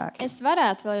backpack. Es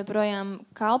varētu vēl joprojām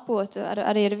kalpot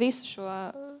arī ar visu šo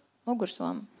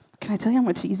mugursomu. Can I tell you how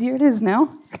much easier it is now?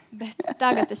 Bet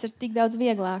tagad tas ir tik daudz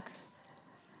vieglāk.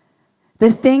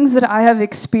 The things that I have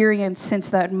experienced since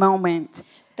that moment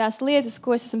Tās lietas,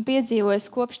 ko es esmu piedzīvojis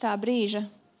kopš tā brīža,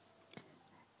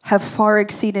 have far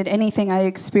exceeded anything I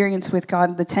experienced with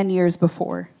God the 10 years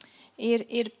before.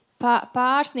 ir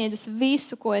pārsniedzis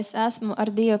visu, ko es esmu ar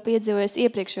Dievu piedzīvojis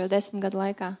iepriekšējo 10 gadu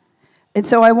laikā. And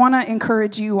so I want to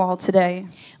encourage you all today.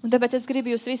 Un tāpēc es gribu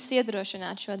jūs visus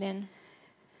iedrošināt šodien.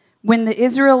 When the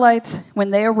Israelites, when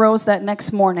they arose that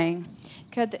next morning,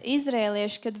 Kad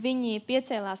izrēlieši, kad viņi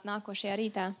piecēlās nākošajā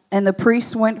rītā, and the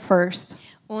priests went first,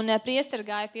 un priesteri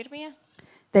gāja pirmie,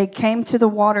 they came to the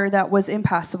water that was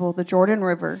impassable, the Jordan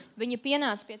River, viņi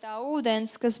pienāca pie tā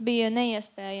ūdens, kas bija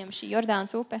neiespējama, šī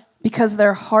Jordānas upe. because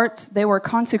their hearts, they were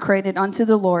consecrated unto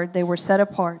the Lord, they were set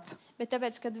apart. Bet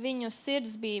tāpēc, kad viņu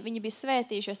sirds bija, viņi bija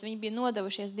svētījušies, viņi bija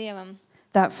nodevušies Dievam.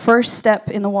 That first step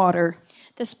in the water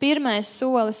Tas pirmais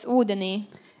solis ūdenī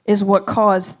is what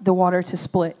caused the water to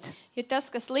split. ir tas,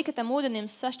 kas lika tam ūdenim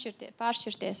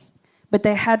pāršķirties. But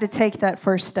they had to take that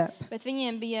first step. Bet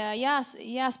viņiem bija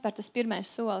jāspēr tas pirmais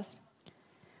solis.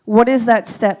 What is that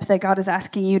step that God is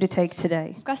asking you to take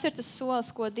today? Kas ir tas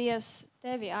solis, ko Dievs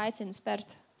tevi aicina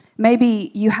spērt?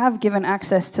 Maybe you have given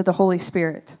access to the Holy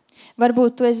Spirit,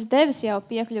 Varbūt tu esi devis jau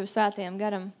piekļuvu svētajam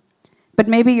garam, but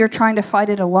maybe you're trying to fight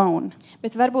it alone.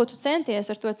 bet varbūt tu centies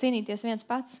ar to cīnīties viens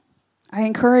pats. I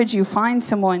encourage you, find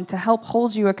someone to help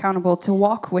hold you accountable, to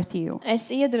walk with you. Es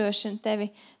iedrošinu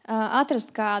tevi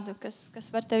atrast kādu, kas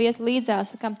var tev iet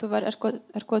līdzās, kam tu var,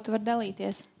 ar ko tu var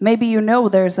dalīties. Maybe you know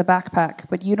there's a backpack,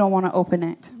 but you don't want to open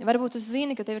it Varbūt tu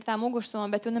zini, ka tev ir tā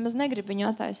mugursoma, bet tu nemaz negribi viņu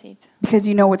attaisīt. because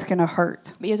you know it's going to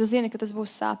hurt. Ja tu zini, ka tas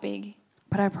būs sāpīgi.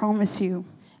 But I promise you,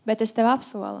 Bet es tev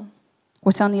apsolu,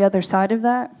 what's on the other side of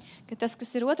that ka tas, kas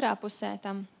ir otrā pusē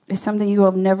tam, is something you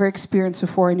have never experienced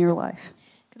before in your life.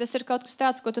 ka tas ir kaut kas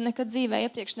tāds, ko tu nekad dzīvē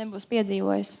iepriekš nebūsi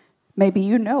piedzīvojis. Maybe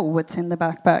you know what's in the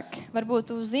backpack, Varbūt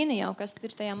tu zini jau, kas ir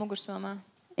tajā mugursomā.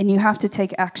 and you have to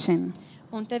take action.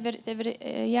 Un tev ir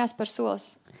jāspēr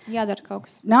solis, jādara kaut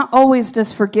kas. Not always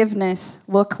does forgiveness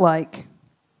look like,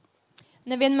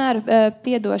 Nevienmēr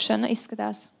piedošana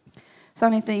izskatās.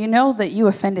 Sonita, you know that you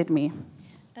offended me,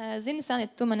 Zini,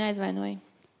 Sanita, tu mani aizvainoji,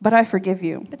 but I forgive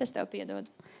you. bet es tev piedodu.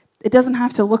 It doesn't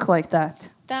have to look like that.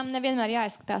 Tām nevienmēr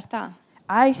jāizskatās tā.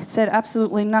 I said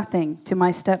absolutely nothing to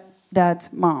my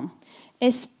stepdad's mom.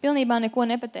 Es pilnībā neko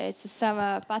nepateicu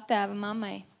sava patēva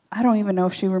mammai. I don't even know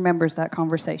if she remembers that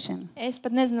conversation. Es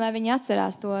pat nezinu, vai viņa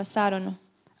atcerās to sarunu.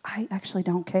 I actually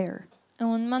don't care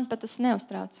Un man pat tas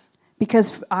neuztrauc.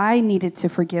 because I needed to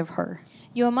forgive her.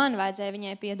 Jo man vajadzēja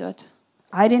viņai piedot.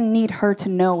 I didn't need her to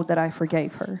know that I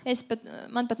forgave her.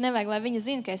 Man pat nevajag, lai viņa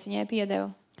zina, ka es viņai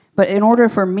piedevu. But in order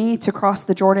for me to cross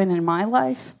the Jordan in my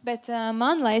life, Bet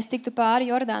man, lai es tiktu pāri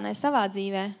Jordānai savā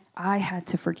dzīvē, I had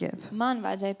to forgive. man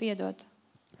vajadzēja piedot.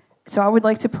 So I would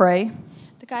like to pray.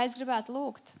 Tā kā es gribētu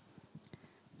lūgt.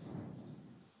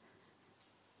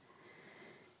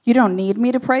 You don't need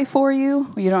me to pray for you.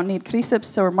 You don't need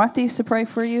Kristaps or Matis to pray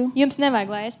for you. Jums nevajag,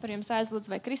 lai es par jums aizlūdzu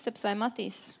vai Kristaps vai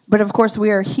Matīs. But of course, we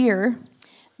are here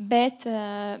Bet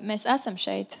mēs esam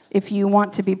šeit, if you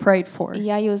want to be prayed for.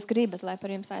 ja jūs gribat, lai par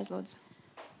jums aizlūdzu.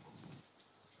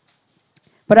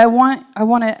 But I want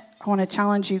to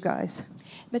challenge you guys.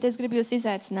 Bet es gribu jūs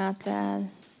izaicināt,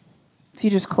 If you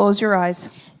just close your eyes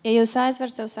ja jūs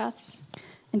aizverat savus acis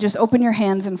and just open your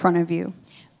hands in front of you.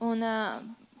 un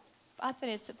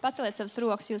paceliet savas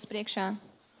rokas jūs priekšā.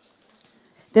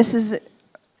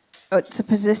 It's a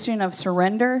position of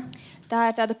surrender. Tā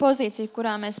ir tāda pozīcija,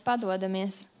 kurā mēs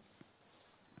padodamies.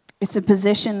 It's a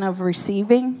position of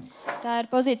receiving. Tā ir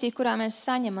pozīcija, kurā mēs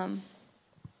saņemam.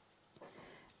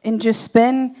 And just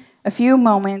spend a few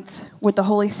moments with the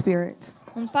Holy Spirit.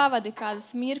 Un pavadi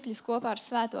kādus mirkļus kopā ar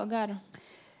Svēto garu.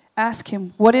 Ask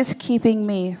him, what is keeping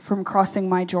me from crossing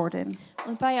my Jordan?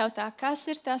 Un pajautā, kas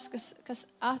ir tas, kas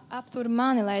aptur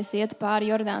mani, lai es ietu pāri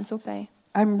Jordānas upei.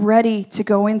 I'm ready to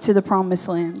go into the promised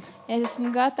land. Es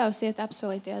esmu gatavs iet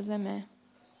apsolītajā zemē.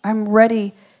 I'm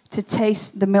ready to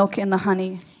taste the milk and the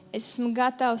honey. Es esmu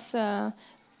gatavs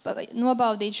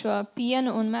nobaudīt šo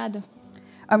pienu un medu.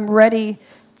 I'm ready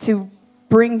to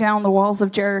bring down the walls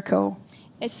of Jericho.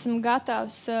 Es esmu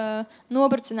gatavs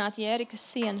nobrucināt Jērikas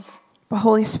sienas. But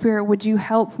Holy Spirit, would you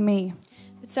help me?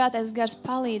 Bet Svētais gars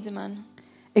palīdzi man,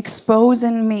 Expose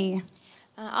in me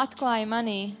atklāja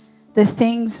manī the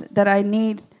things that I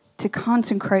need to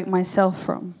consecrate myself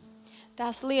from.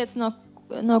 tās lietas,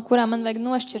 no kurām man vajag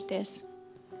nošķirties.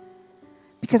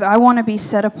 Because I want to be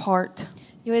set apart.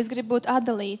 Jo es gribu būt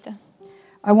atdalīta.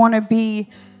 I want to be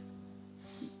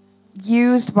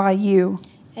used by you.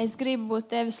 Es gribu būt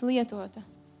tevis lietota.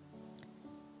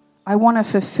 I want to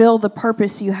fulfill the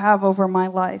purpose you have over my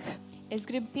life. Es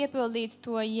gribu piepildīt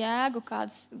to jēgu,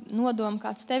 kāds nodomu,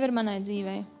 kāds tev ir manai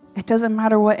dzīvei. It doesn't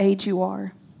matter what age you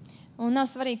are. Un nav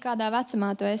svarīgi, kādā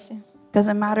vecumā tu esi.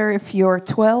 Doesn't matter if you're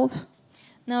 12,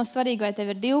 Nav svarīgi, vai tev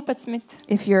ir 12,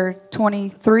 if you're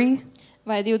 23,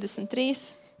 vai 23,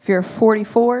 if you're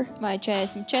 44, vai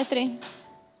 44,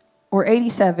 or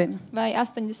 87. vai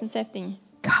 87.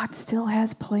 God still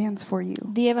has plans for you.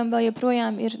 Dievam vēl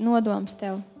joprojām ir nodoms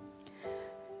tev.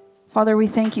 Father, we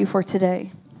thank you for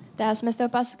today. Tēvs, mēs tev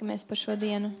pasakamies par šo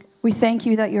dienu. We thank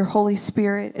you that your Holy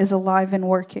Spirit is alive and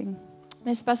working.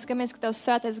 Mēs pasakamies, ka tavs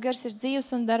svētais gars ir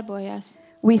dzīvs un darbojās.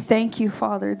 We thank you,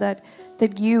 Father, that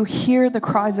you hear the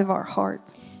cries of our heart,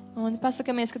 Un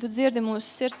pasakamies, ka tu dzirdi mūsu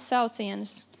sirds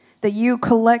saucienus. that you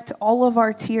collect all of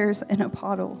our tears in a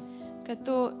bottle, Ka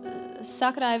tu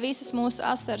sakrāji visas mūsu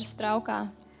asaras traukā.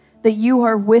 that you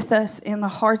are with us in the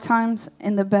hard times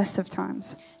and the best of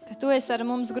times. Ka tu esi ar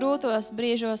mums grūtos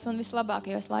brīžos un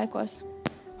vislabākajos laikos.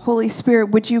 Holy Spirit,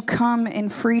 would you come in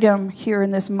freedom here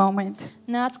in this moment?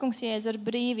 Nāc, kungs, Jēzu, ar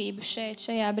brīvību šeit,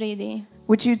 šajā brīdī.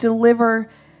 Would you deliver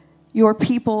your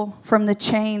people from the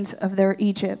chains of their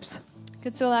Egypts?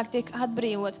 Kad cilvēki tiek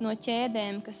atbrīvoti no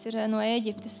ķēdēm, kas ir no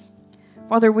Ēģiptes.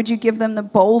 Father, would you give them the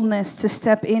boldness to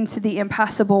step into the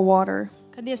impassable water?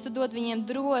 Kad Dievs, tu dod viņiem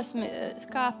drosmi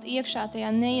kāpt iekšā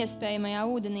tajā neiespējamajā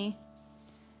ūdenī.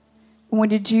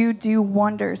 Would you do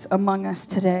wonders among us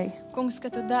today? Kungs, ka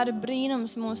tu dari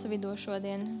brīnums mūsu vidū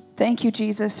šodien. Thank you,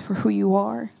 Jesus, for who you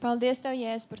are. Paldies tev,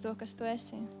 Jēzus, par to, kas tu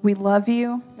esi. We love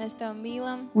you, Mēs tev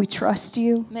mīlam, we trust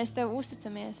you, mēs tev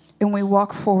uzticamies, and we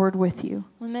walk forward with you.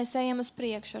 un mēs ejam uz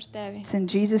priekšu ar tevi. It's in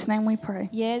Jesus' name we pray.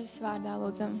 Jēzus vārdā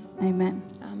lūdzam. Amen.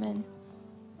 Amen.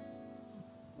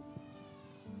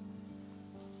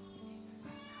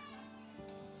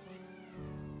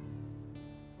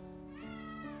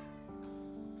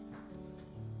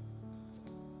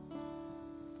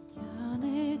 Ja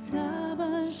ne tava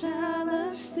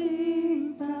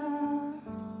žēlastība,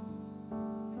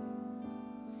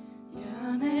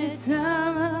 ja ne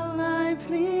tava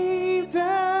laipnība,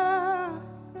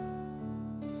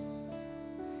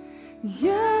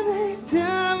 ja ne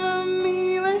tava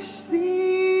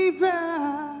mīlestība,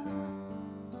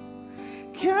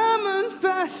 kā man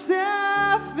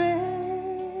pastāvēt.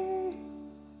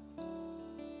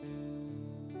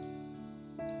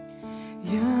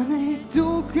 Ja ne tu,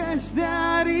 kas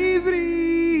dari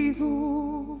brīvu,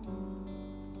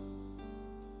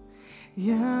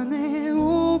 ja ne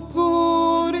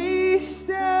upuris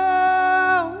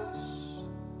tavs,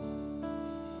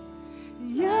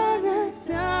 ja ne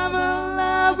tava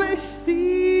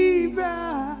labestība,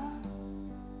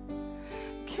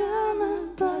 kā man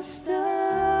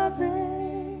pastāvēt.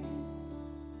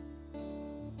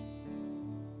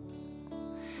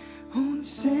 Un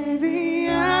sevi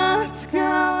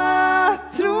atkal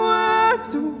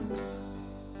atrodu,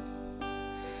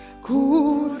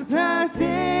 kur pat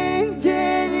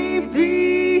eņģeļi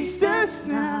bīstas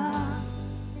nāk,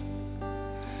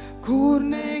 kur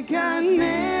nekad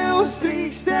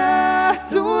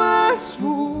neuzdrīkstētos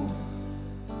būt,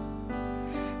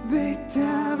 bet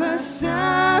tavas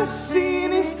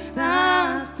asinis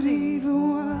atbrīvo.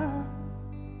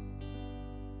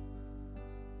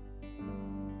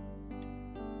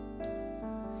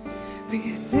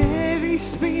 Pie tevis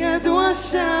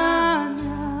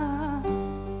piedošana,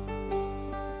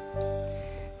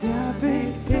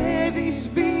 tāpēc tevis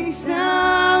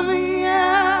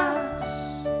bīstamījās.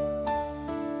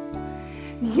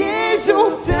 Jēzu,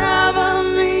 tava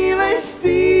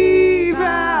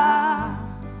mīlestība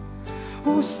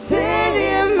uz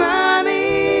ceļiem mani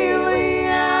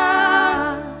lijā.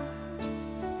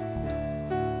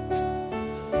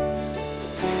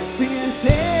 Pie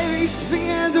tevis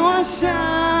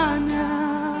piedošana,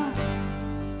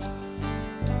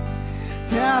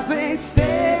 tāpēc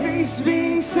tevis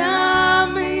bīstamījās.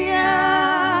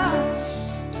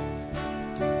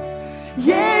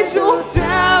 Jēzu,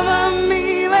 tava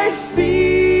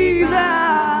mīlestība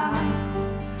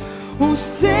uz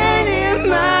ceļiem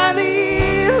mani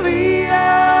lijā.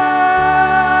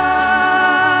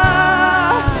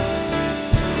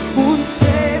 Un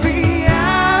sevi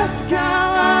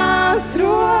atkal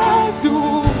atrodu,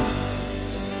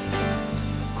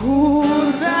 kur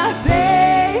pat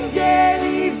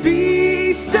eņģeļi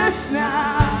bīstas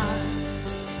nāk,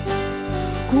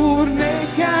 kur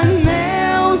nekad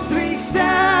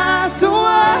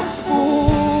neuzdrīkstētos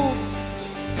būt,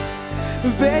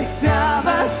 bet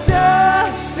tavas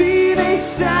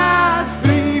asinis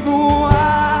atbrīvo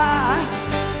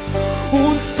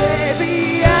un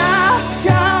sevi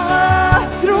atkal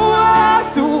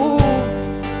atrodu,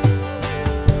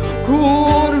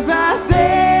 kur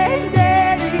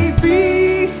vadēļi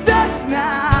bīstas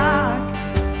nākt,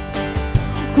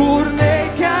 kur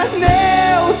nekad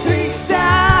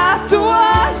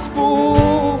neuzrīkstētos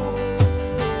būt,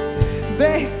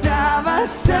 bet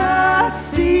tavas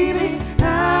asinis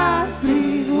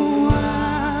atbrīvo.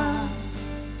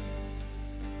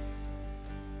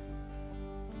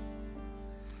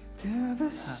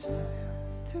 Tavas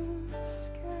svētums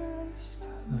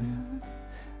skaistuma.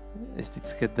 Es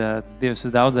ticu, ka Dievs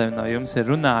uz daudziem no jums ir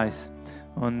runājis.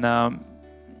 Un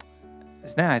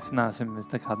es neaicināsim mēs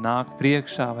tā kā nākt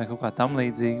priekšā vai kaut kā tam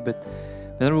līdzīgi, bet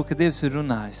varbūt, ka Dievs ir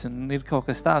runājis. Un ir kaut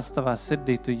kas tāds tavā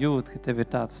sirdī, tu jūt, ka tev ir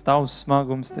tāds tavs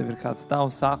smagums, tev ir kāds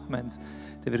tavs akmens,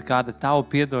 tev ir kāda tava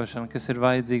piedošana, kas ir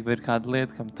vajadzīga, vai ir kāda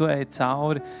lieta, kam tu ej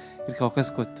cauri, ir kaut kas,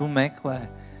 ko tu meklē.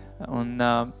 Un,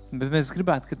 bet mēs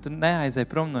gribētu, ka tu neaizēji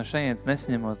prom no šejienes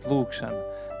nesaņemot lūkšanu.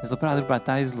 Es labprāt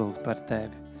gribētu aizlūgt par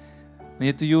tevi. Un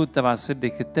ja tu jūti tavā sirdī,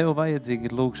 ka tev vajadzīga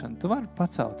ir lūkšana, tu vari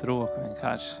pacelt roku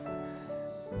vienkārši.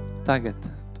 Tagad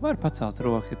tu vari pacelt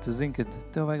roku, ja tu zini, ka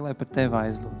tev vajag, lai par tevi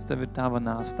aizlūdz. Tev ir tava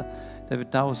nasta, tev ir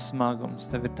tavs smagums,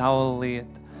 tev ir tava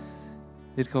lieta.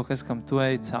 Ir kaut kas, kam tu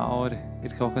ej cauri.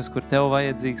 Ir kaut kas, kur tev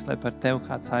vajadzīgs, lai par tevi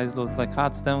kāds aizlūdz, lai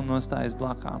kāds tev nostājas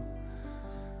blakām.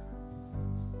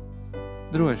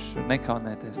 Droši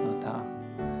nekaunēties no tā.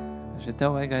 Ja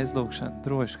tev vajag aizlūkšanu,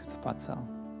 droši, ka tu pacēl.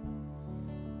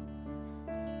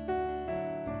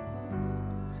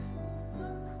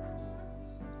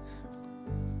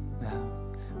 Jā.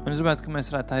 Un es gribētu, ka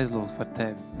mēs varētu aizlūgt par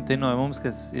tevi. Un tie no mums,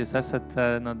 kas jūs esat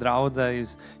no draudzē,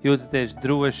 jūs jūtaties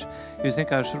droši, jūs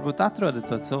vienkārši varbūt atrodat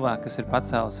to cilvēku, kas ir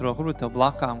pacēlis roku, varbūt tev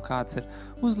blakām kāds ir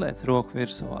uzliec roku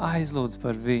virsū, aizlūdz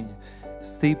par viņu,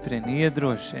 stiprini,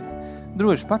 iedrošini.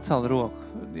 Droši pacel roku,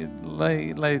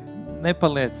 lai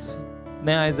nepaliec,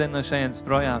 neaizēj no šejienes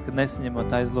projām, kad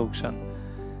nesaņemot aizlūkšanu.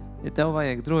 Ja tev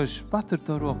vajag droši, patur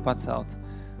to roku pacelt.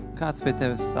 Kāds pie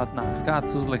tevis atnāks,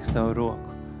 kāds uzliks tev roku,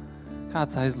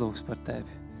 kāds aizlūks par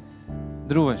tevi.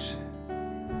 Droši.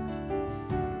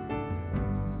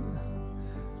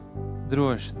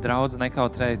 Droši, draudze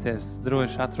nekautrējieties,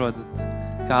 droši atrodat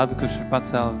kādu, kurš ir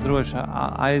pacēlis, droši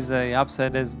aizēja,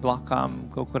 apsēdies blakām,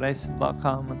 kaut kur esi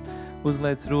blakām un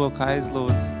uzliec roku,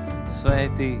 aizlūdz,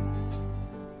 svētī,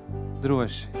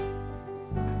 droši.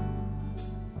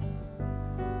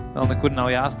 Vēl nekur nav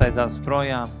jāsteidzās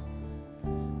projām.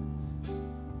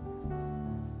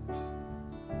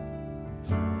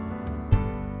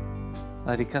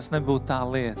 Lai arī kas nebūtu tā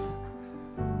lieta.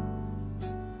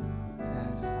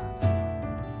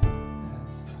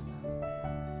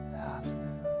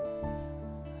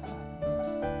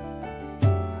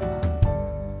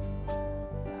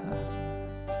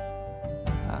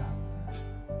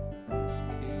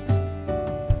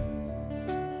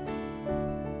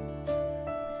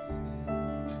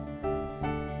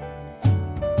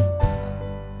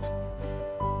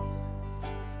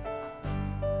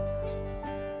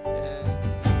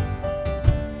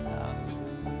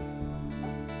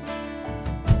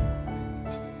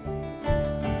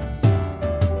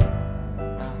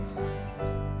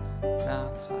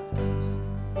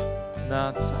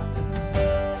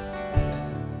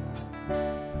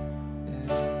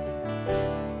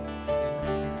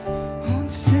 Un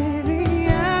sevi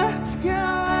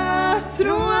atkal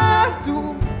atrodu,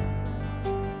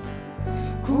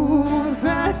 kur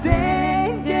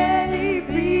vadēļi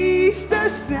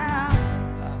bīstas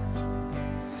nākt,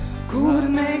 kur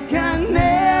nekad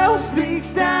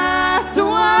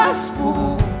neuzrīkstētos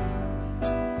būt,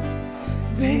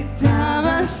 bet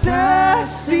tavas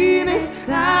asinis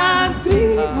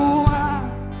atbrīvo.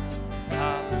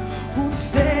 Un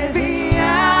sevi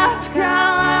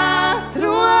atkal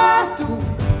atrodu,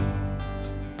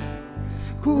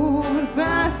 kur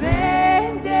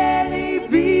vadēļi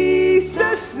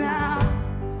bīstas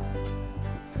nākt,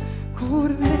 kur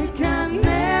nekad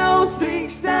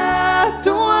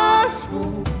neuzrīkstētos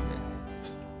būt,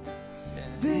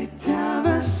 bet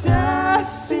tavas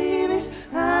asinis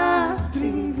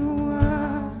atbrīvo.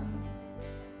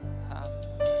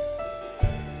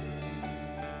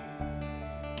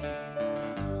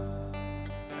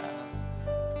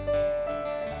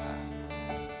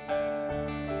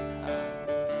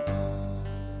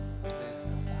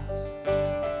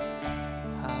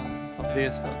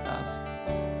 Paldies Tev tās.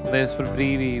 Paldies par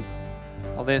brīvību.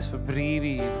 Paldies par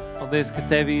brīvību. Paldies, ka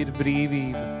Tev ir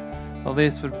brīvība.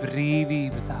 Paldies par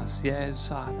brīvību tās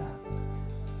Jēzus vārdā.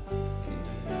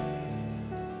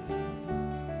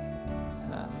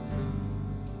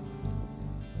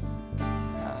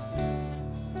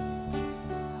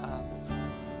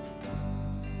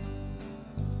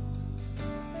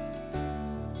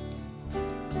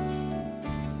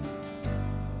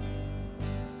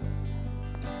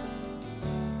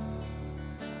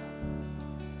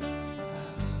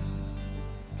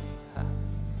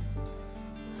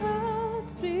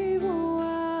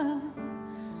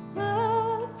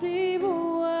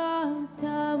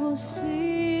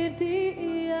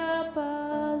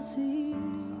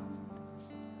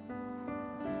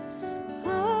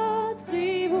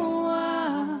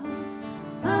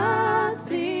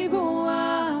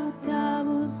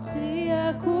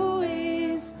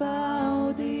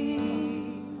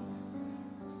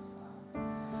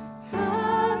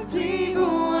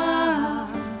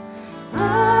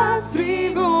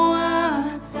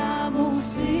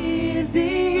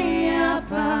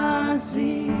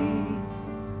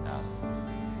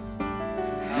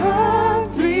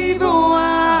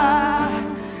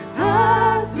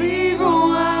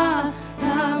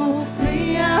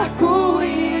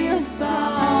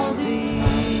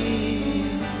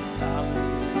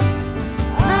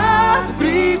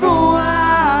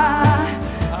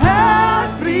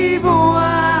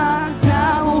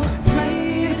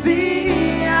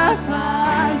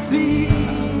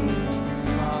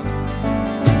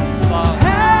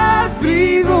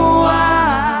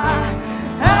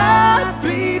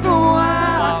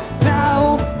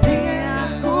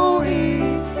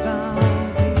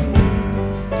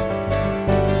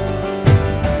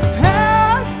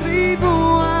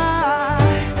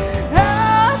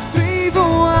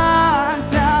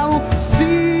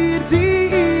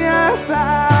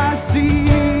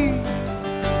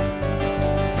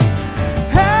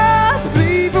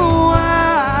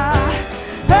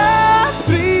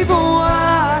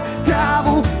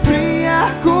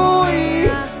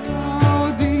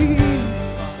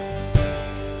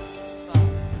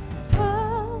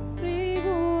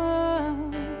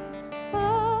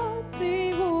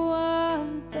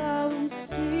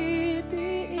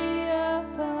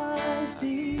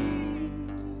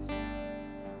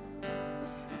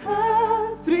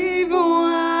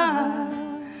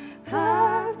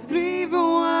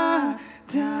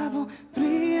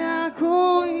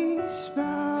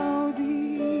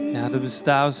 Debes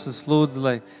Tēvs, es lūdzu,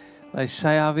 lai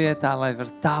šajā vietā, lai var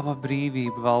Tava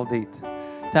brīvība valdīt.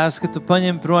 Tēvs, ka Tu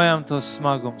paņem projām tos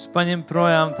smagums, paņem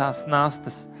projām tās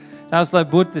nastas. Tēvs, lai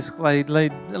burtiski,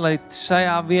 lai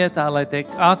šajā vietā, lai tiek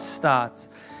atstāts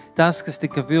tas, kas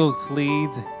tika vilkts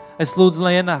līdzi. Es lūdzu,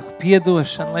 lai ienāk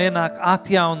piedošana, lai ienāk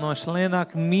atjaunošana, lai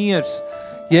ienāk miers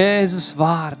Jēzus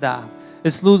vārdā.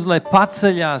 Es lūdzu, lai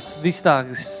paceļās viss tā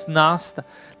nasta,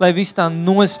 lai viss tā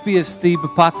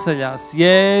nospiestība paceļās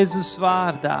Jēzus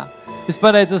vārdā. Es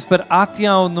pateicos par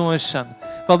atjaunošanu.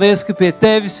 Paldies, ka pie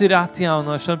Tevis ir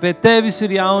atjaunošana, pie Tevis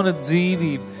ir jauna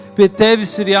dzīvība, pie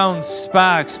Tevis ir jauns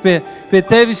spēks, pie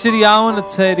Tevis ir jauna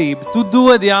cerība. Tu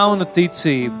dod jaunu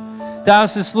ticību.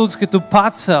 Tēvs, es lūdzu, ka Tu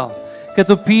pacel, ka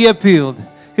Tu piepildi,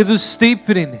 ka Tu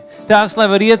stiprini. Tēvs, lai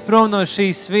var iet prom no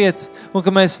šīs vietas un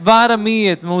ka mēs varam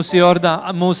iet mūsu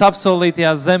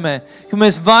apsolītajā zemē, ka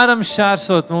mēs varam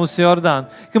šķērsot mūsu Jordānu,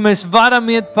 ka mēs varam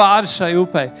iet pāri šai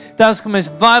upei. Tēvs, ka mēs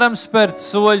varam spērt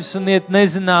soļus un iet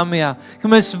nezināmajā,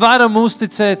 ka mēs varam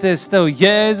uzticēties Tev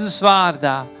Jēzus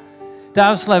vārdā.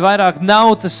 Tēvs, lai vairāk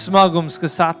nav tas smagums,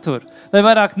 kas attur, lai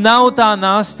vairāk nav tā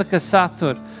nasta, kas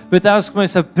attur, bet Tēvs, ka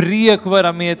mēs ar prieku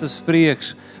varam iet uz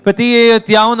priekšu. Bet ieejot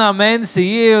jaunā mēnesī,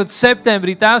 ieejot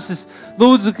septembrī, Tēvs, es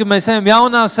lūdzu, ka mēs ejam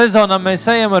jaunā sezonā, mēs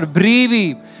ejam ar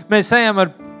brīvību, mēs ejam ar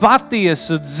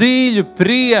patiesu, dziļu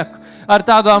prieku, ar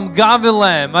tādām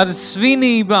gavilēm, ar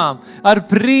svinībām, ar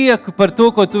prieku par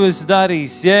to, ko Tu esi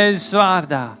darījis Jēzus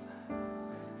vārdā.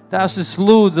 Tēvs, es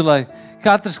lūdzu, lai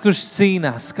katrs, kurš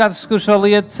cīnās, katrs, kurš vēl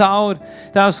iet cauri,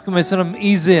 Tēvs, ka mēs varam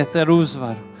iziet ar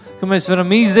uzvaru, ka mēs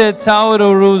varam iziet cauri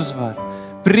ar uzvaru,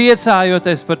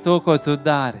 priecājoties par to, ko Tu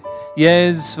dari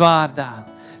Jēzus vārdā.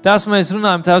 Tās mēs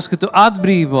runājam, Tēvs, ka Tu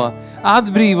atbrīvo,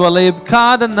 lai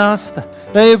jebkāda nasta,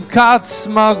 lai jebkāds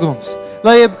smagums,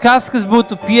 lai jebkas, kas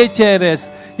būtu pieķēries,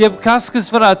 jebkas,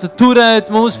 kas varētu turēt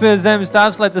mūs pie zemes,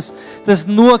 Tēvs, lai tas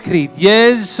nokrīt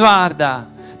Jēzus vārdā.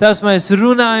 Tās mēs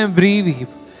runājam brīvību,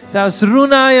 Tēvs,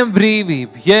 runājam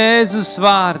brīvību Jēzus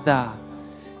vārdā,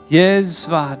 Jēzus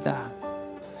vārdā.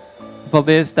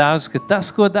 Paldies, Tēvs, ka tas,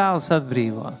 ko Dēls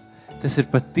atbrīvo, tas ir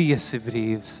patiesi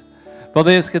brīvs.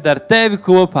 Paldies, ka ar Tevi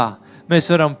kopā mēs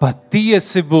varam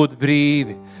patiesi būt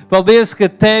brīvi. Paldies, ka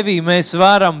Tevī mēs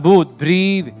varam būt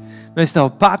brīvi. Mēs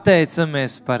Tev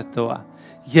pateicamies par to.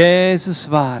 Jēzus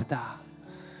vārdā.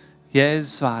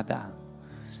 Jēzus vārdā.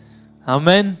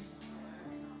 Amen.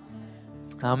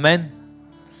 Amen.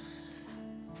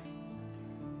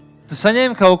 Tu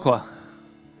saņēmi kaut ko?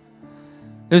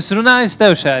 Es runāju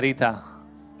Tev šajā rītā.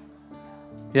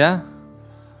 Ja?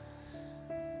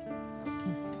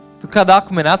 Tu kādu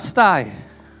akmeni atstāji?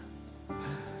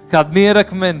 Kādu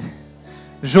mierakmeni,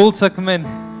 žulcakmeni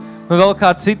un vēl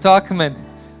kādu citu akmeni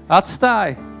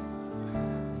atstāji?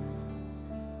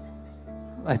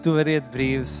 Lai tu vari iet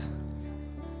brīvs.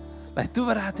 Lai tu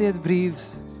varētu iet brīvs.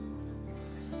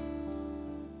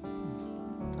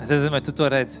 Es nezinu, vai tu to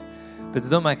redzi, bet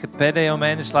es domāju, ka pēdējo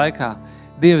mēnešu laikā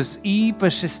Dievs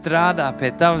īpaši strādā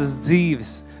pie tavas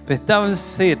dzīves, pie tavas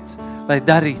sirds, lai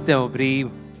darītu tev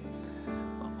brīvu.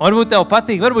 Varbūt tev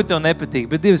patīk, varbūt tev nepatīk,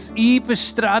 bet Dievs īpaši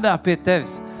strādā pie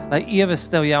tevis, lai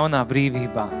ievest tev jaunā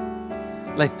brīvībā.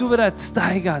 Lai tu varētu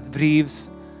staigāt brīvs.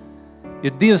 Jo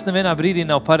Dievs nevienā brīdī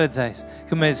nav paredzējis,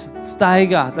 ka mēs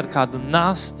staigātu ar kādu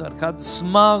nastu, ar kādu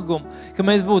smagumu, ka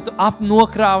mēs būtu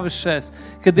apnokrāvušies,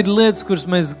 kad ir lietas, kuras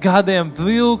mēs gadiem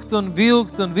vilkt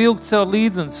sev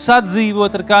līdzi un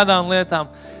sadzīvot ar kādām lietām.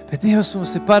 Bet Dievs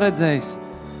mums ir paredzējis.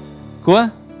 Ko?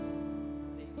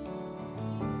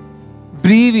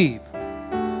 Brīvību.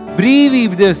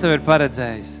 brīvību Dievs tev ir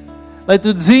paredzējis. Lai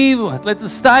tu dzīvot, lai tu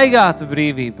staigātu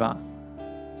brīvībā.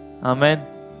 Amen.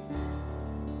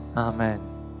 Amen.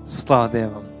 Slavu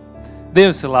Dievam.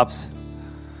 Dievs ir labs.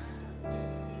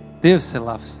 Dievs ir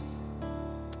labs.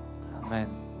 Amen.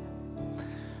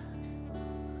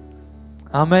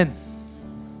 Amen.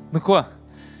 Nu ko?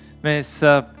 Mēs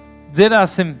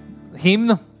dziedāsim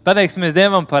himnu, pateiksimies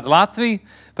Dievam par Latviju,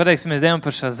 pateiksimies Dievam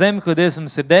par šo zemi, ko Dievs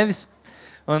mums ir devis.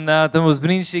 Un tam būs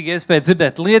brīnišķīgi iespēja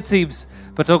dzirdēt liecības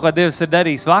par to, ko Dievs ir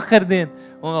darījis vakardien,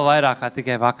 un vēl vairāk kā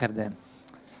tikai vakardien.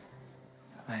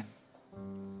 Amen.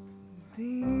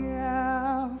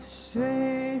 Dievs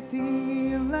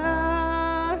svētī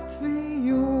Latviju,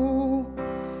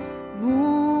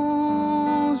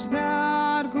 mūs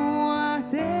dārgo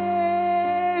Teviju,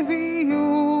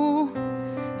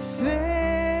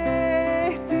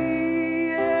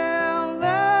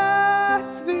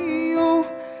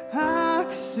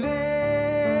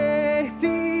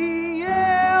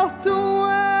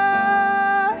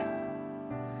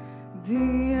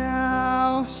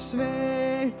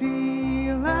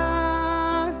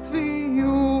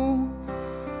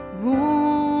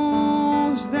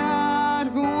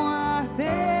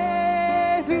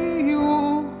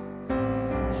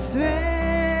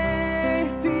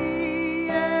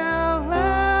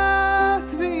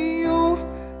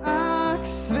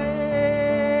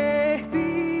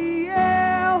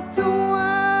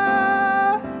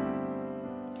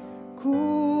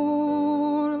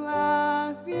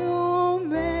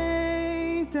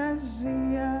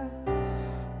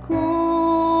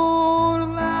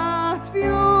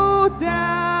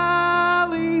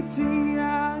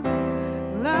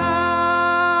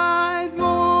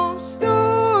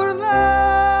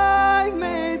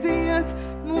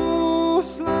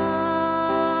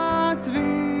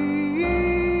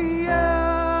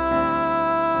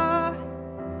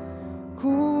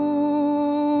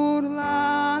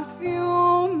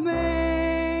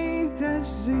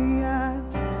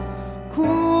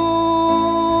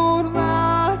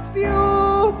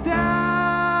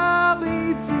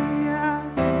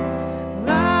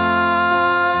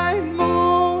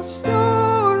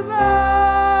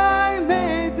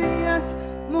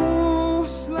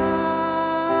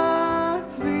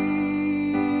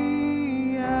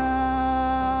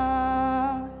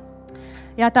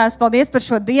 Jā, Tēvs, paldies par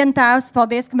šo dienu, Tēvs.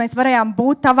 Paldies, ka mēs varējām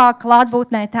būt Tavā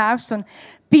klātbūtnē, Tēvs, un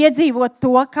piedzīvot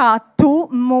to, kā Tu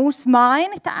mūs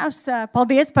maini, Tēvs.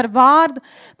 Paldies par vārdu.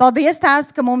 Paldies, Tēvs,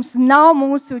 ka mums nav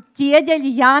mūsu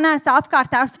ķieģeļi jānēs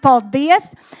apkārt, Tēvs. Paldies,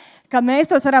 ka mēs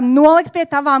tos varam nolikt pie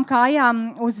Tavām kājām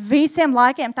uz visiem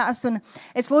laikiem, Tēvs. Un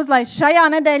es lūdzu, lai šajā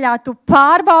nedēļā Tu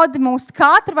pārbaudi mūs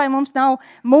katru, vai mums nav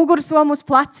mugursomu uz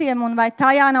pleciem, un vai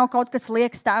tajā nav kaut kas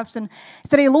liekas, Tēvs. Un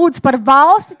es arī lūdzu par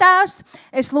valsti, Tēvs.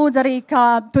 Es lūdzu arī,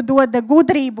 ka Tu dod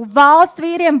gudrību valsts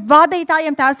vīriem,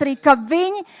 vadītājiem, Tēvs, arī, ka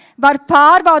viņi var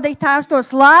pārbaudīt, Tēvs,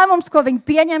 tos lēmumus, ko viņi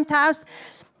pieņem, Tēvs.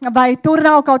 Vai tur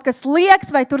nav kaut kas lieks,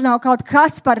 vai tur nav kaut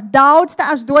kas par daudz,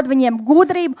 Tēvs, dod viņiem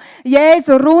gudrību.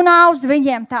 Jēzu runā uz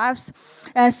viņiem, Tēvs.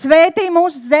 Svētī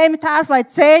mūsu zemi, Tēvs, lai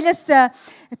ceļas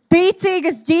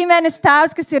ticīgas ģimenes,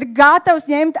 Tēvs, kas ir gatavs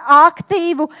ņemt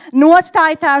aktīvu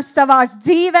nostāju, Tēvs, savās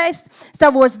dzīvēs,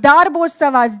 savos darbos,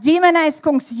 savās ģimenēs,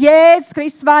 kungs, Jēzus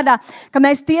Kristus vārdā, ka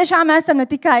mēs tiešām esam ne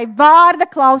tikai vārda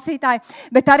klausītāji,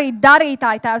 bet arī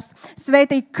darītāji, Tēvs.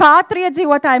 Svētī katru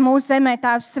iedzīvotāju mūsu zemē,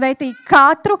 Tēvs, svētī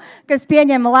katru, kas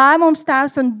pieņem lēmumus,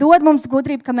 Tēvs, un dod mums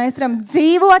gudrību, ka mēs varam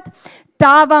dzīvot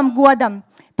Tavam godam.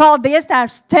 Paldies,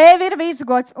 Tēvs, Tev ir viss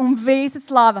gods un visa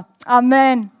slava.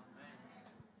 Amen.